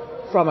so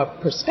from a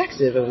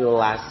perspective over the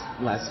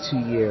last 2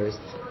 years,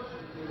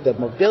 the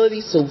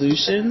mobility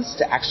solutions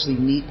to actually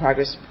meet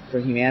Progress for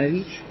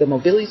Humanity, the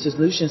mobility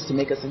solutions to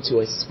make us into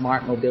a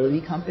smart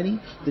mobility company,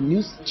 the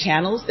new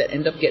channels that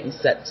end up getting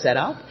set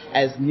up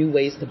as new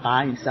ways to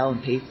buy and sell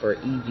and pay for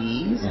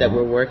EVs that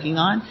we're working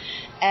on,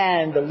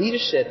 and the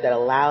leadership that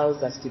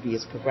allows us to be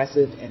as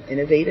progressive and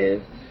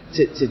innovative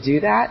to do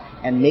that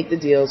and make the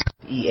deals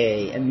with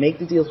EA and make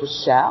the deals with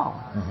Shell,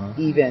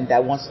 even,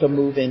 that wants to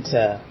move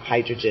into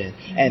hydrogen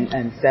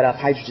and set up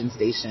hydrogen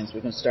stations.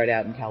 We're going to start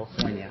out in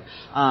California.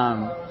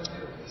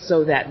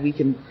 So that we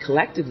can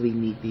collectively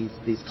meet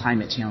these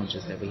climate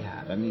challenges that we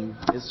have. I mean,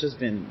 it's just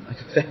been like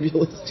a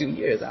fabulous 2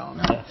 years. I don't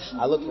know.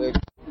 I look for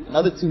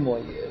another 2 more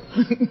years.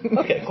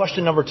 Okay,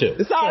 question number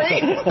 2.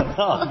 Sorry.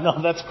 No,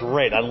 that's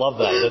great. I love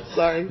that.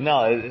 Sorry.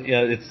 No,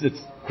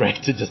 it's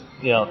great to just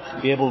be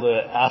able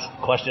to ask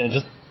a question and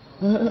just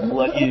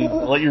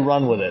let you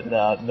run with it.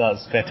 No,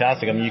 it's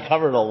fantastic. I mean, you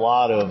covered a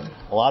lot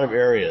of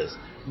areas.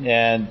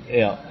 And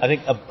I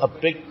think a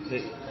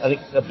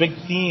big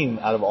theme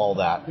out of all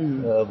that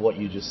of what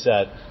you just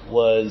said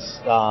was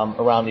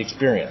around the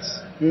experience.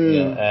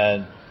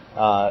 There's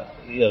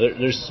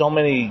so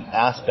many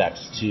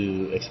aspects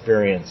to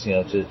experience.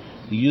 To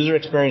the user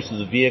experience of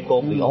the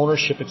vehicle, the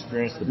ownership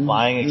experience, the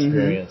buying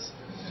experience,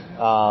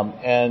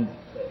 and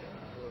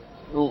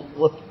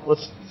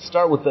let's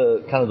start with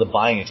the kind of the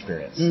buying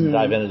experience.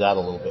 Dive into that a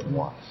little bit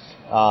more.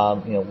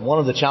 One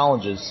of the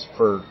challenges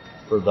for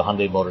the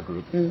Hyundai Motor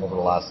Group over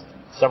the last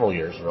several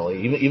years,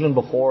 really, even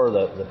before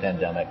the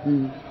pandemic.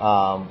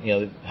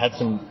 Had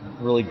some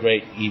really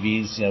great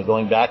EVs,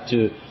 going back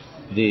to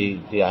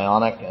the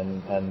Ioniq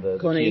and the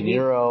Kia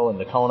Niro and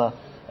the Kona.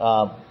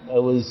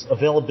 It was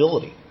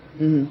availability.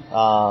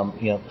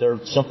 There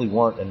simply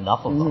weren't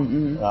enough of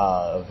them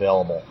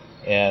available.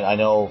 And I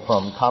know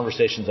from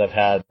conversations I've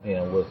had,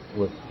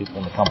 with people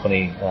in the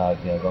company,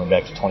 going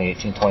back to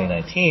 2018,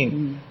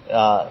 2019,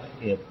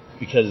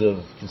 because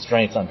of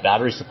constraints on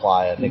battery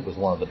supply, I think was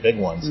one of the big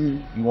ones.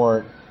 You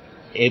weren't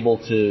able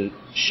to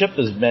ship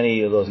as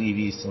many of those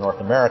EVs to North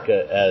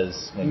America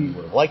as maybe you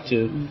would have liked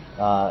to.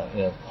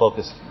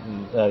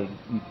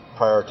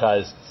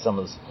 Prioritized some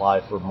of the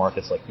supply for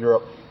markets like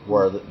Europe,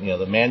 where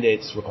the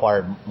mandates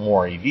required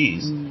more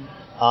EVs.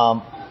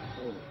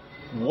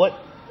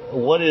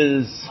 What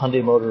is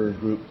Hyundai Motor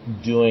Group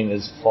doing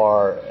as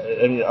far?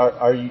 I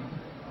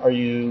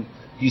mean,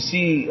 do you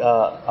see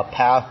a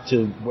path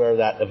to where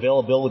that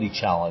availability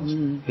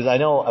challenge? Because I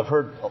know I've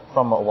heard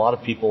from a lot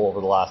of people over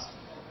the last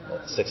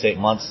 6-8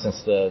 months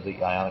since the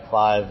Ioniq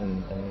 5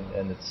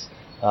 and its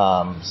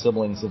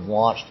siblings have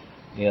launched,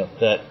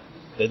 that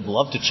they'd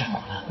love to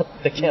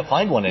they can't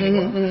find one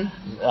anymore.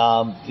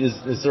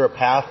 Is there a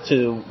path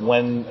to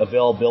when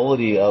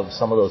availability of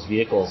some of those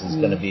vehicles is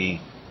going to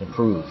be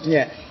improved?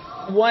 Yeah,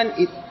 one,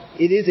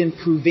 it is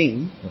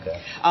improving. Okay.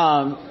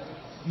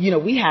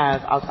 We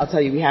have, I'll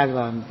tell you, we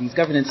have these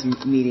governance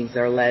meetings that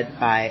are led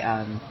by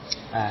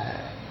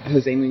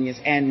Jose Munoz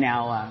and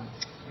now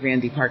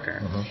Randy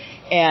Parker.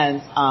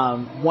 And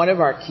one of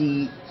our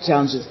key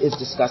challenges is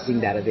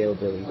discussing that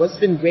availability. What's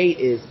been great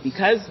is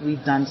because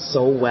we've done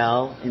so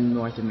well in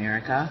North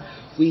America,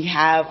 we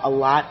have a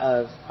lot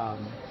of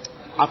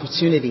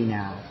opportunity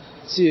now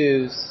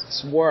to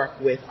work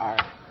with our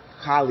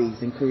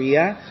colleagues in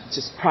Korea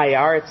to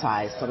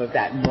prioritize some of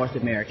that North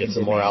American get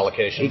some more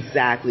allocation.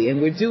 Exactly.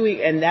 And we're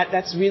doing, and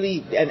that's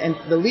really, and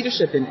the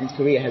leadership in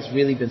Korea has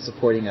really been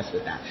supporting us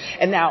with that.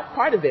 And now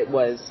part of it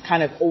was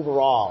kind of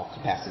overall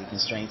capacity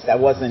constraints. That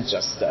wasn't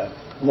just a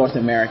North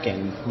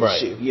American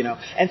issue,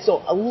 And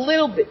so a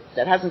little bit,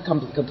 that hasn't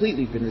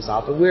completely been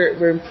resolved, but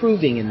we're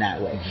improving in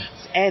that way.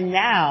 And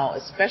now,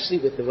 especially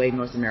with the way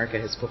North America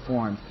has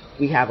performed,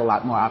 we have a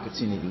lot more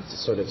opportunity to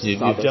sort of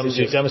solve those issues.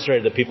 You've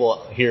demonstrated that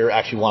people here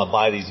actually want to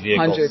buy these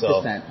vehicles. 100%.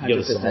 So give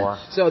us some more.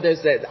 So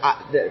there's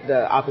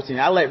the opportunity.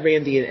 I'll let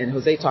Randy and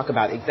Jose talk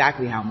about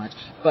exactly how much,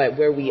 but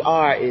where we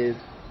are is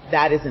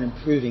that is an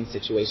improving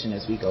situation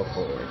as we go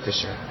forward, for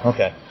sure.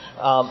 Okay.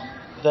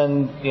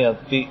 Then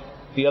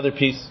the other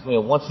piece,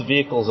 once the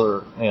vehicles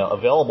are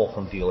available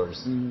from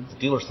dealers, the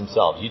dealers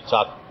themselves. You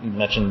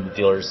mentioned the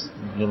dealers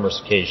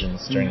numerous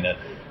occasions during that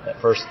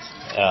first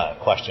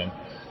question.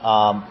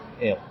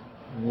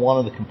 One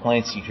of the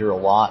complaints you hear a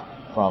lot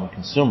from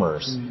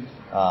consumers,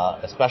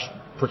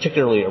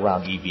 particularly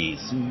around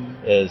EVs,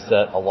 is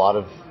that a lot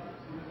of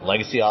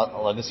legacy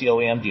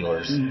OEM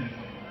dealers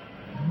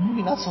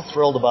maybe not so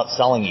thrilled about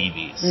selling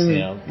EVs,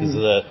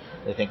 because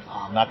they think,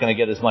 I'm not going to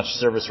get as much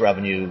service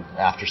revenue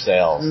after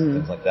sales,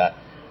 things like that.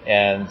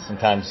 And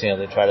sometimes,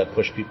 they try to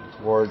push people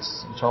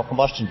towards internal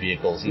combustion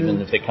vehicles, even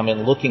if they come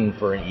in looking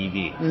for an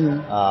EV,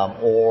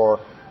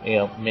 or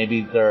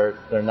maybe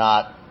they're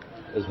not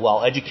as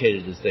well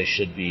educated as they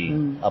should be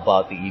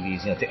about the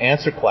EVs. To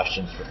answer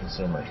questions for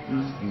consumers,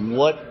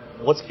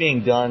 what's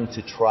being done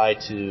to try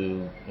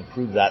to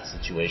improve that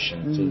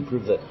situation, to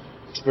improve the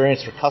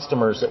experience for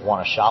customers that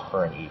want to shop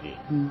for an EV?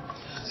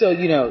 So,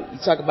 you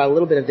talk about a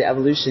little bit of the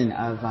evolution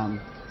of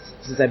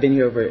since I've been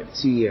here over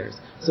 2 years.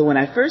 So when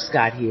I first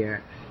got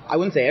here, I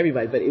wouldn't say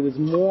everybody, but it was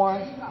more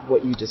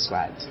what you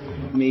described.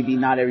 Maybe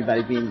not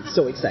everybody being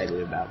so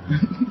excited about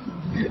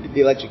the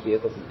electric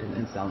vehicles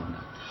and selling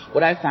them.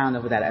 What I found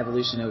over that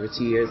evolution over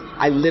 2 years,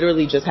 I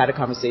literally just had a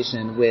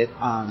conversation with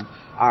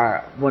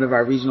one of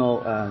our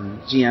regional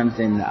GMs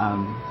in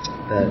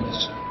the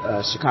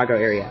Chicago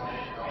area,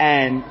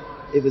 and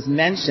it was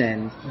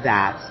mentioned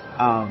that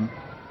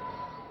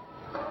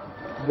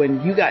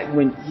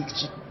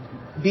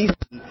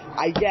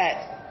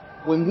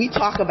when we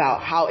talk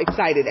about how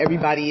excited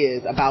everybody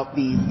is about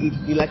these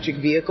electric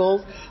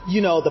vehicles,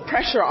 the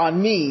pressure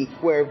on me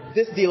where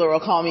this dealer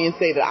will call me and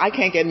say that I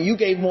can't get, and you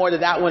gave more to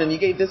that one and you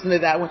gave this and to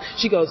that one.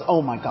 She goes,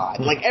 oh my God.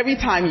 Like every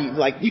time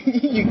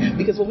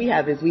because what we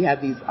have is we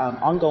have these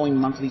ongoing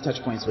monthly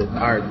touch points with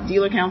our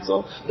dealer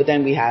council, but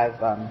then we have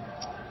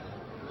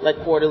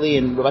quarterly,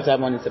 and we're about to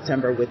have one in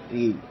September with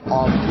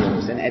all the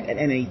dealers and at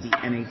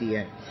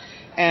NADA.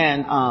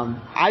 And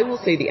I will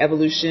say the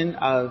evolution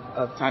of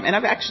time, and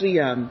I've actually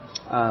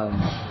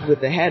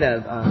with the head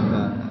of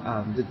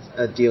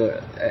the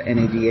dealer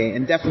NADA,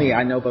 and definitely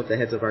I know both the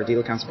heads of our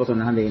dealer council, both on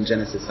the Hyundai and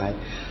Genesis side.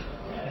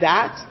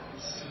 That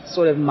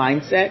sort of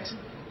mindset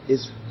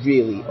is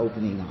really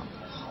opening up.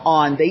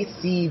 They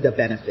see the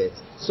benefits,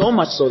 so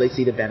much so they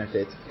see the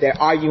benefits. They're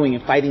arguing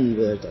and fighting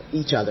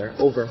each other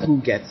over who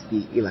gets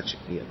the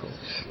electric vehicles.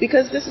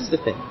 Because this is the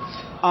thing.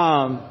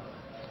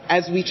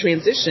 As we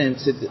transition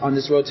on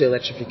this road to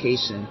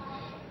electrification,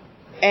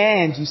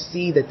 and you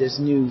see that there's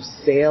new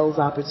sales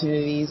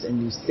opportunities and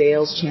new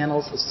sales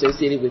channels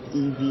associated with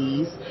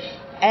EVs,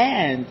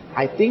 and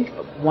I think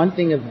one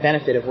thing of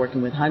benefit of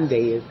working with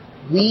Hyundai is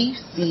we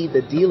see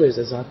the dealers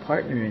as our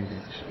partner in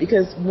this.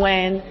 Because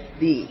when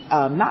the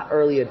not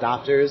early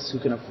adopters who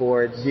can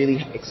afford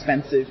really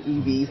expensive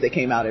EVs that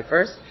came out at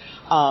first,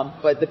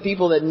 but the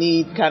people that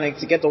need kind of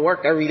to get to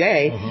work every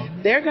day,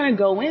 they're going to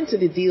go into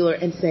the dealer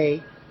and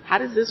say, how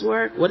does this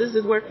work? What does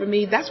this work for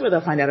me? That's where they'll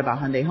find out about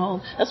Hyundai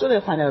Home. That's where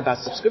they'll find out about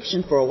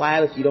subscription for a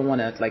while if you don't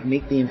want to like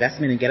make the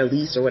investment and get a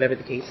lease or whatever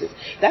the case is.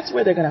 That's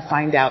where they're going to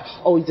find out,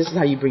 oh, this is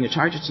how you bring a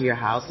charger to your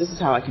house. This is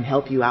how I can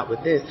help you out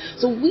with this.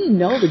 So we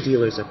know the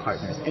dealers are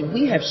partners, and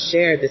we have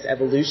shared this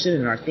evolution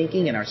in our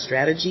thinking and our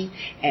strategy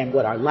and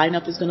what our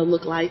lineup is going to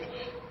look like,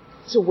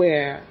 to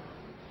where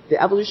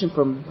the evolution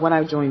from when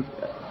I joined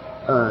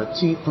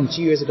from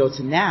 2 years ago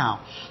to now,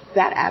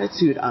 that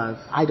attitude of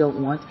I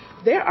don't want,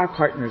 there are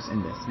partners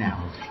in this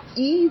now.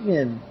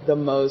 Even the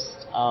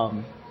most,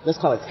 let's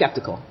call it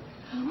skeptical,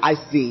 I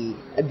see,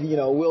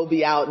 we'll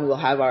be out and we'll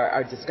have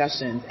our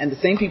discussions, and the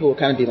same people will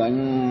kind of be like, I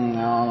don't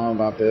know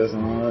about this,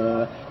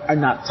 are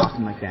not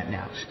talking like that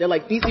now. They're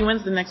like, DC,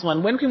 when's the next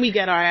one? When can we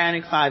get our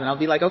Ioniq 5? And I'll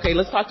be like, okay,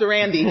 let's talk to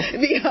Randy.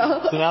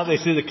 So now they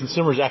see the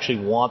consumers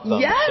actually want them.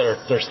 Yes.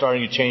 They're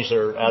starting to change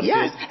their attitude.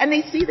 Yes, and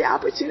they see the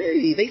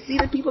opportunity. They see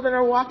the people that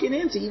are walking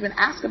in to even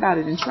ask about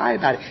it and try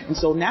about it. And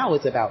so now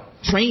it's about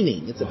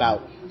training. It's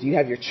about, do you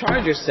have your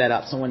charger set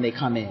up so when they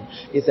come in?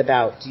 It's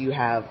about, do you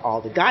have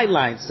all the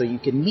guidelines so you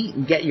can meet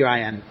and get your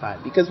Ioniq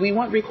 5? Because we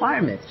want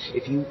requirements.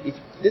 If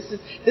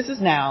this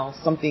is now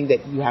something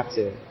that you have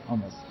to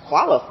almost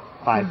qualify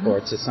for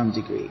to some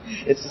degree.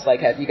 It's just like,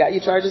 have you got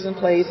your chargers in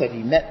place? Have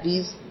you met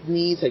these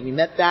needs? Have you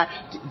met that?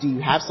 Do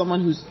you have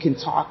someone who can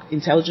talk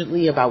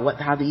intelligently about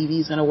how the EV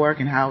is going to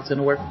work and how it's going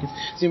to work for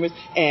consumers?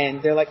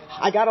 And they're like,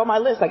 I got on my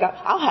list.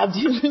 I'll have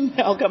dealers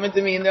now coming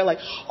to me and they're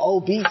like,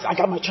 oh, Beats, I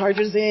got my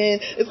chargers in.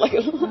 It's like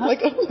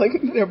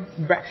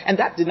and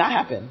that did not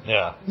happen.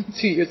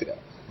 2 years ago.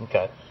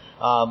 Okay.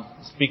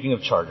 Speaking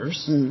of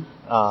chargers,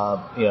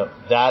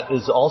 that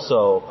is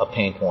also a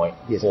pain point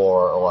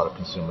for a lot of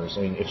consumers.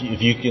 I mean,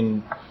 if you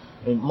can,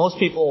 most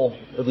people,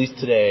 at least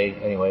today,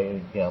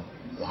 anyway,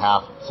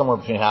 somewhere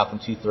between half and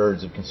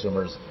 2/3 of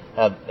consumers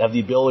have the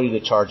ability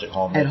to charge at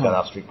home. They've got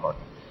off-street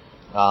parking.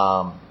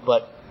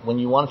 But when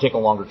you want to take a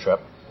longer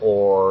trip,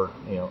 or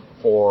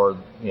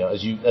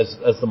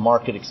as the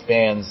market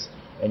expands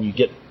and you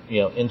get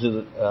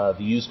into the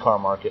used car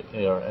market,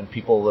 and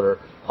people that are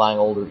buying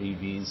older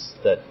EVs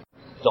that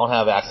don't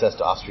have access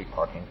to off-street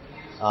parking,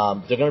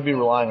 they're going to be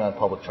relying on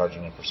public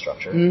charging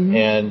infrastructure.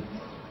 And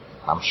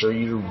I'm sure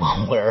you're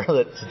aware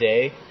that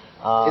today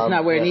it's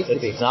not where it needs to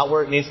be. It's not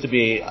where it needs to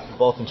be,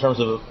 both in terms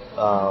of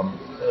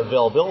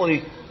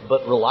availability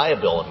but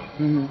reliability.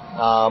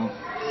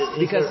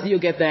 Because you'll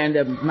get there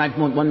and one might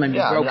be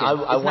broken.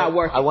 It's not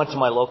working. I went to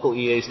my local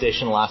EA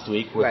station last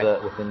week with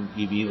an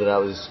EV that I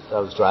was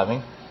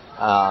driving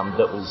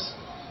that was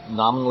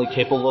nominally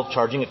capable of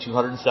charging at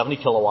 270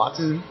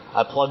 kilowatts.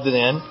 I plugged it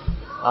in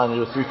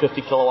onto a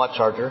 350 kilowatt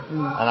charger,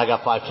 and I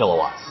got 5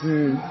 kilowatts.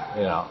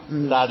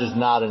 That is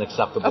not an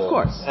acceptable. Of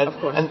course.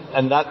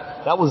 And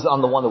that was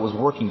on the one that was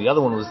working. The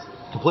other one was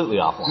completely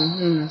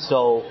offline.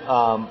 So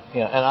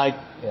and I've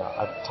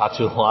talked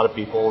to a lot of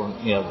people,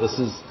 and this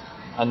is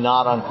a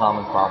not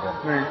uncommon problem.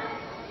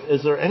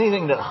 Is there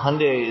anything that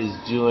Hyundai is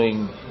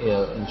doing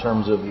in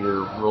terms of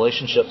your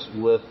relationships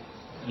with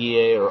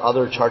EA or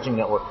other charging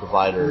network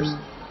providers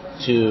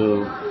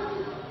to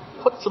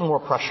put some more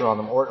pressure on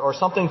them, or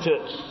something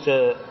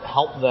to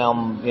help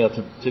them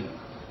to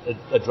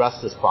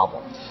address this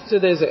problem? So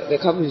there's a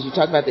couple of, you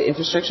talk about the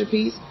infrastructure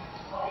piece.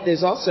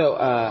 There's also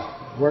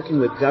working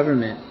with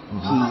government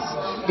piece,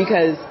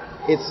 because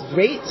it's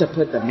great to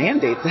put the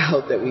mandates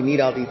out that we need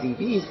all these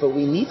EVs, but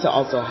we need to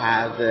also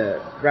have the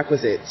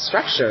requisite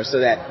structure so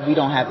that we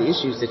don't have the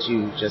issues that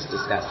you just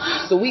discussed.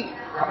 So we,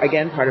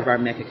 again, part of our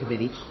MECA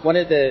committee, one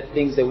of the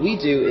things that we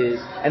do is,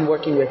 and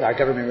working with our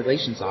government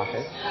relations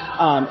office,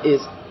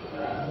 is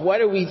what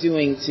are we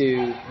doing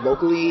to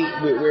locally,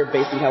 we're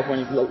based in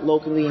California,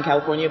 locally in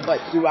California, but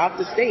throughout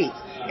the state,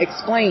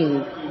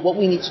 explain what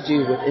we need to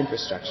do with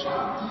infrastructure.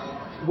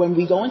 When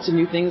we go into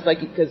new things, like,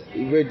 because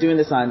we're doing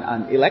this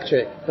on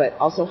electric, but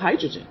also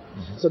hydrogen.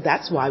 So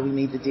that's why we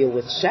need to deal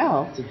with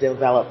Shell to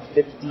develop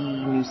 50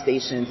 new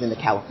stations in the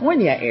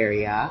California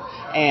area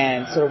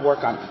and sort of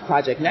work on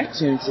Project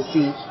Neptune to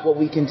see what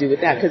we can do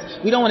with that. Because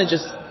we don't want to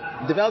just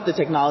develop the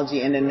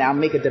technology and then now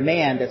make a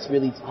demand that's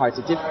really hard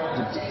to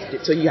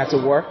so you have to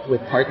work with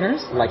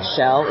partners like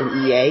Shell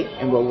and EA,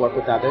 and we'll work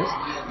with others.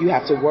 You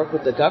have to work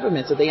with the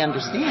government so they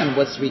understand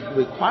what's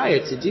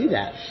required to do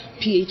that.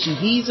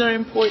 PHEVs are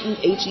important,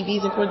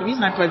 HEVs are important. The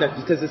reason I put that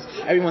is because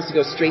everyone wants to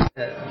go straight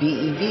to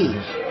BEV.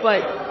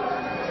 But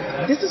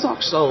this is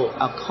also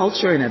a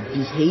culture and a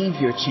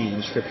behavior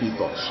change for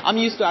people. I'm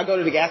used to, I go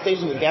to the gas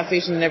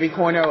station in every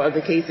corner of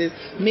the cases.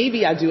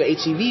 Maybe I do a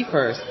HEV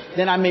first,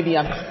 then I'm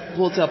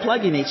pull to a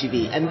plug-in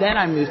HEV, and then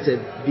I move to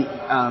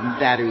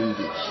battery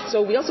EV.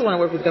 So we also want to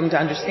work with them to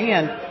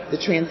understand the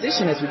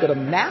transition as we go to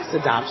mass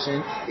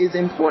adoption is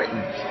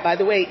important. By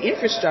the way,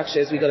 infrastructure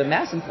as we go to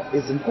mass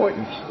is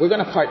important. We're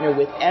going to partner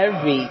with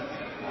every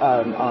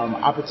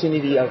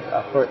opportunity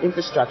for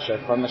infrastructure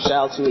from a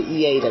Shell to an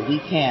EA that we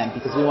can,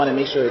 because we want to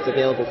make sure it's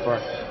available for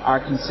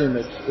our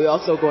consumers. We're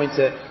also going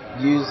to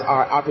use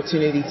our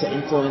opportunity to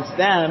influence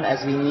them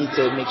as we need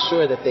to make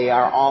sure that they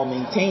are all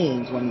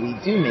maintained when we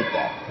do make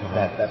that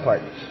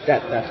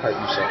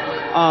partnership.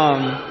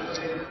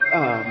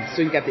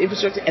 so you got the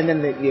infrastructure and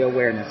then the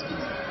awareness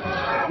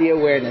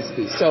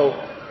piece. So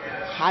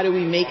how do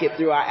we make it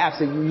through our app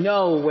so you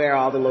know where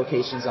all the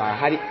locations are?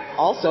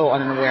 Also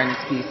on an awareness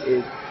piece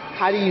is,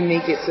 how do you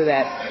make it so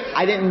that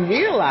I didn't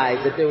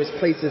realize that there was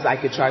places I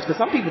could charge? Because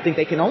some people think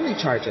they can only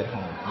charge at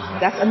home.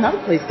 That's another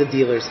place the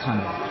dealers come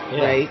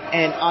in, right?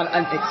 And on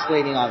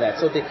explaining all that.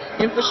 So the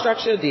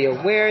infrastructure, the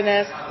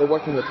awareness, the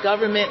working with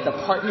government, the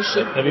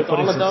partnership. Have you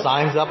putting some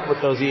signs up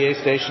with those EA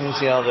stations,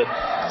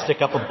 that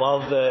stick up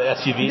above the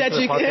SUVs that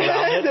are parked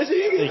around it? So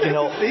you can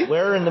know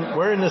where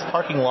in this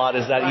parking lot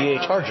is that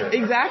EA charger?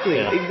 Exactly.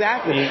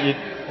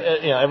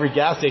 Every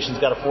gas station's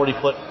got a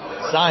 40-foot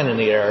sign in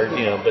the air,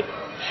 but.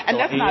 And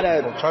that's not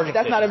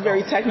a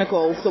very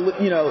technical,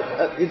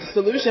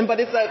 solution, but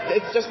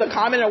it's just a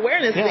common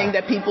awareness thing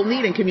that people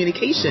need in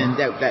communication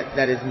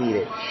that is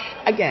needed.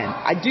 Again,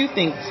 I do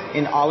think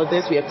in all of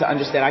this we have to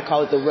understand. I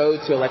call it the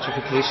road to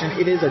electrification.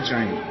 It is a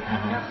journey.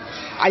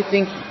 I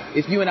think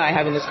if you and I are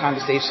having this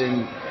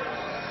conversation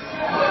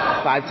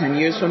 5-10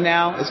 years from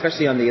now,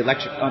 especially on the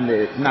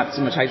not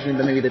so much hydrogen,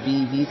 but maybe the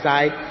BEV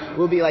side,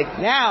 we'll be like,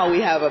 now we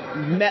have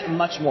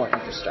much more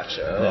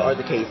infrastructure, or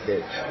the case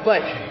is.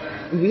 But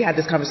we had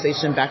this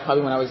conversation back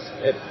probably when I was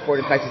at Ford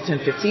and Texas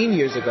 10-15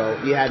 years ago.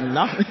 We had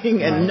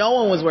nothing, and no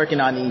one was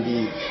working on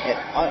EV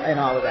and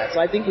all of that. So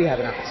I think we have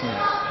an opportunity.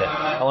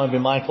 I want to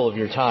be mindful of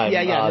your time.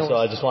 So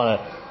I just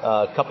want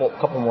to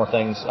couple more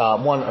things.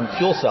 One, on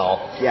fuel cell.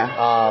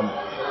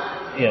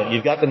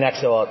 You've got the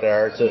Nexo out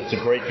there. It's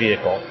a great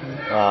vehicle.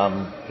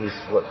 There's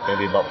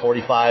maybe about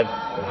 45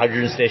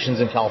 hydrogen stations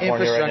in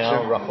California right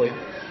now, roughly.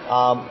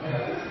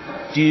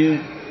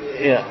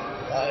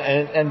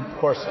 And of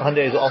course,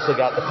 Hyundai's also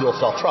got the fuel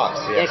cell trucks.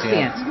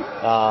 Excellent.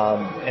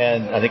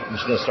 And I think we're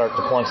going to start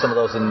deploying some of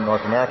those in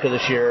North America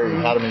this year.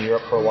 We've had them in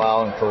Europe for a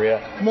while, in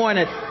Korea. More on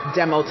a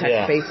demo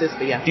tech basis,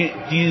 but yeah. Do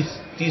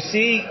you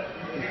see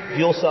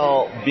fuel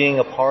cell being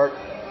a part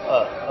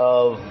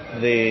of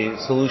the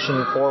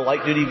solution for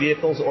light-duty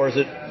vehicles, or is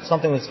it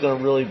something that's going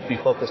to really be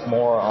focused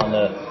more on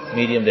the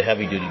medium to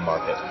heavy-duty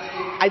market?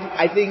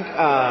 I think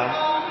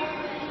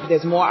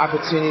there's more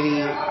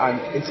opportunity,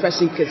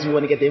 especially because you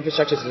want to get the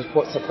infrastructure to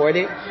support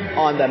it,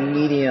 on the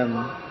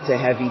medium to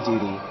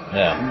heavy-duty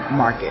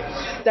market.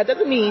 That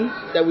doesn't mean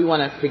that we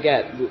want to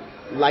forget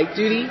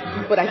light-duty,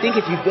 but I think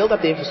if you build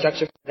up the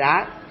infrastructure for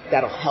that,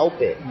 that'll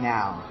help it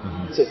now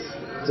to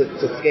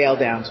scale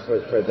down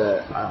for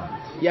the...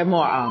 you have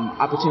more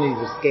opportunities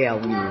to scale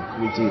when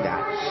you do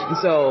that. And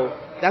so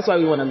that's why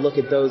we want to look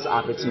at those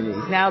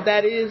opportunities. Now,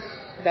 that is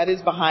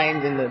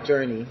behind in the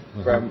journey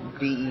from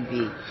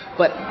BEV.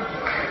 But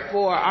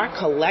for our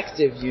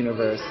collective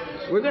universe,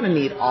 we're going to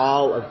need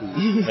all of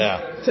these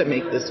to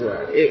make this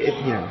work.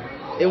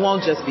 It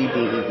won't just be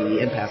BEV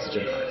and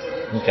passenger cars.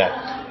 Okay.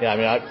 Yeah, I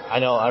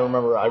mean, I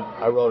remember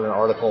I wrote an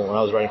article when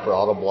I was writing for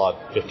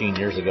Autoblog 15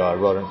 years ago. I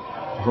wrote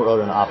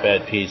an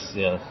op-ed piece,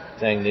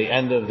 saying the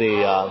end of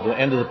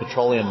the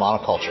petroleum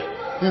monoculture.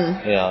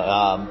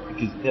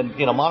 Because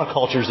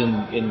monocultures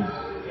in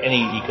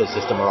any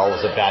ecosystem are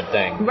always a bad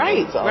thing.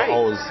 Right. It's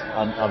always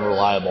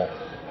unreliable,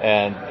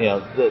 and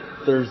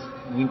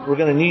we're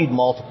going to need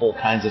multiple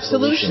kinds of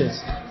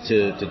solutions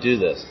to do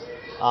this.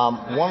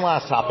 One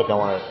last topic I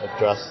want to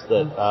address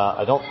that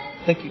I don't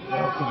think you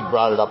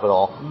brought it up at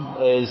all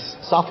is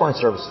software and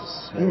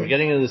services. We're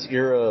getting into this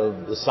era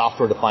of the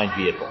software-defined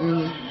vehicle,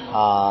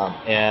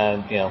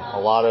 and a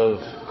lot of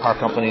car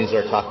companies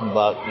are talking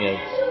about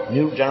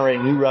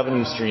generating new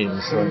revenue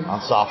streams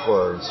on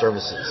software and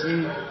services.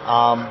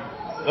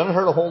 I haven't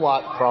heard a whole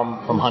lot from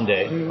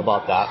Hyundai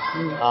about that.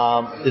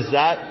 Is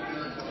that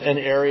an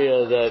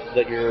area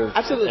that you're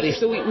absolutely?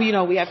 So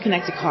we have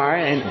Connected Car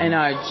and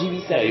our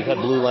GV70. Yeah, you've had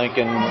BlueLink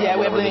and we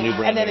have the new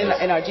brand. And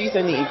then in our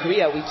G70 in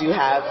Korea, we do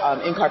have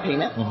in-car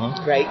payment,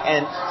 right?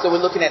 And so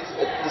we're looking at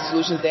the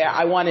solutions there.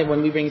 I wanted,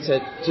 when we bring it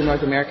to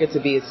North America, to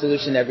be a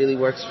solution that really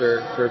works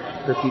for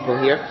people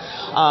here.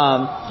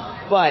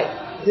 But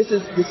this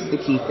is the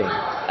key thing.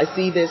 I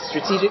see this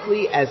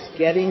strategically as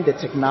getting the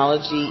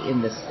technology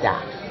in the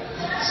stack,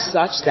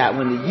 such that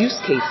when the use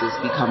cases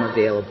become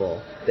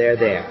available, they're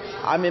there.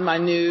 I'm in my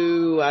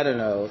new,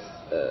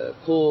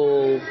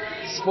 cool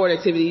sport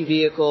activity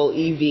vehicle,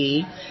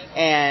 EV,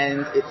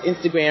 and it's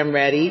Instagram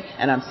ready,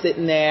 and I'm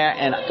sitting there,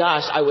 and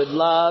gosh, I would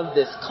love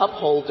this cup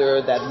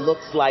holder that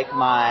looks like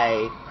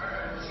my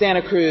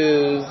Santa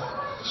Cruz,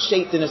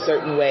 shaped in a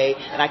certain way,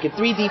 and I can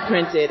 3D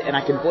print it, and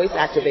I can voice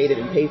activate it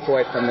and pay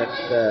for it from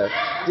the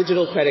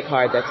digital credit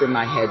card that's in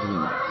my head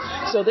unit.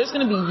 So there's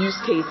going to be use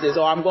cases,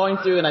 or I'm going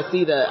through and I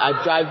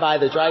drive by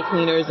the dry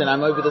cleaners and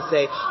I'm able to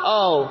say,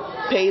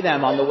 pay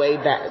them on the way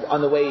back, on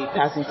the way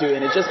passing through,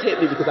 and it just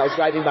hit me because I was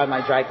driving by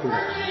my dry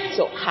cleaner.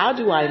 So how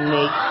do I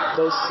make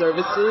those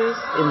services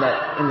in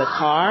the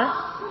car?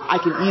 I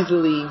can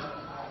easily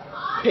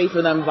pay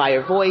for them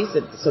via voice,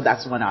 and so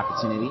that's one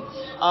opportunity.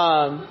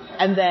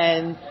 And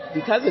then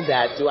because of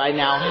that, do I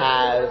now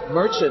have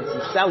merchants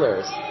and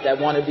sellers that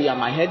want to be on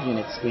my head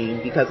unit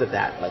screen because of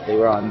that, like they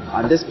were on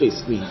display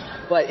screen,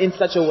 but in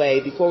such a way,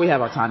 before we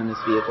have autonomous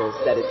vehicles,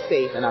 that it's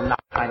safe and I'm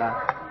not trying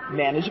to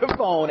manage your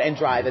phone and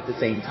drive at the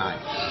same time.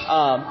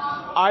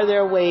 Are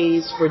there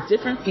ways for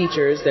different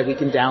features that we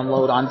can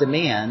download on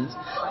demand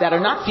that are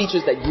not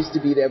features that used to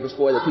be there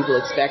before that people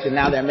expect and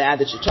now they're mad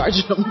that you're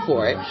charging them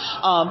for it,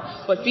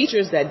 but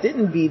features that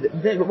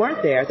that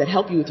weren't there that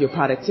help you with your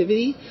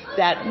productivity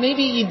that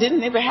maybe you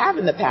didn't ever have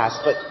in the past,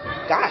 but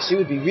gosh, it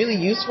would be really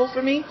useful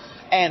for me.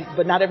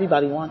 But not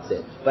everybody wants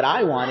it. But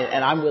I want it,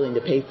 and I'm willing to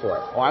pay for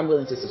it, or I'm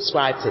willing to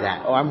subscribe to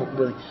that, or I'm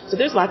willing. So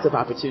there's lots of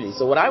opportunities.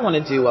 So what I want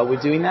to do while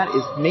we're doing that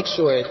is make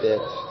sure the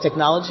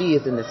technology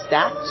is in the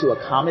stack to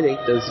accommodate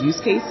those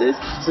use cases,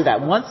 so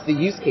that once the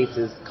use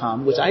cases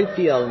come, which I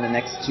feel in the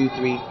next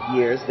 2-3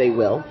 years they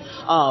will,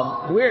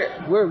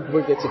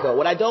 we're good to go.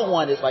 What I don't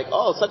want is like,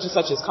 oh, such and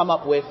such has come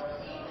up with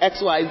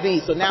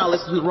XYZ, so now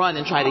let's run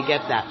and try to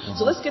get that.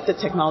 So let's get the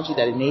technology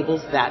that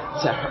enables that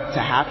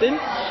to happen,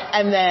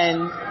 and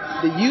then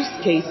the use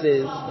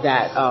cases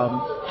that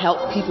help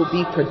people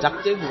be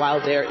productive while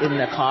they're in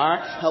the car,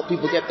 help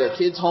people get their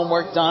kids'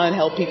 homework done,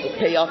 help people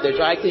pay off their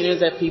dry cleaners,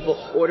 have people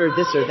order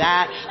this or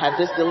that, have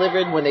this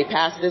delivered when they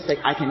pass this, like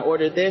I can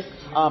order this,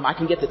 I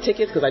can get the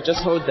tickets because I just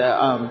heard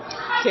the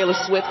Taylor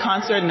Swift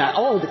concert and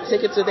the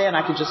tickets are there and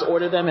I can just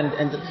order them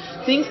and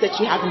things that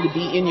you happen to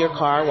be in your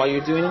car while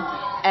you're doing it.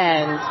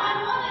 And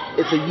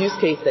it's a use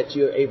case that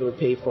you're able to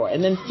pay for.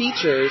 And then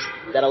features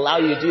that allow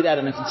you to do that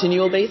on a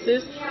continual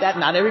basis that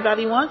not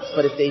everybody wants,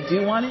 but if they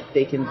do want it,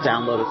 they can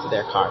download it to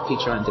their car,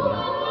 feature on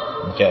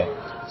demand. Okay.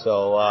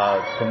 So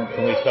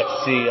can we expect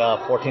to see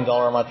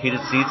 $14 a month heated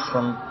seats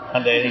from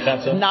Hyundai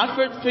anytime soon? Not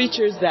for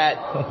features that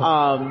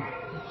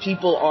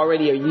people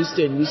already are used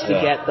to and used to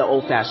get the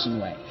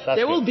old-fashioned way.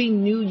 There will be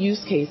new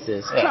use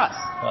cases. Trust.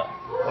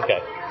 Okay.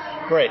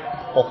 Great.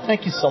 Well,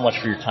 thank you so much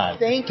for your time.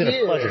 Thank you. It's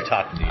been a pleasure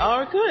talking to you.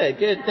 Oh,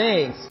 good.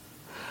 Thanks.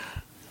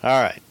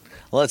 All right.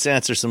 Let's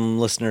answer some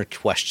listener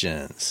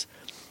questions.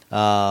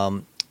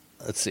 Let's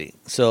see.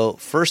 So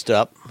first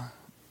up,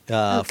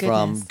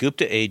 from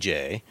Gupta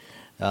AJ,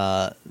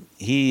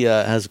 he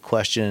has a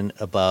question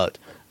about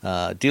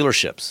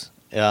dealerships.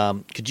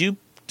 Could you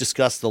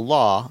discuss the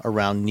law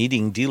around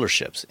needing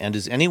dealerships, and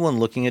is anyone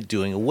looking at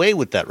doing away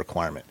with that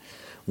requirement?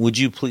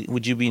 It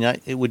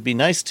would be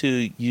nice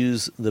to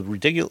use the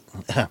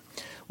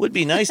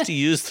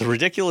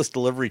ridiculous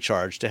delivery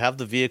charge to have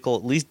the vehicle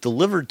at least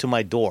delivered to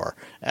my door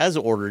as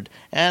ordered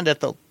and at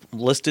the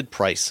listed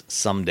price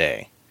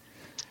someday.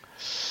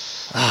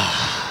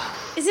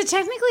 Is it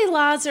technically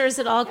laws or is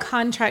it all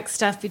contract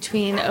stuff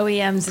between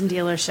OEMs and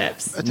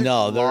dealerships?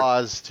 No, there are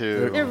laws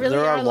too. There really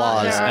are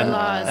laws. There are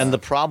laws. And the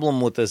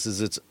problem with this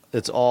is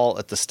it's all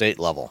at the state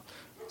level.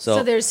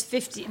 So there's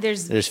 50.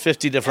 There's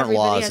 50 different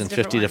laws in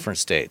 50 different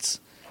states.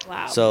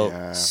 Wow.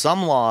 So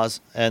some laws,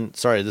 and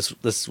sorry,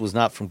 this was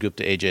not from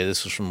Gupta AJ.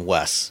 This was from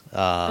Wes.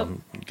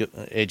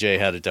 AJ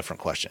had a different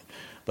question,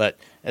 but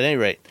at any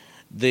rate,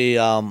 the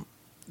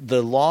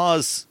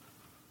laws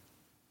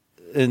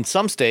in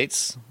some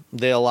states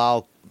they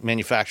allow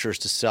manufacturers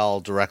to sell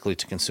directly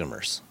to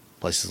consumers.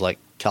 Places like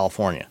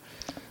California,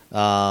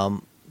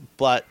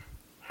 but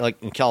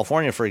like in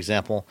California, for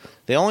example,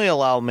 they only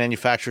allow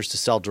manufacturers to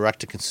sell direct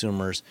to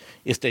consumers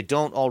if they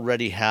don't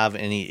already have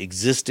any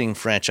existing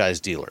franchise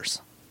dealers.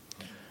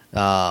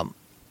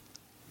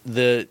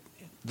 The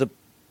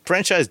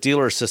franchise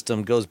dealer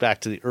system goes back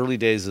to the early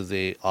days of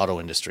the auto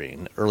industry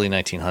in the early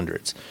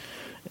 1900s,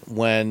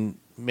 when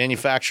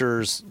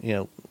manufacturers,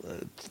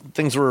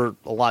 things were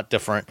a lot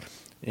different.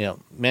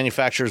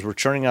 Manufacturers were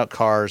churning out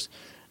cars,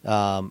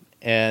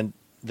 and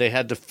they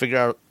had to figure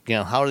out,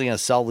 how are they going to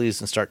sell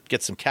these and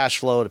get some cash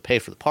flow to pay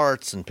for the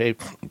parts and pay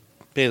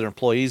their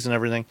employees and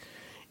everything.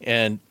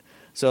 And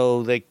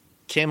so they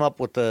came up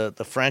with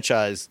the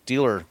franchise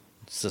dealer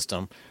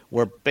system,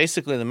 where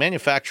basically the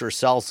manufacturer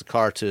sells the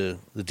car to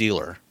the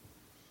dealer.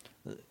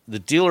 The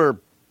dealer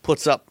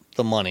puts up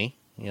the money,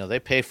 they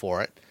pay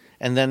for it,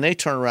 and then they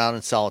turn around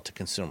and sell it to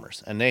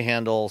consumers. And they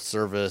handle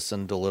service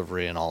and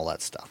delivery and all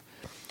that stuff.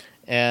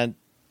 And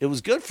it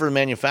was good for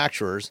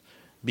manufacturers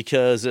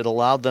because it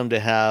allowed them to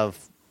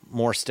have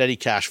more steady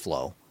cash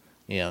flow,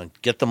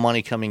 get the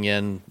money coming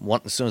in.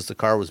 As soon as the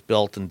car was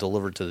built and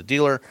delivered to the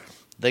dealer,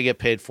 they get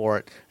paid for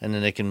it, and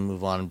then they can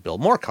move on and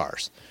build more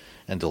cars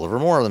and deliver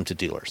more of them to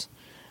dealers.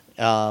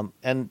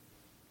 And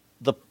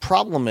the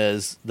problem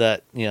is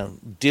that,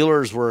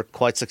 dealers were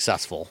quite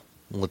successful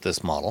with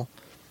this model.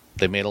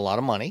 They made a lot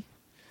of money,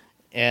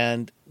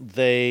 and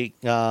they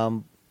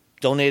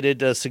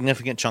donated a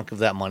significant chunk of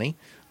that money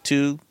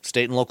to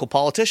state and local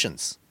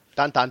politicians.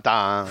 Dun, dun,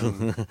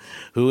 dun.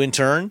 Who in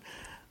turn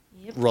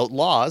wrote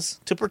laws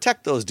to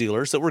protect those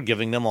dealers that were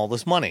giving them all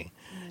this money.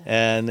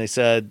 And they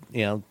said,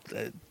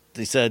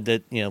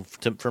 that,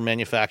 for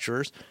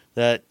manufacturers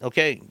that,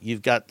 okay,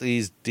 you've got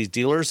these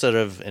dealers that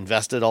have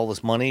invested all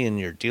this money in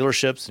your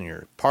dealerships and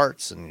your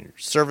parts and your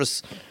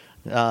service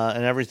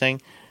and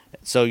everything.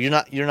 So you're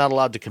not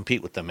allowed to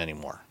compete with them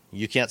anymore.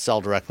 You can't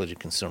sell directly to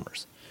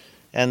consumers.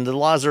 And the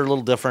laws are a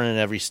little different in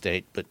every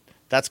state, but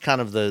that's kind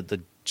of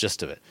the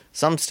gist of it.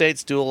 Some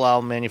states do allow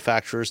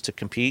manufacturers to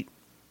compete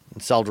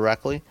and sell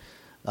directly,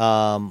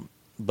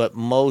 but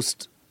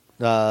most,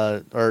 in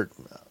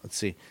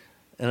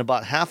in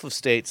about half of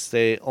states,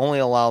 they only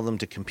allow them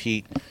to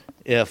compete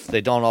if they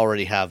don't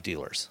already have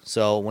dealers.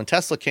 So when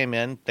Tesla came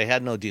in, they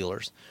had no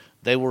dealers.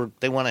 They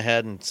went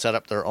ahead and set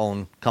up their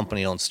own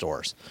company-owned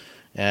stores.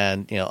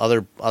 And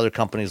other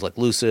companies like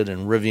Lucid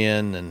and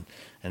Rivian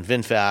and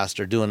VinFast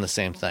are doing the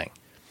same thing.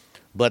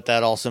 But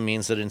that also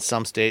means that in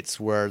some states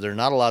where they're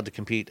not allowed to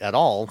compete at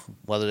all,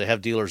 whether they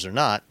have dealers or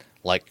not,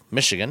 like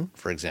Michigan,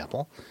 for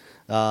example,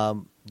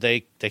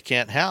 they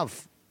can't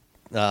have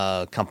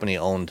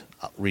company-owned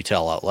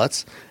retail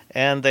outlets,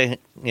 and they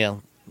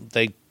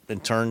in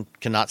turn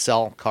cannot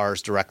sell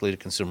cars directly to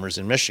consumers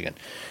in Michigan.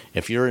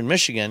 If you're in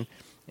Michigan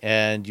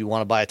and you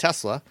want to buy a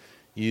Tesla,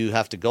 you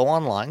have to go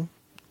online,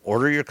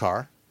 order your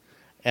car,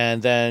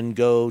 and then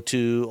go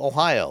to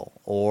Ohio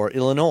or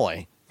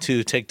Illinois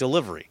to take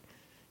delivery.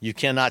 You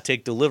cannot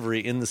take delivery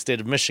in the state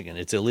of Michigan.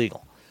 It's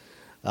illegal.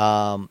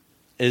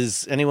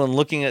 Is anyone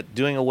looking at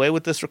doing away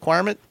with this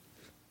requirement?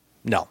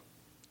 No.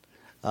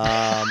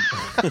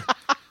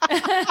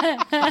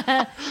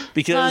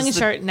 Because long and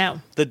short,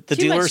 no. The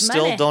dealers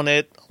still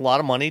donate a lot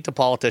of money to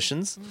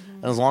politicians.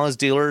 And as long as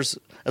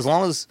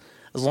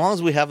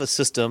we have a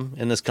system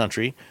in this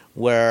country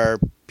where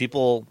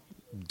people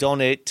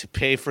donate to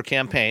pay for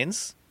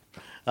campaigns,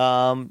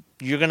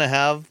 you're going to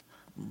have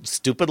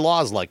stupid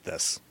laws like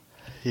this.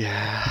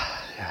 Yeah.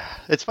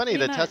 It's funny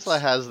that Tesla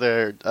has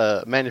their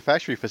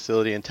manufacturing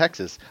facility in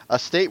Texas, a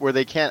state where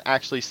they can't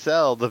actually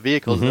sell the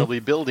vehicles they'll be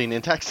building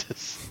in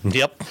Texas.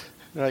 Yep.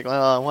 They're like,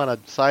 well, I want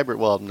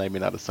maybe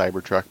not a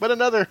Cybertruck, but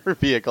another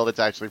vehicle that's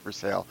actually for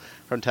sale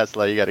from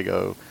Tesla. You got to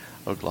go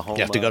Oklahoma.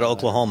 You have to go to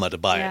Oklahoma to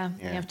buy it. Yeah,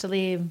 you have to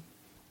leave.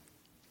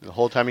 The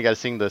whole time you got to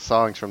sing the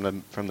songs from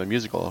the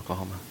musical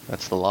Oklahoma.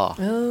 That's the law.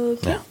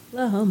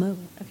 Oklahoma.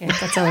 Okay,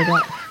 that's all I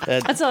got.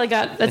 That's all I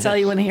got. That's all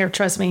you want to hear.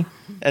 Trust me.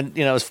 And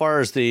as far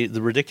as the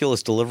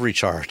ridiculous delivery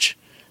charge,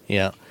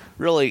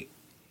 really,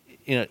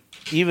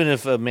 even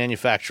if a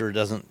manufacturer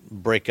doesn't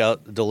break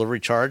out the delivery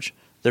charge,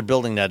 they're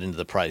building that into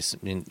the price. I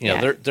mean,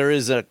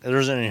 there's an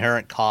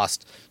inherent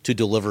cost to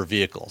deliver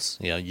vehicles.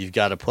 You've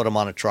got to put them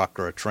on a truck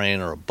or a train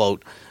or a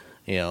boat,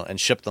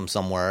 and ship them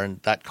somewhere, and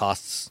that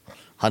costs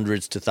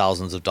hundreds to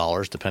thousands of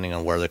dollars depending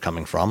on where they're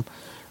coming from.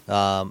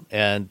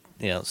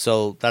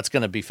 So that's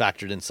going to be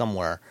factored in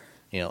somewhere.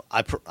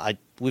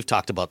 We've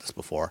talked about this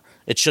before.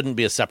 It shouldn't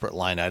be a separate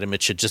line item.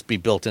 It should just be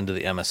built into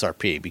the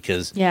MSRP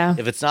because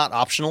if it's not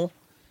optional,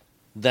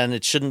 then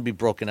it shouldn't be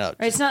broken out.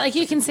 Right, it's not like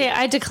you can say,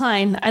 I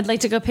decline. I'd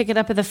like to go pick it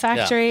up at the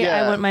factory.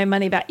 I want my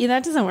money back.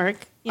 That doesn't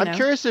work. I'm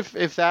curious if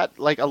that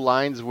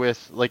aligns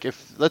with,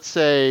 if let's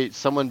say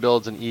someone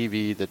builds an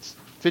EV that's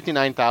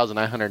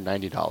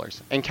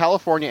 $59,990. In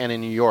California and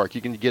in New York, you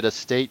can get a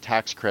state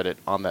tax credit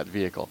on that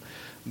vehicle.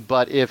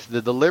 But if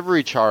the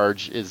delivery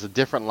charge is a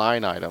different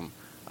line item,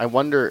 I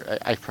wonder,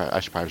 I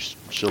probably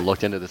should have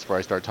looked into this before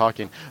I start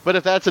talking, but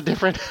if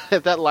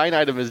that line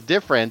item is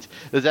different,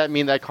 does that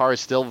mean that car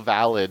is still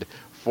valid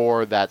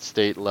for that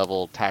state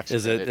level tax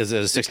credit? Is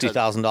it a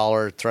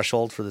 $60,000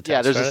 threshold for the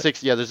tax credit?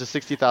 There's a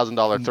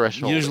 $60,000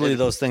 threshold. Usually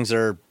those things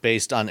are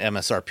based on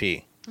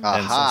MSRP.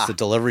 And since the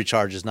delivery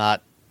charge is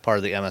not part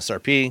of the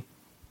MSRP,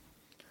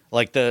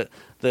 like the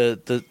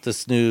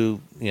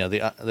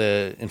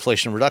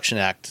Inflation Reduction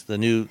Act, the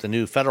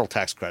new federal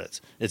tax credits,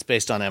 it's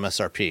based on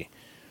MSRP.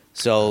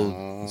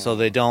 So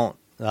they don't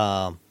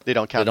count they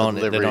don't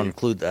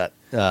include that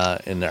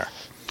in there.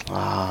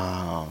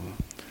 Wow.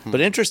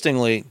 But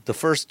interestingly, the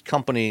first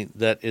company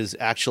that is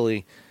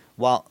actually,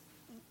 while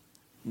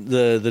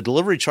the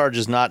delivery charge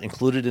is not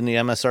included in the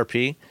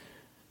MSRP,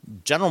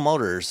 General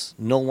Motors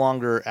no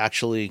longer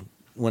actually,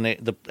 when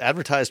the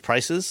advertised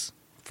prices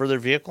for their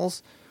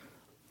vehicles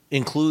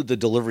include the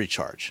delivery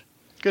charge.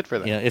 Good for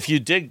them. If you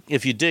dig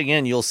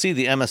in, you'll see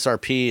the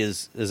MSRP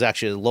is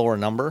actually a lower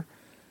number,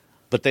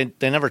 but they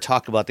never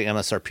talk about the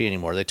MSRP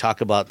anymore. They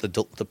talk about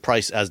the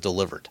price as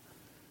delivered,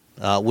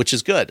 which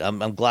is good.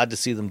 I'm glad to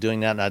see them doing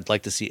that, and I'd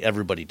like to see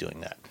everybody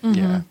doing that.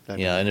 Mm-hmm.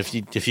 Yeah. And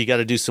if you got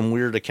to do some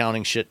weird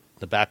accounting shit in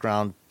the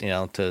background,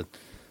 to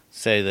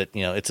say that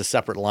it's a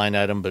separate line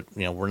item, but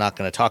we're not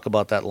going to talk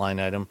about that line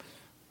item,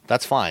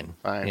 that's fine.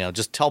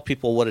 Just tell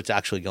people what it's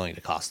actually going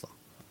to cost them.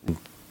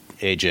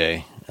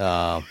 AJ,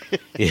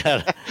 he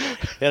had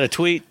a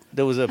tweet.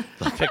 There was a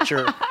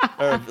picture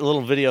or a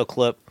little video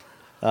clip,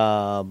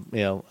 on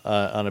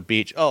a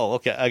beach. Oh,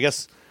 okay. I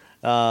guess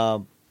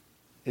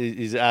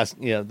he's asked.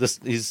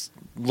 He's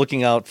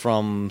looking out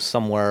from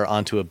somewhere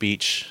onto a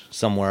beach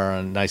somewhere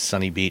on a nice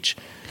sunny beach,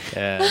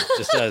 and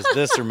just says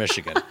this or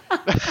Michigan,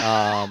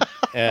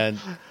 and.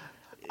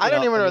 I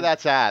don't even know where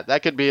that's at.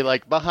 That could be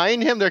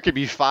behind him. There could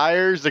be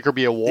fires. There could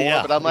be a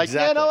war. But I'm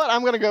exactly. You know what?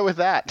 I'm going to go with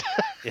that.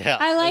 Yeah,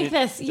 I like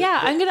this. Yeah,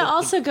 I'm going to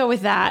also go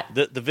with that.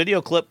 The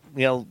video clip,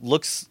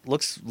 looks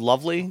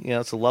lovely.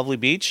 It's a lovely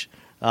beach.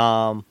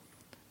 And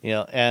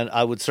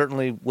I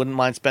wouldn't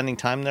mind spending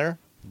time there.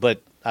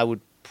 But I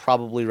would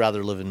probably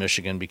rather live in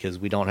Michigan because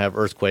we don't have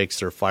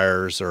earthquakes or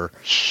fires or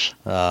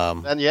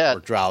or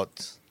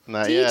droughts.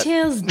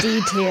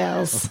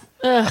 Details.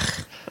 Ugh.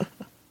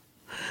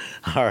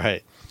 All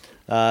right.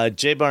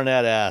 Jay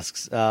Barnett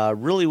asks,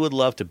 really would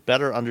love to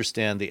better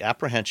understand the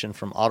apprehension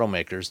from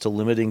automakers to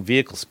limiting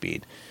vehicle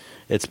speed.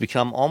 It's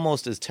become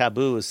almost as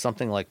taboo as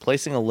something like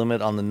placing a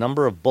limit on the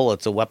number of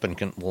bullets a weapon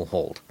will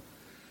hold.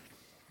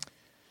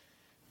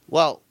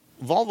 Well,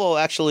 Volvo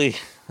actually,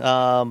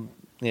 to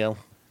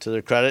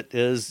their credit,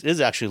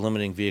 is actually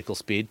limiting vehicle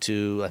speed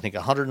to, I think,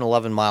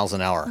 111 miles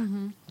an hour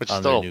Which on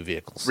is their still new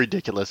vehicles.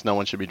 ridiculous. No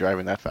one should be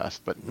driving that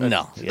fast. But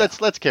No,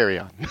 let's carry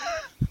on.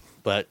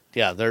 But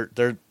yeah,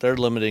 they're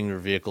limiting their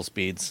vehicle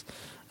speeds.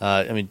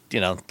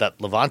 That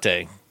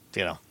Levante,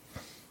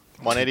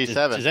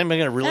 187. Is anybody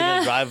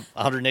gonna drive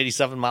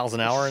 187 miles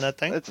an hour in that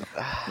thing?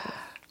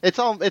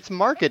 It's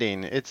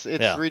marketing. It's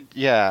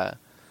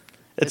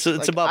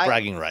It's about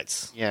bragging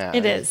rights. Yeah,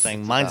 It is.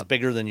 Saying mine's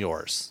bigger than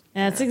yours.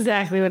 That's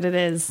exactly what it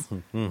is.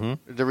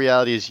 The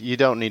reality is you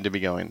don't need to be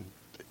going.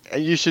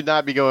 You should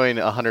not be going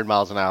 100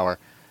 miles an hour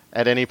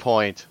at any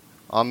point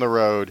on the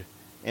road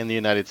in the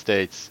United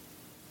States.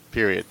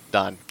 Period.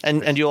 Done.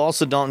 And you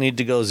also don't need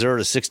to go 0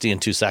 to 60 in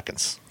 2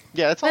 seconds.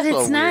 Yeah, it's But also it's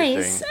a weird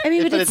nice. thing. I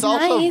mean, but it's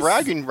also nice.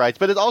 bragging rights.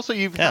 But it's also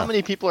how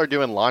many people are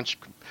doing launch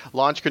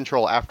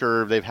control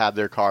after they've had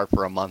their car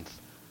for a month?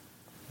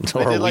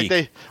 Or a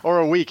week. Or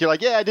a week. You're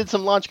like, yeah, I did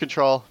some launch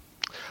control.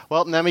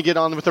 Well, let me get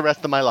on with the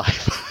rest of my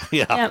life.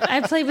 Yeah.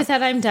 I played with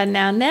that. I'm done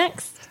now.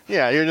 Next.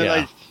 Yeah, you're just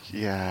like,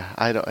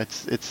 I don't.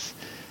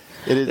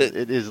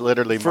 It is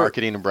literally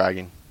marketing and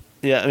bragging.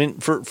 Yeah, I mean,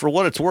 for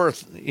what it's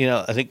worth,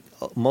 I think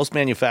most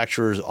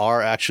manufacturers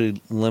are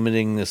actually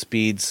limiting the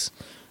speeds,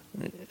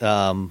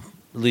 at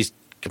least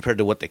compared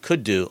to what they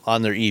could do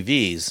on their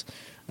EVs,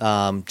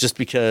 just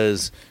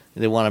because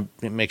they want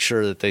to make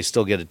sure that they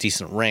still get a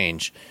decent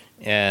range.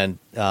 And,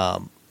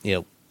 the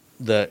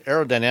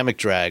aerodynamic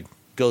drag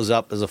goes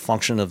up as a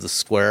function of the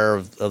square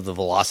of the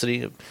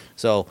velocity.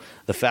 So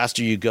the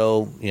faster you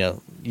go,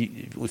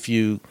 if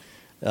you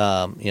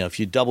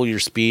double your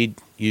speed,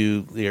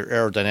 your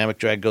aerodynamic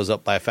drag goes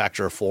up by a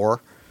factor of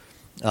 4.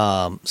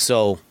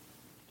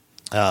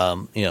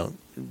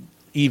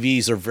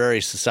 EVs are very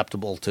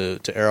susceptible to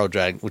aero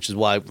drag, which is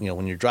why,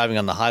 when you're driving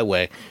on the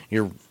highway,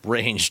 your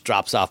range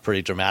drops off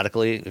pretty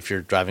dramatically if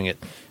you're driving at,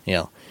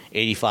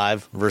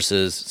 85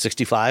 versus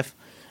 65.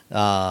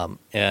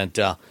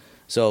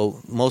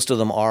 So most of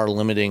them are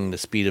limiting the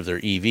speed of their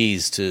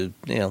EVs to,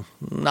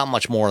 not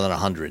much more than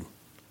 100.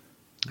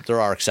 There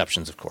are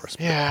exceptions, of course.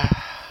 Yeah.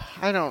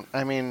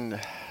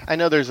 I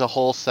know there's a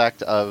whole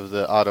sect of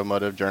the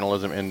automotive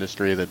journalism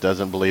industry that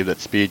doesn't believe that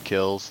speed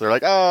kills. They're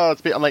like, oh,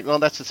 speed. I'm like, well,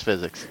 that's just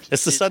physics.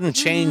 It's the sudden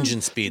change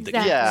in speed that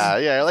kills.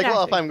 Yeah. Like,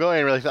 well, if I'm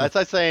going really fast, it's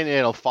like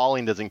saying,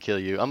 falling doesn't kill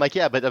you. I'm like,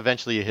 yeah, but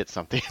eventually you hit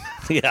something.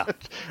 Yeah.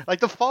 Like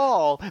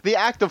the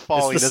act of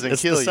falling doesn't kill you.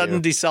 It's the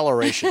sudden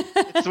deceleration.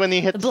 It's when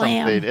you hit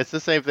Blam. something. It's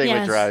the same thing with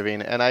Yes.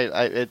 driving, and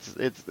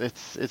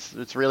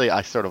it's really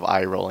sort of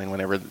eye rolling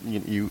whenever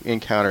you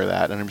encounter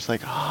that, and I'm just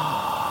like,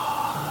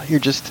 you're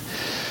just.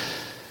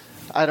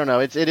 I don't know.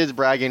 It is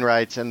bragging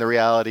rights, and the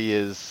reality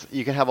is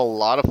you can have a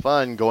lot of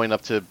fun going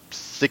up to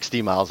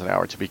 60 miles an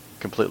hour, to be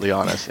completely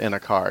honest, in a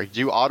car. You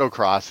do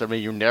autocross. I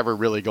mean, you're never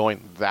really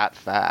going that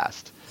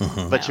fast,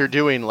 but you're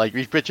doing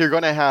but you're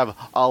going to have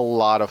a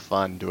lot of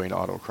fun doing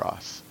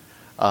autocross.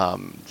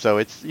 So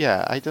it's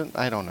I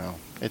don't know.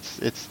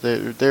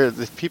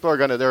 People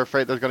they're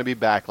afraid there's going to be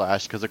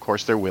backlash because of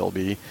course there will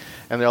be,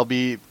 and there'll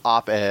be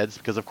op-eds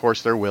because of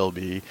course there will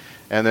be.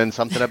 And then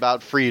something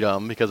about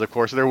freedom, because of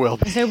course there will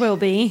be. There will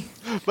be.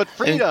 But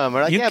freedom,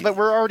 but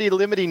we're already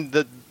limiting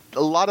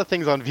a lot of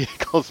things on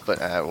vehicles, but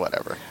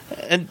whatever.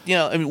 And,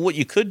 what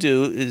you could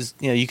do is,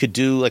 you could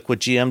do like what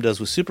GM does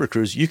with Super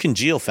Cruise. You can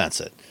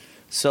geofence it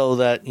so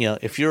that,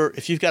 if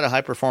you've got a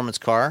high performance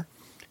car,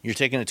 you're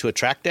taking it to a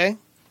track day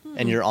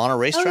and you're on a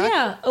racetrack. Oh,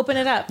 yeah. Open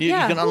it up. You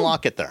can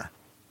unlock it there.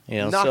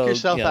 Knock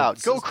yourself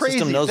out. Go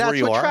crazy. Knows That's where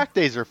you what are. track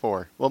days are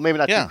for. Well, maybe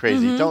not too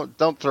crazy.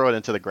 Don't throw it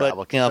into the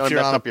gravel. But, if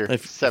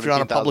you're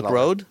on a public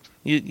road,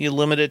 you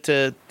limit it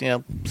to,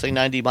 say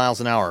 90 miles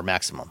an hour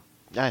maximum.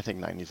 I think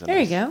 90 is There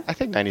you go. I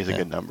think 90 is a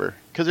good number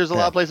because there's a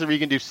lot of places where you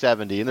can do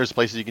 70, and there's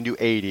places you can do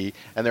 80,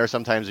 and there are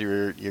sometimes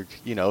you're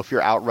if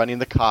you're out running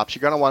the cops,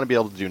 you're gonna want to be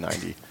able to do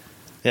 90.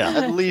 Yeah,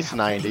 at least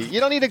 90. You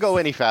don't need to go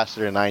any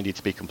faster than 90,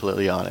 to be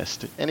completely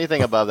honest.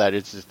 Anything above that,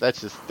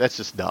 that's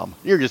just dumb.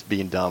 You're just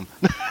being dumb.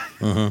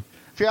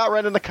 If you're out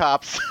running the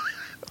cops,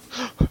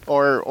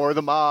 or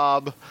the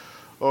mob,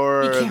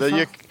 or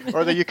the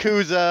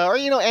Yakuza, or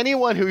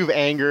anyone who you've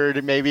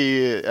angered,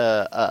 maybe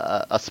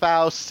a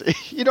spouse,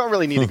 you don't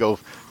really need to go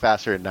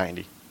faster than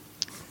 90.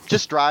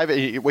 Just drive.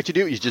 What you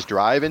do is just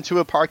drive into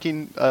a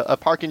parking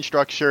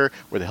structure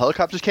where the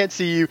helicopters can't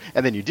see you,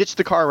 and then you ditch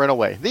the car and run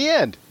away. The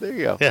end. There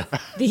you go. Yeah.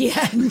 The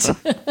end.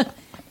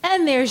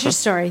 And there's your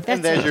story.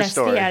 That's the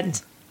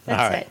end. That's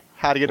All right. it.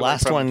 How to get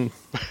last away from one.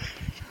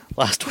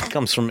 Last one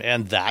comes from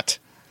And That.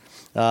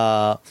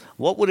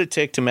 What would it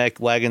take to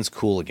make wagons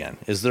cool again?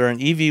 Is there an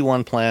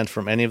EV1 planned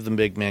from any of the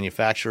big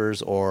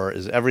manufacturers, or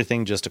is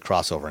everything just a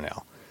crossover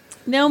now?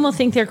 No one will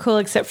think they're cool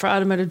except for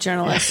automotive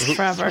journalists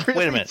forever.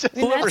 Wait a minute.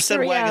 mean, Whoever that's said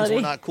the wagons were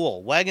reality. not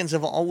cool? Wagons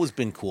have always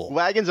been cool.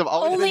 Wagons have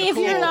always Only been if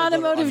you're an cool.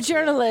 automotive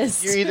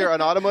journalist. You're either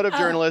an automotive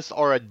journalist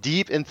or a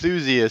deep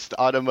enthusiast.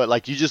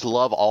 Like you just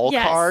love all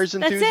Yes, cars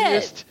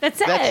enthusiast.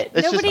 That's it.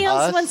 It's Nobody just else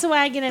us. wants a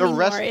wagon The anymore.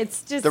 rest,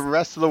 It's just the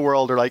rest of the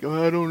world are like,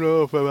 oh, I don't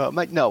know if I'm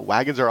like, no,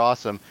 wagons are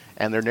awesome,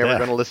 and they're never Yeah.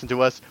 going to listen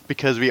to us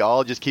because we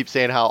all just keep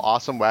saying how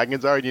awesome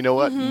wagons are. And you know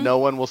what? No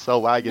one will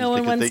sell wagons No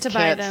one because they wants to buy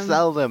can't them.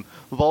 sell them.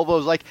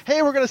 Volvo's like,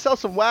 hey, we're going to sell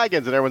some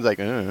wagons, and everyone's like,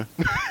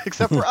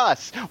 except for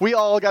us. We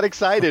all got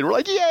excited. We're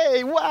like,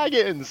 yay,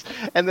 wagons!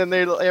 And then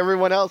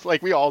everyone else,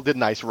 like, we all did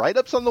nice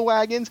write-ups on the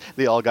wagons.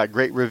 They all got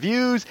great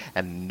reviews,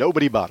 and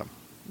nobody bought them.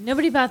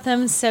 nobody bought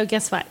them. So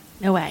guess what?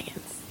 No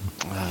wagons.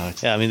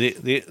 Yeah, I mean,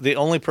 the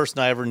only person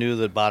I ever knew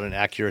that bought an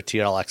Acura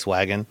TLX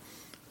wagon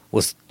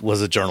was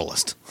a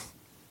journalist.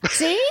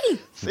 See?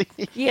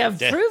 You have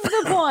proved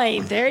the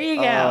point. There you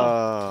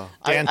go.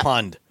 Dan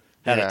Pund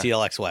had Yeah. a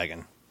TLX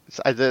wagon.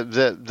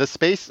 The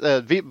space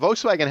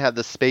Volkswagen had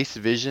the Space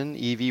Vision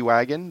EV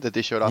wagon that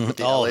they showed off at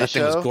the Oh, LA that show.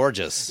 thing was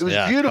gorgeous. It was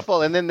Yeah.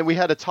 beautiful. And then we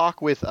had a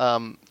talk with oh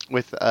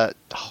my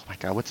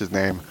God, what's his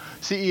name?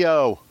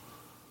 CEO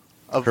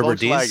of Herbert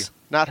Volkswagen. Diess?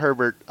 Not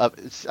Herbert.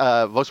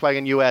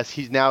 Volkswagen US.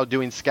 He's now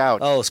doing Scout.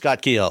 Oh,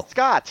 Scott Keogh.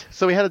 Scott.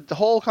 So we had a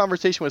whole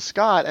conversation with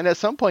Scott, and at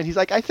some point he's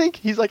like, I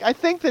think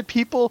that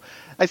people,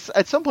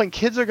 at some point,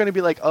 kids are going to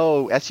be like,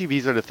 oh,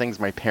 SUVs are the things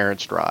my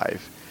parents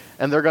drive,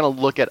 and they're going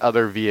to look at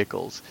other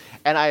vehicles.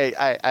 And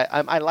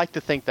I like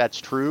to think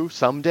that's true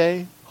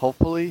someday,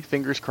 hopefully,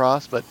 fingers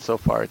crossed, but so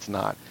far it's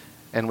not,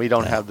 and we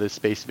don't have the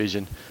Space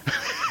Vision,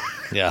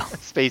 Yeah.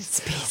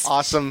 space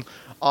awesome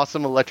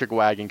electric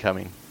wagon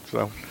coming.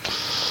 So,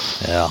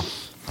 Yeah.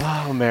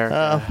 oh,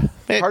 America.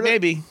 Part of-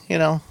 Maybe,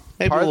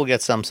 maybe part- we'll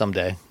get some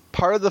someday.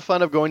 Part of the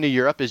fun of going to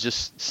Europe is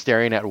just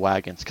staring at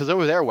wagons, because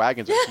over there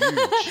wagons are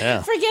huge.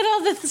 Yeah. Forget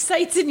all the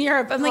sites in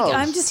Europe. I'm like, Oh.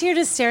 I'm just here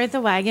to stare at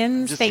the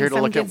wagons. Just Thanks, here to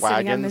I'm look good at sitting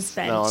on wagons. this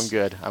bench. No, I'm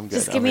good. I'm good.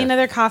 Just I'm give me good.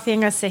 another coffee. I'm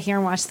going to sit here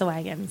and watch the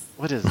wagons.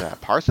 What is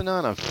that?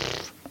 Parthenon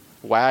of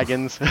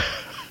wagons.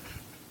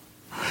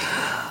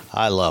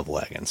 I love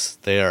wagons.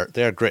 They're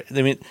great.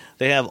 I mean,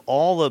 they have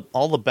all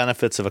the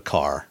benefits of a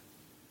car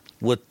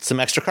with some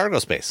extra cargo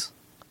space.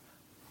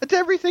 It's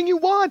everything you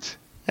want.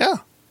 Yeah.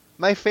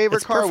 My favorite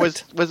It's car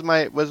perfect. was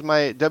my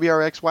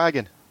WRX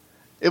wagon.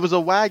 It was a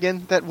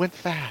wagon that went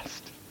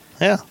fast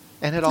Yeah.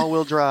 and had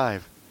all-wheel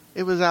drive.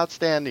 It was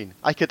outstanding.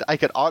 I could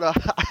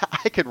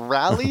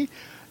rally,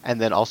 and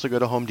then also go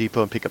to Home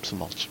Depot and pick up some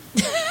mulch.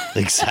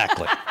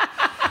 Exactly.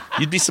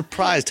 You'd be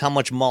surprised how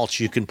much mulch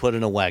you can put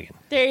in a wagon.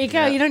 There you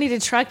go. Yeah. You don't need a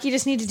truck. You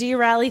just need to do your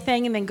rally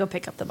thing and then go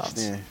pick up the mulch.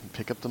 Yeah,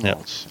 pick up the Yep.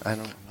 mulch. I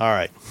don't. All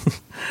right.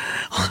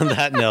 On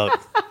that note,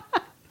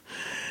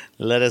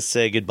 let us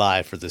say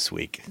goodbye for this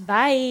week.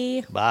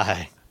 Bye.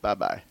 Bye.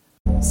 Bye-bye.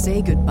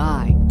 Say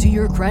goodbye to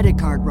your credit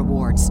card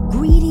rewards.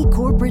 Greedy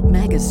corporate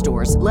mega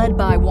stores, led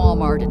by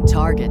Walmart and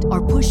Target,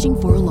 are pushing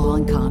for a law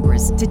in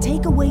Congress to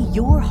take away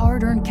your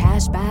hard-earned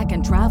cash back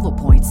and travel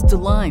points to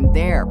line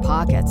their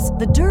pockets.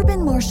 The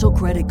Durbin-Marshall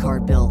credit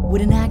card bill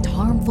would enact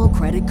harmful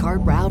credit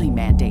card routing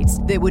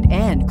mandates that would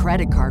end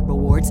credit card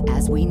rewards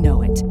as we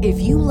know it. If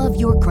you love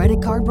your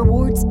credit card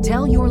rewards,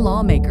 tell your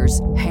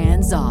lawmakers,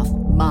 hands off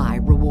my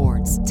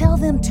rewards. Tell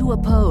them to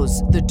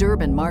oppose the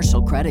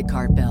Durbin-Marshall credit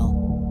card bill.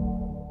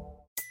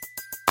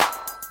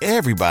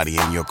 Everybody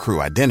in your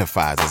crew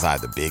identifies as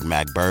either Big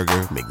Mac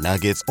Burger,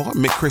 McNuggets, or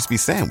McCrispy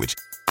Sandwich.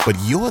 But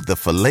you're the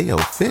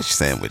Filet-O-Fish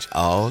Sandwich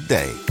all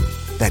day.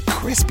 That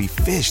crispy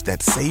fish,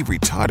 that savory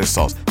tartar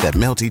sauce, that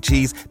melty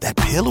cheese, that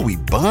pillowy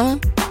bun.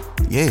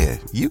 Yeah,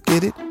 you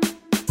get it.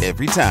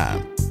 Every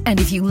time. And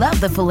if you love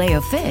the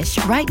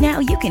Filet-O-Fish, right now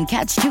you can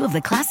catch two of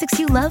the classics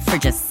you love for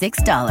just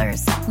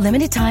 $6.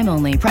 Limited time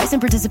only. Price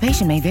and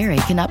participation may vary.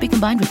 Cannot be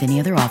combined with any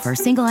other offer.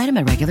 Single item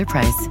at regular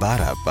price.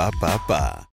 Ba-da-ba-ba-ba.